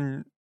back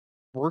and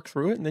work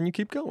through it and then you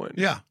keep going.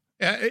 Yeah.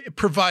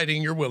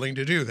 providing you're willing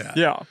to do that.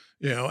 Yeah.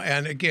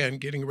 And again,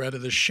 getting rid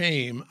of the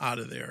shame out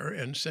of there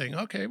and saying,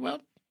 okay,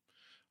 well,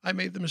 I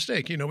made the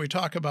mistake. We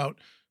talk about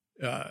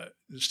the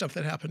stuff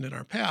that happened in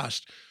our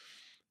past.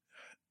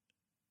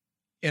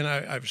 And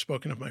I've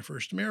spoken of my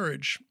first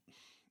marriage.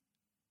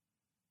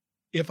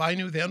 If I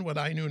knew then what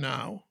I knew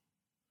now,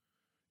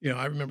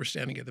 I remember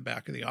standing at the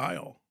back of the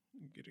aisle,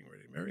 getting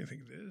ready to marry, and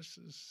thinking, this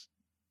is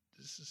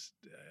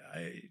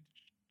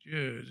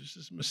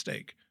a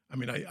mistake. I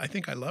mean, I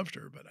think I loved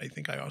her, but I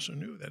think I also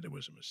knew that it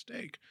was a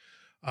mistake.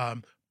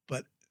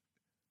 But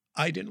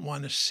I didn't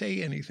want to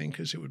say anything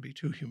because it would be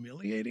too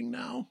humiliating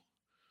now.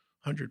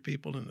 100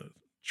 people in the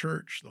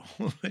church, the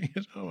whole thing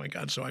is, oh my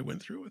God. So I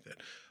went through with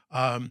it.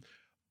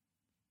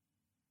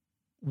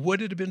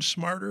 Would it have been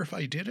smarter if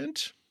I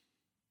didn't?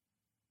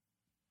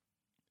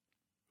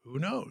 Who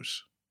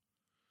knows?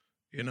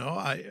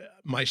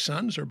 My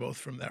sons are both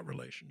from that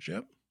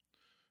relationship.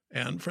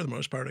 And for the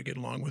most part, I get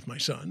along with my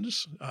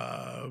sons.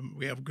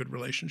 We have good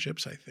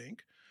relationships, I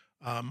think.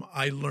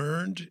 I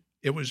learned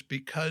it was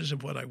because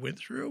of what I went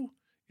through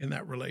in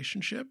that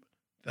relationship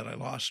that I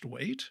lost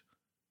weight.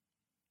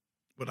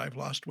 Would I have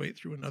lost weight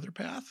through another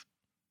path?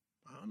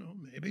 I don't know,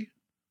 maybe.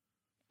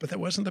 But that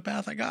wasn't the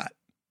path I got.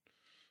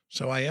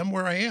 So I am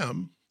where I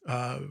am.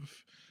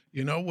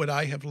 Would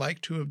I have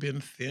liked to have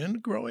been thin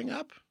growing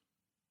up?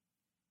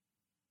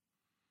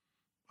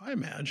 I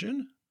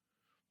imagine.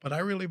 But I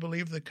really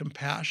believe the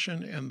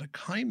compassion and the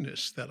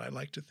kindness that I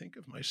like to think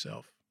of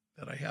myself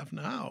that I have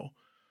now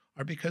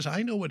are because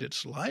I know what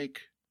it's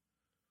like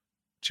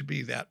to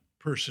be that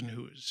person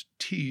who is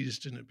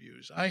teased and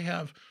abused. I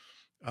have,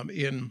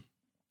 in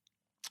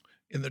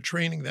the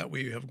training that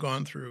we have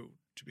gone through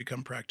to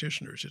become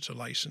practitioners, it's a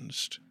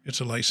licensed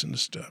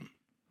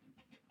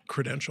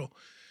credential,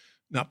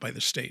 not by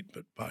the state,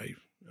 but by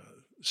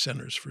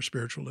Centers for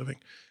Spiritual Living.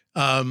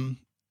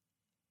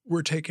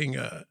 We're taking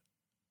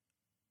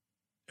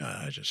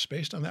I just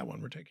spaced on that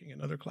one. We're taking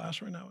another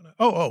class right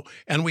now.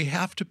 And we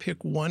have to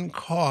pick one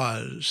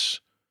cause,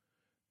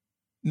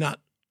 it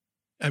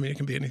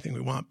can be anything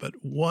we want, but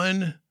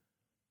one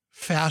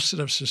facet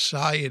of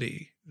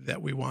society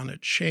that we want to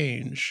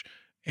change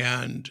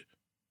and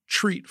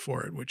treat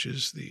for it, which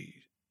is the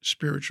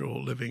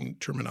spiritual living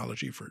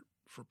terminology for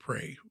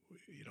pray.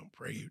 You don't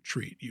pray, you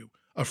treat, you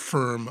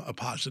affirm a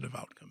positive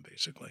outcome,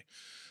 basically.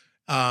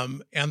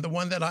 And the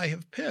one that I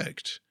have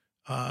picked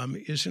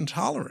is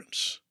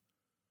intolerance.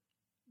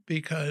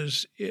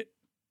 Because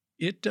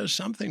it does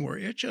something where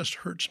it just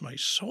hurts my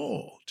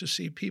soul to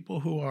see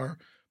people who are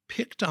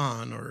picked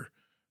on or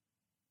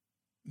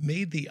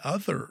made the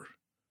other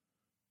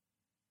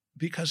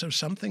because of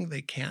something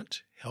they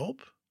can't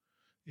help,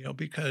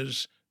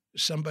 because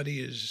somebody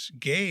is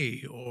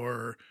gay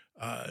or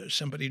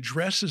somebody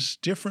dresses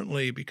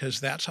differently because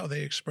that's how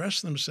they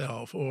express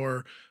themselves,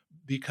 or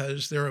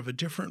because they're of a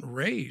different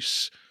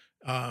race.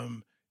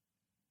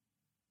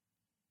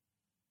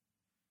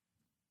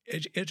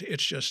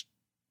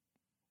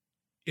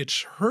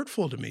 It's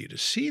hurtful to me to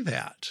see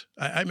that.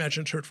 I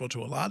imagine it's hurtful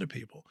to a lot of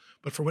people,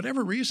 but for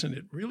whatever reason,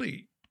 it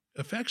really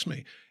affects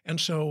me. And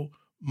so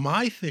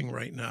my thing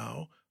right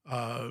now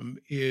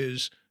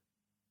is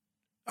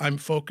I'm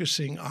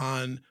focusing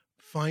on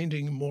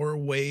finding more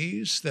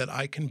ways that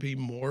I can be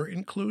more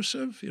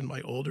inclusive. In my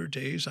older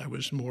days, I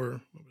was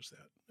more, what was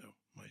that? No,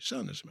 my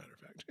son, as a matter of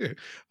fact.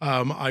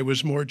 I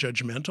was more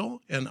judgmental,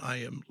 and I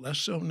am less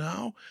so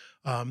now.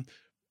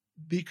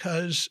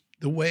 Because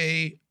the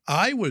way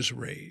I was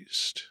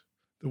raised,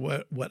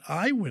 what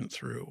I went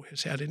through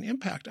has had an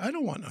impact. I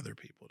don't want other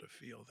people to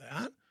feel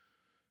that.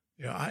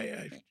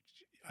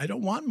 I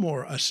don't want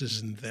more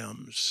us's and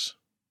them's.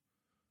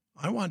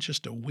 I want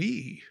just a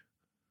we.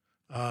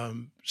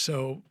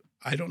 So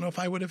I don't know if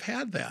I would have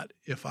had that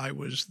if I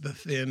was the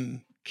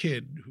thin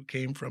kid who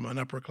came from an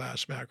upper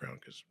class background,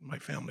 because my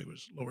family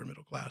was lower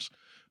middle class.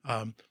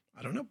 I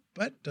don't know,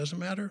 but doesn't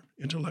matter.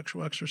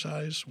 Intellectual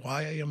exercise,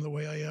 why I am the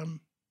way I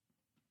am.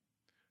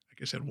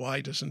 Like I said,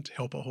 why doesn't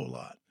help a whole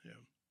lot. Yeah.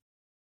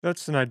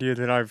 That's an idea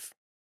that I've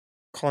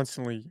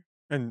constantly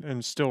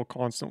and still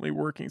constantly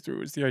working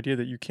through, is the idea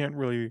that you can't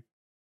really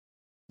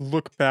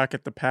look back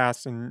at the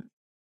past and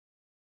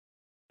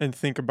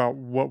think about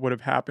what would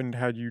have happened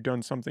had you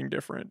done something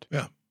different.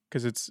 Yeah.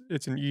 Because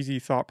it's an easy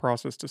thought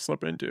process to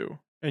slip into,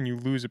 and you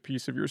lose a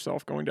piece of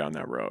yourself going down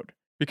that road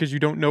because you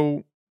don't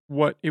know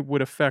what it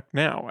would affect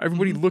now.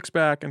 Everybody looks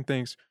back and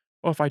thinks,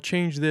 oh, if I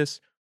change this,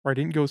 or I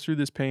didn't go through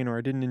this pain, or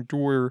I didn't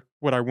endure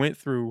what I went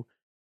through,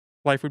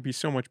 life would be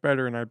so much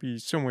better and I'd be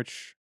so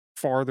much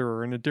farther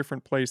or in a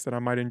different place that I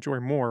might enjoy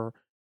more.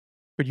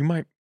 But you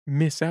might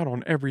miss out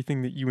on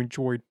everything that you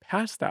enjoyed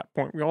past that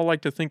point. We all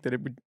like to think that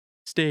it would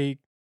stay,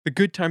 the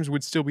good times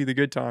would still be the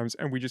good times,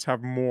 and we just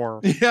have more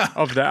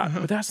of that.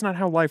 But that's not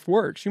how life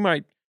works. You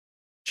might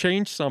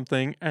change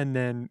something, and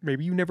then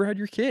maybe you never had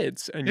your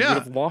kids, and you would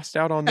have lost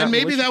out on that. And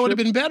maybe that would have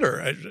been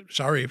better.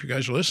 Sorry if you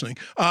guys are listening.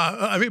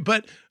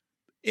 But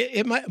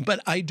it might. But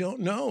I don't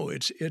know.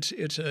 It's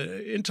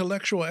an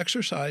intellectual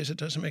exercise. It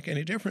doesn't make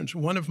any difference.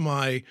 One of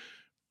my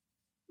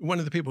one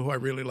of the people who I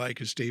really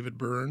like is David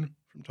Byrne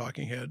from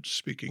Talking Heads.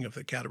 Speaking of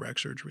the cataract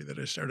surgery that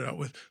I started out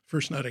with,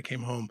 first night I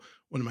came home,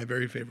 one of my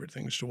very favorite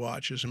things to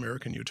watch is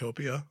American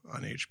Utopia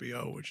on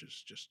HBO, which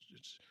is just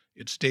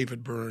it's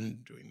David Byrne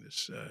doing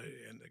this,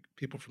 and the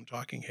people from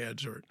Talking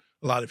Heads, or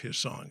a lot of his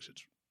songs.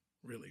 It's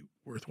really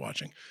worth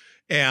watching.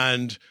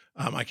 And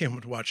I came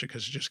home to watch it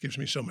because it just gives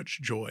me so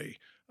much joy.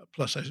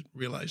 Plus, I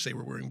realized they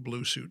were wearing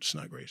blue suits,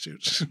 not gray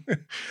suits.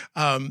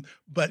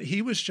 But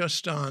he was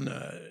just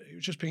he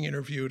was just being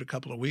interviewed a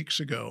couple of weeks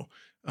ago.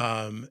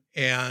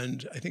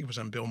 And I think it was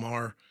on Bill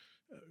Maher,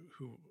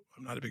 who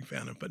I'm not a big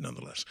fan of, but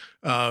nonetheless,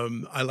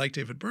 I like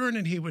David Byrne.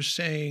 And he was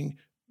saying,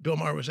 Bill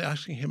Maher was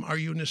asking him, are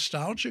you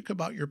nostalgic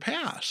about your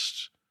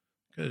past?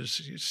 Because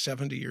he's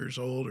 70 years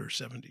old or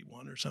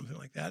 71 or something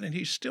like that. And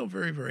he's still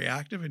very, very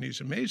active, and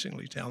he's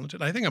amazingly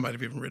talented. I think I might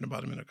have even written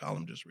about him in a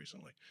column just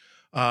recently.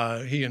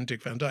 He and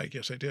Dick Van Dyke.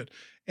 Yes, I did.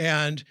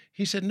 And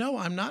he said, no,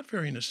 I'm not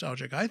very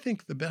nostalgic. I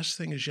think the best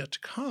thing is yet to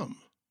come.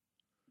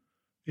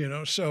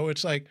 So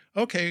it's like,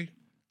 okay,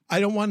 I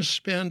don't want to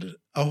spend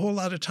a whole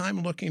lot of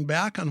time looking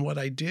back on what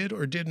I did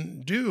or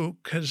didn't do,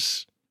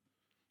 because,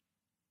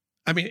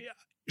 I mean,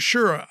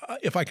 sure,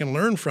 if I can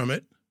learn from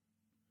it,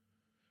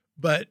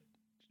 but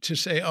to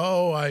say,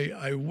 oh,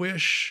 I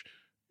wish,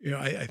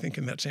 I think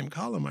in that same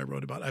column I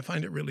wrote about, I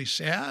find it really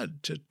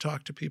sad to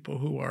talk to people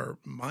who are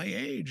my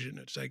age, and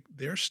it's like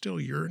they're still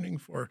yearning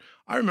for,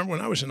 I remember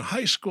when I was in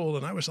high school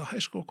and I was a high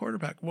school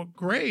quarterback. Well,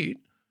 great,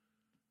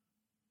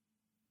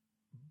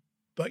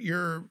 but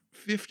you're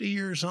 50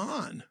 years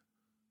on.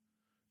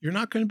 You're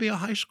not going to be a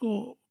high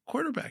school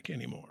quarterback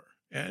anymore.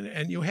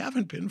 And you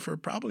haven't been for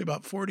probably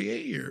about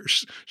 48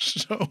 years.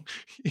 So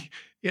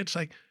it's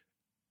like,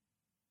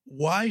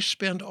 why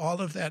spend all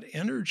of that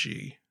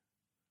energy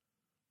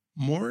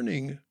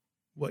mourning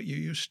what you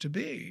used to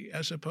be,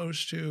 as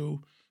opposed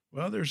to,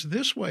 well, there's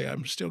this way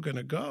I'm still going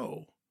to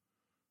go.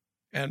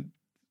 And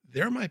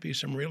there might be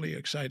some really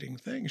exciting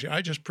things.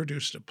 I just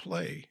produced a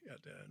play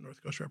at the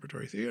North Coast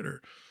Repertory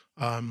Theater,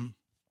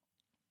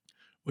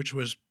 which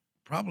was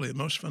probably the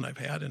most fun I've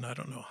had in I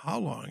don't know how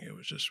long. It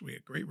was just, we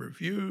had great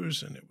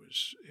reviews, and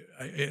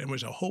it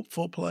was a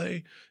hopeful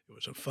play. It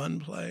was a fun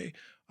play.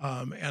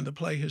 And the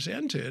play has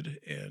ended,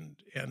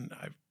 and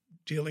I'm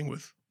dealing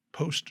with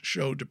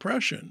post-show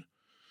depression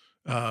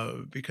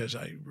because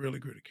I really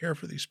grew to care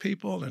for these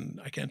people. And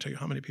I can't tell you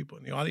how many people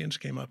in the audience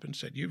came up and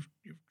said, you've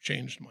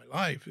changed my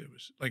life. It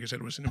was, like I said,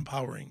 it was an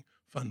empowering,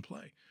 fun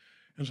play.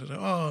 And so I said,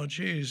 oh,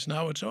 geez,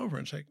 now it's over.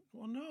 And it's like,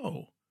 well,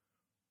 no.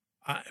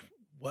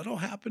 What'll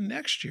happen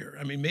next year?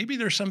 I mean, maybe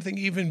there's something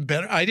even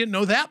better. I didn't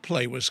know that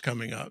play was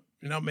coming up.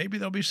 Maybe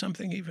there'll be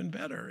something even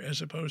better,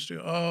 as opposed to,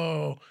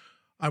 oh,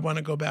 I want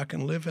to go back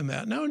and live in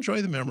that. Now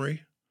enjoy the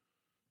memory,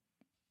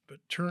 but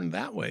turn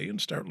that way and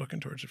start looking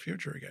towards the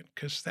future again,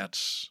 because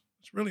that's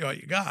really all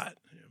you got.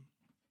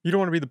 You don't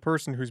want to be the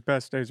person whose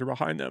best days are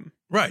behind them.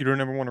 Right. You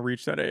don't ever want to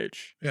reach that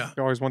age. Yeah.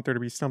 You always want there to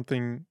be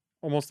something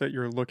almost that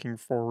you're looking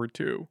forward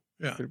to.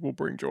 Yeah. That will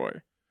bring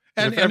joy.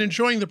 And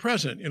enjoying the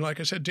present. Like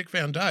I said, Dick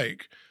Van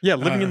Dyke. Yeah,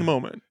 living in the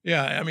moment.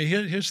 Yeah, I mean,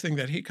 his thing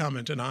that he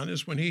commented on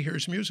is when he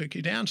hears music,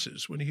 he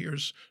dances. When he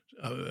hears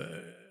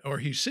or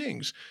he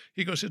sings,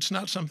 he goes, it's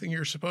not something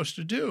you're supposed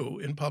to do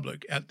in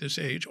public at this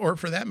age, or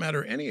for that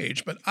matter, any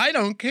age, but I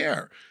don't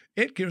care.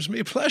 It gives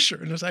me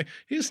pleasure. And it's like,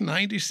 he's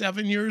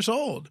 97 years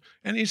old,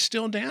 and he's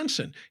still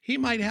dancing. He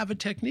might have a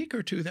technique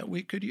or two that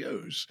we could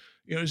use.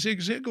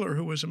 Zig Ziglar,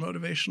 who was a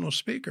motivational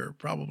speaker,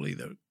 probably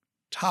the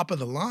top of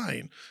the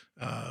line,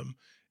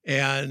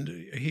 and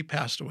he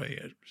passed away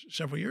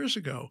several years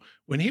ago.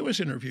 When he was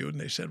interviewed and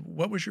they said,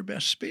 what was your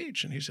best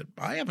speech? And he said,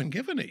 I haven't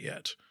given it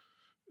yet.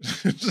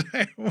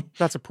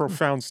 That's a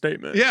profound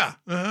statement. Yeah.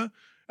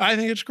 I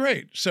think it's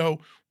great. So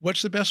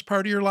what's the best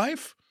part of your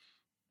life?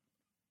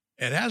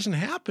 It hasn't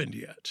happened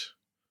yet.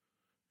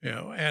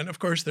 And of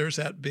course, there's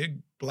that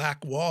big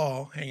black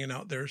wall hanging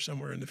out there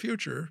somewhere in the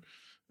future.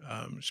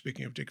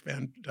 Speaking of Dick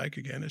Van Dyke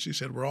again, as he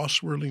said, we're all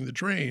swirling the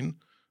drain.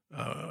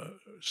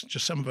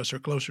 Just some of us are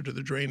closer to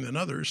the drain than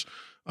others.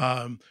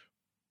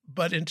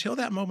 But until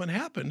that moment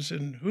happens,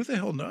 and who the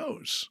hell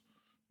knows?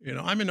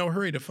 I'm in no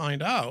hurry to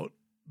find out,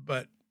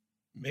 but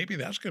maybe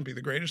that's going to be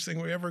the greatest thing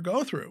we ever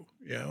go through,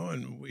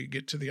 and we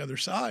get to the other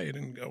side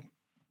and go,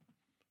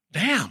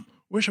 damn,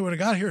 wish I would have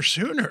got here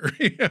sooner.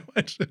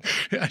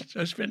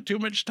 I spent too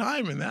much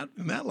time in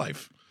that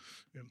life.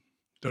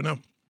 Don't know.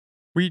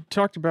 We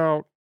talked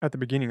about at the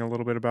beginning a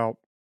little bit about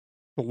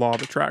the law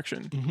of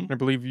attraction. Mm-hmm. I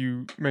believe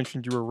you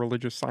mentioned you were a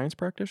religious science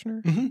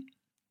practitioner. Mm-hmm.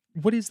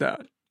 What is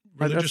that?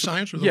 Religious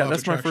science or the law of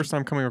that's attraction? my first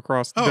time coming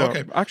across.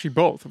 Okay. Actually,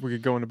 both. If we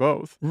could go into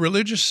both.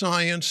 Religious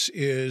science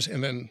is,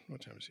 and then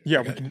what time is it?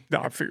 Yeah,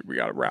 I figured we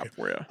got to wrap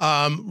for you.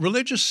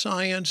 Religious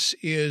science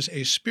is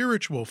a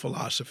spiritual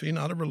philosophy,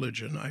 not a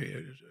religion.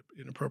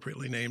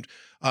 Inappropriately named.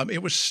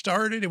 It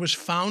was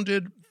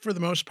founded, for the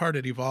most part,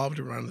 it evolved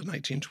around the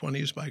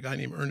 1920s by a guy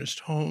named Ernest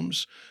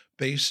Holmes,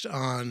 based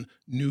on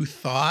New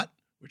Thought,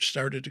 which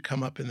started to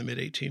come up in the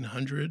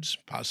mid-1800s,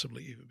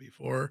 possibly even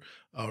before.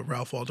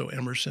 Ralph Waldo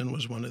Emerson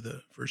was one of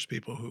the first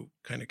people who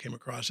kind of came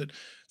across it.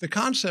 The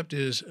concept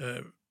is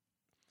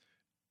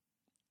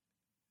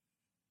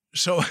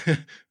So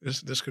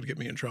this could get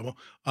me in trouble.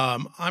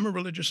 I'm a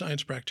religious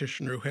science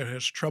practitioner who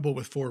has trouble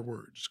with 4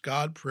 words: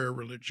 God, prayer,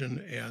 religion,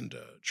 and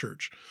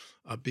church.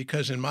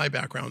 Because in my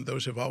background,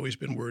 those have always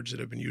been words that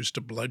have been used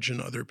to bludgeon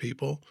other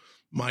people.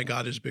 My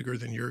God is bigger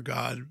than your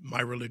God.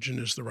 My religion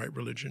is the right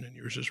religion, and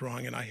yours is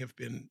wrong. And I have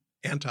been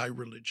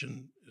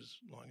anti-religion as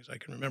long as I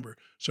can remember.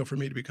 So for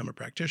me to become a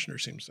practitioner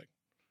seems like,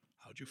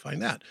 how'd you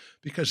find that?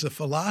 Because the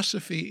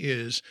philosophy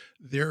is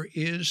there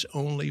is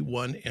only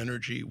one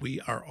energy. We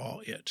are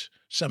all it.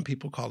 Some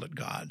people call it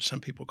God. Some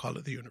people call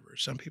it the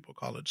universe. Some people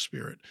call it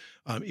spirit.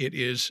 It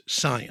is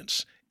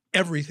science.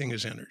 Everything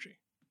is energy.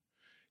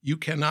 You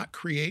cannot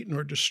create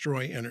nor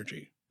destroy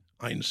energy,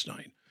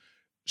 Einstein.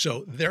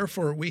 So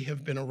therefore, we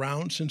have been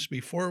around since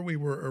before we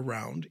were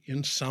around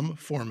in some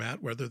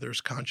format, whether there's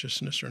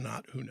consciousness or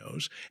not, who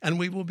knows? And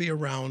we will be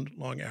around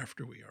long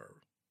after we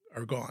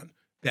are gone.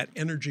 That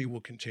energy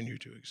will continue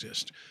to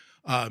exist.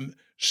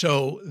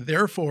 So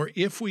therefore,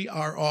 if we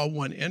are all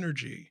one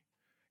energy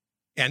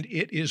and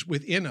it is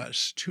within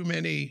us, too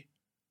many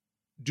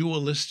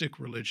dualistic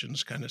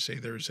religions kind of say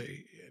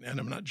and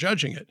I'm not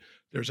judging it,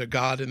 there's a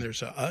God and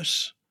there's a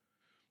us.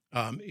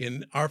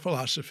 In our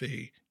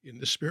philosophy, in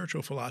the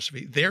spiritual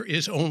philosophy, there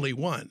is only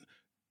one.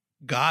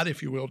 God,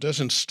 if you will,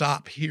 doesn't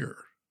stop here.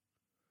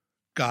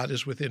 God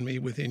is within me,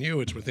 within you.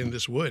 It's within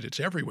this wood. It's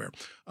everywhere.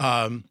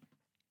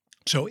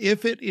 So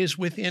if it is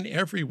within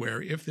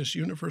everywhere, if this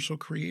universal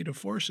creative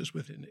force is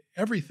within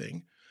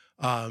everything,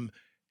 and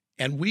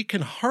we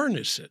can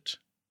harness it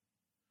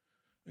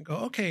and go,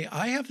 okay,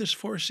 I have this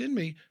force in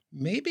me.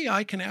 Maybe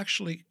I can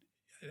actually,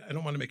 I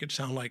don't want to make it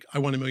sound like I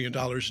want $1 million and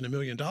 $1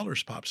 million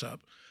pops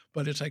up,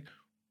 but it's like,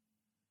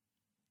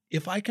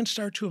 if I can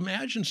start to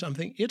imagine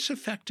something, it's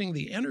affecting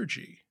the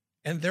energy,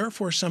 and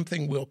therefore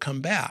something will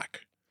come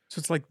back. So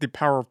it's like the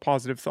power of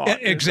positive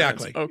thought.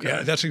 Exactly. Okay.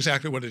 Yeah, that's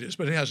exactly what it is,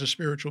 but it has a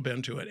spiritual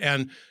bend to it.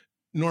 And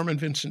Norman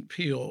Vincent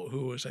Peale,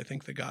 who was, I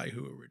think, the guy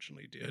who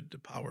originally did The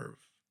Power of,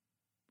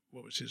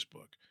 what was his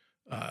book?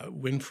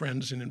 Win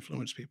Friends and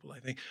Influence People, I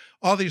think.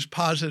 All these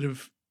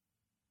positive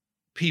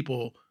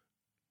people,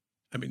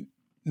 I mean,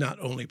 not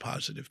only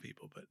positive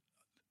people, but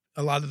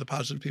a lot of the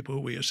positive people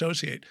who we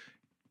associate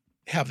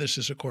have this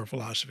as a core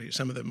philosophy.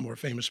 Some of the more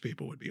famous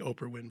people would be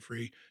Oprah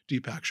Winfrey,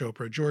 Deepak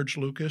Chopra, George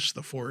Lucas.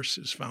 The Force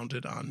is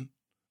founded on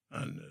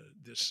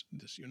this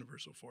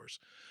universal force.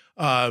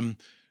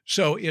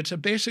 So it's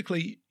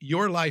basically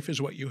your life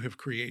is what you have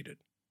created,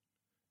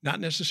 not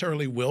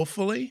necessarily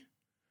willfully.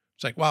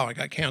 It's like, wow, I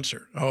got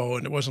cancer. Oh,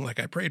 and it wasn't like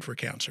I prayed for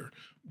cancer,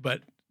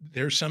 but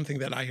there's something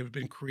that I have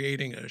been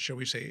creating, shall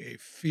we say, a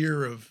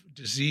fear of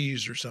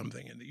disease or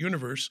something. And the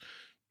universe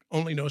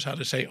only knows how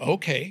to say,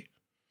 okay,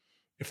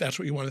 if that's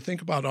what you want to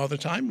think about all the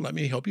time, let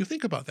me help you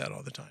think about that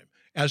all the time.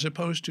 As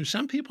opposed to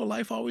some people,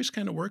 life always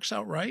kind of works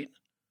out right.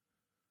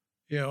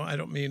 I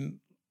don't mean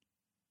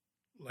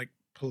like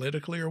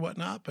politically or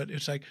whatnot, but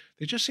it's like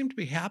they just seem to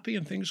be happy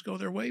and things go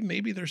their way.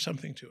 Maybe there's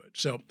something to it.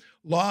 So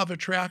law of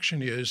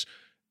attraction is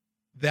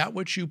that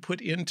which you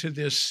put into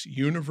this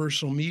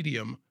universal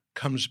medium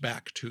comes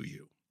back to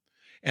you.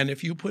 And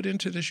if you put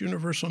into this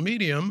universal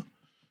medium,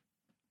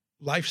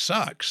 life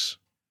sucks,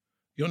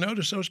 you'll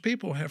notice those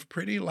people have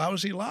pretty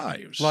lousy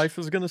lives. Life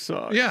is going to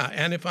suck. Yeah.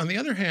 And if on the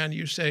other hand,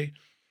 you say,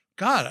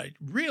 God, I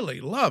really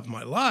love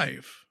my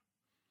life,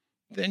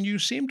 then you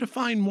seem to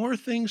find more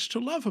things to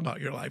love about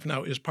your life.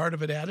 Now, is part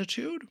of it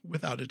attitude?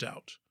 Without a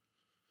doubt.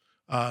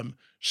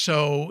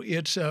 So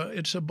it's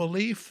a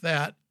belief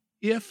that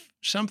if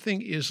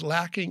something is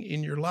lacking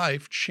in your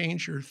life,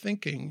 change your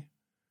thinking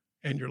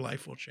and your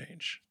life will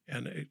change.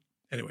 And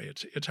anyway,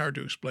 it's hard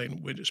to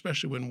explain,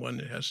 especially when one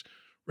has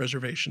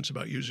reservations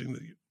about using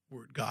the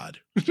word God,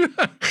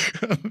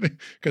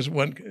 because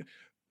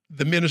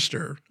the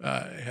minister,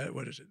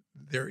 what is it?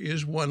 There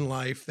is one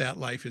life. That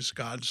life is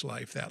God's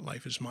life. That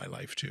life is my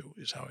life too,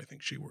 is how I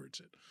think she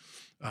words it.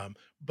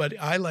 But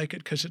I like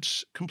it because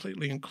it's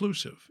completely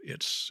inclusive.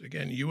 It's,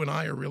 again, you and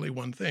I are really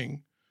one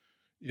thing.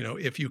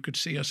 If you could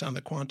see us on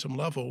the quantum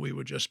level, we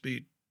would just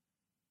be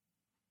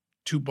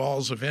 2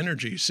 balls of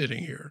energy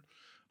sitting here.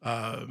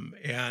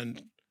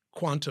 And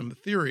quantum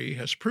theory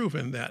has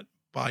proven that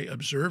by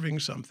observing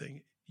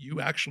something,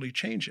 you actually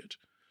change it.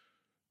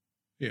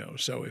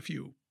 So if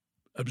you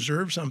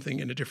observe something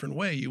in a different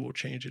way, you will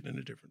change it in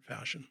a different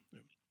fashion.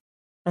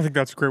 I think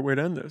that's a great way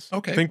to end this.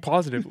 Okay. Think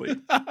positively.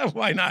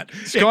 Why not?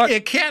 Scott,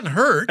 it can't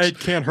hurt. It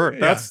can't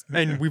hurt.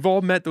 And we've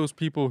all met those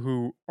people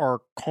who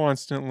are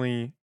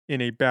constantly in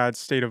a bad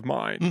state of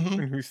mind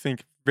and who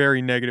think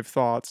very negative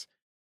thoughts.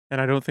 And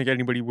I don't think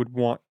anybody would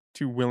want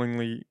to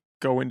willingly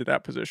go into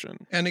that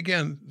position. And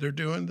again, they're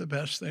doing the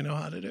best they know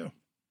how to do.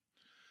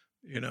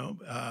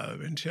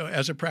 Until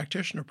as a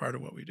practitioner, part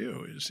of what we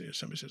do is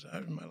somebody says,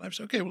 my life's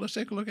okay. Well, let's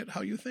take a look at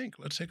how you think.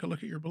 Let's take a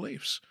look at your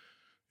beliefs.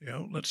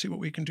 Let's see what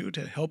we can do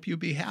to help you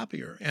be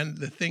happier. And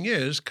the thing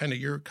is, kind of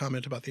your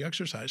comment about the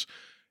exercise,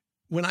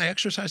 when I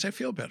exercise, I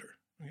feel better.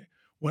 Okay?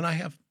 When I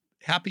have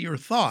happier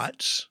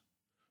thoughts,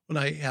 when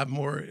I have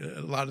more,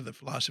 a lot of the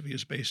philosophy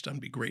is based on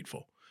be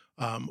grateful.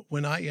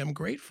 When I am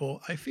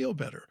grateful, I feel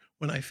better.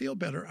 When I feel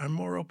better, I'm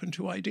more open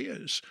to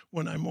ideas.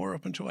 When I'm more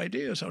open to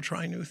ideas, I'll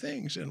try new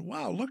things. And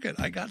wow, look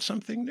I got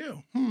something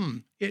new.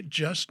 It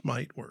just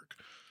might work.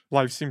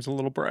 Life seems a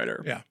little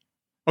brighter. Yeah.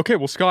 Okay,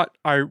 well, Scott,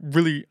 I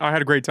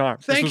had a great time.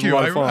 Thank this was you. A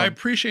lot of fun. I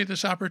appreciate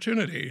this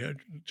opportunity.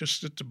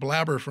 Just to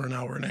blabber for an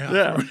hour and a half.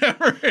 Yeah.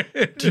 Or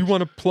whatever. Do you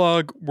want to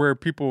plug where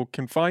people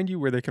can find you,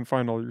 where they can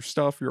find all your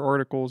stuff, your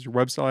articles, your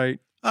website?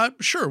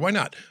 Sure, why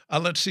not?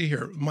 Let's see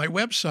here. My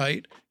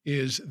website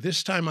is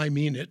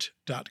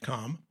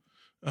thistimeImeanit.com.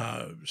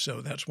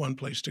 So that's one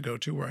place to go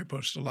to where I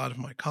post a lot of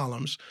my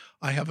columns.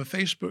 I have a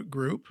Facebook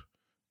group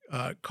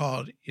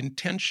called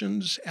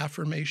Intentions,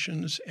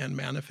 Affirmations, and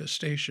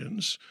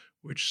Manifestations,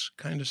 which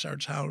kind of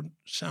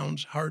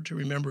sounds hard to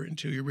remember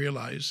until you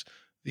realize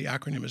the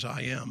acronym is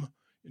IM,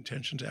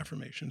 Intentions,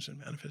 Affirmations, and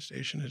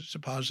Manifestation. It's a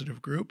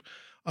positive group.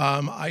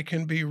 I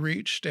can be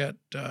reached at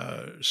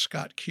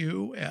Scott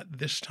Q at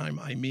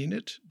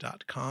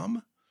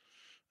thistimeImeanit.com.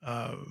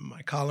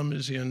 My column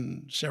is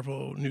in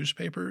several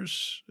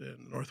newspapers in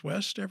the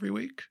Northwest every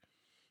week.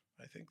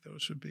 I think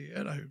those would be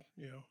it.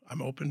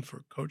 I'm open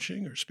for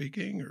coaching or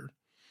speaking, or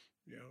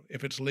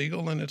if it's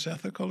legal and it's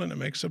ethical and it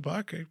makes a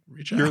buck, I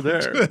reach out. You're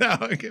there.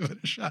 And give it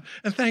a shot.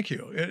 And thank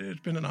you.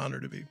 It's been an honor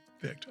to be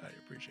picked. I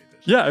appreciate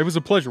this. Yeah, it was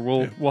a pleasure.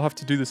 We'll have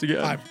to do this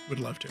again. I would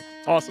love to.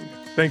 Awesome.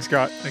 Thanks,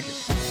 Scott. Thank you.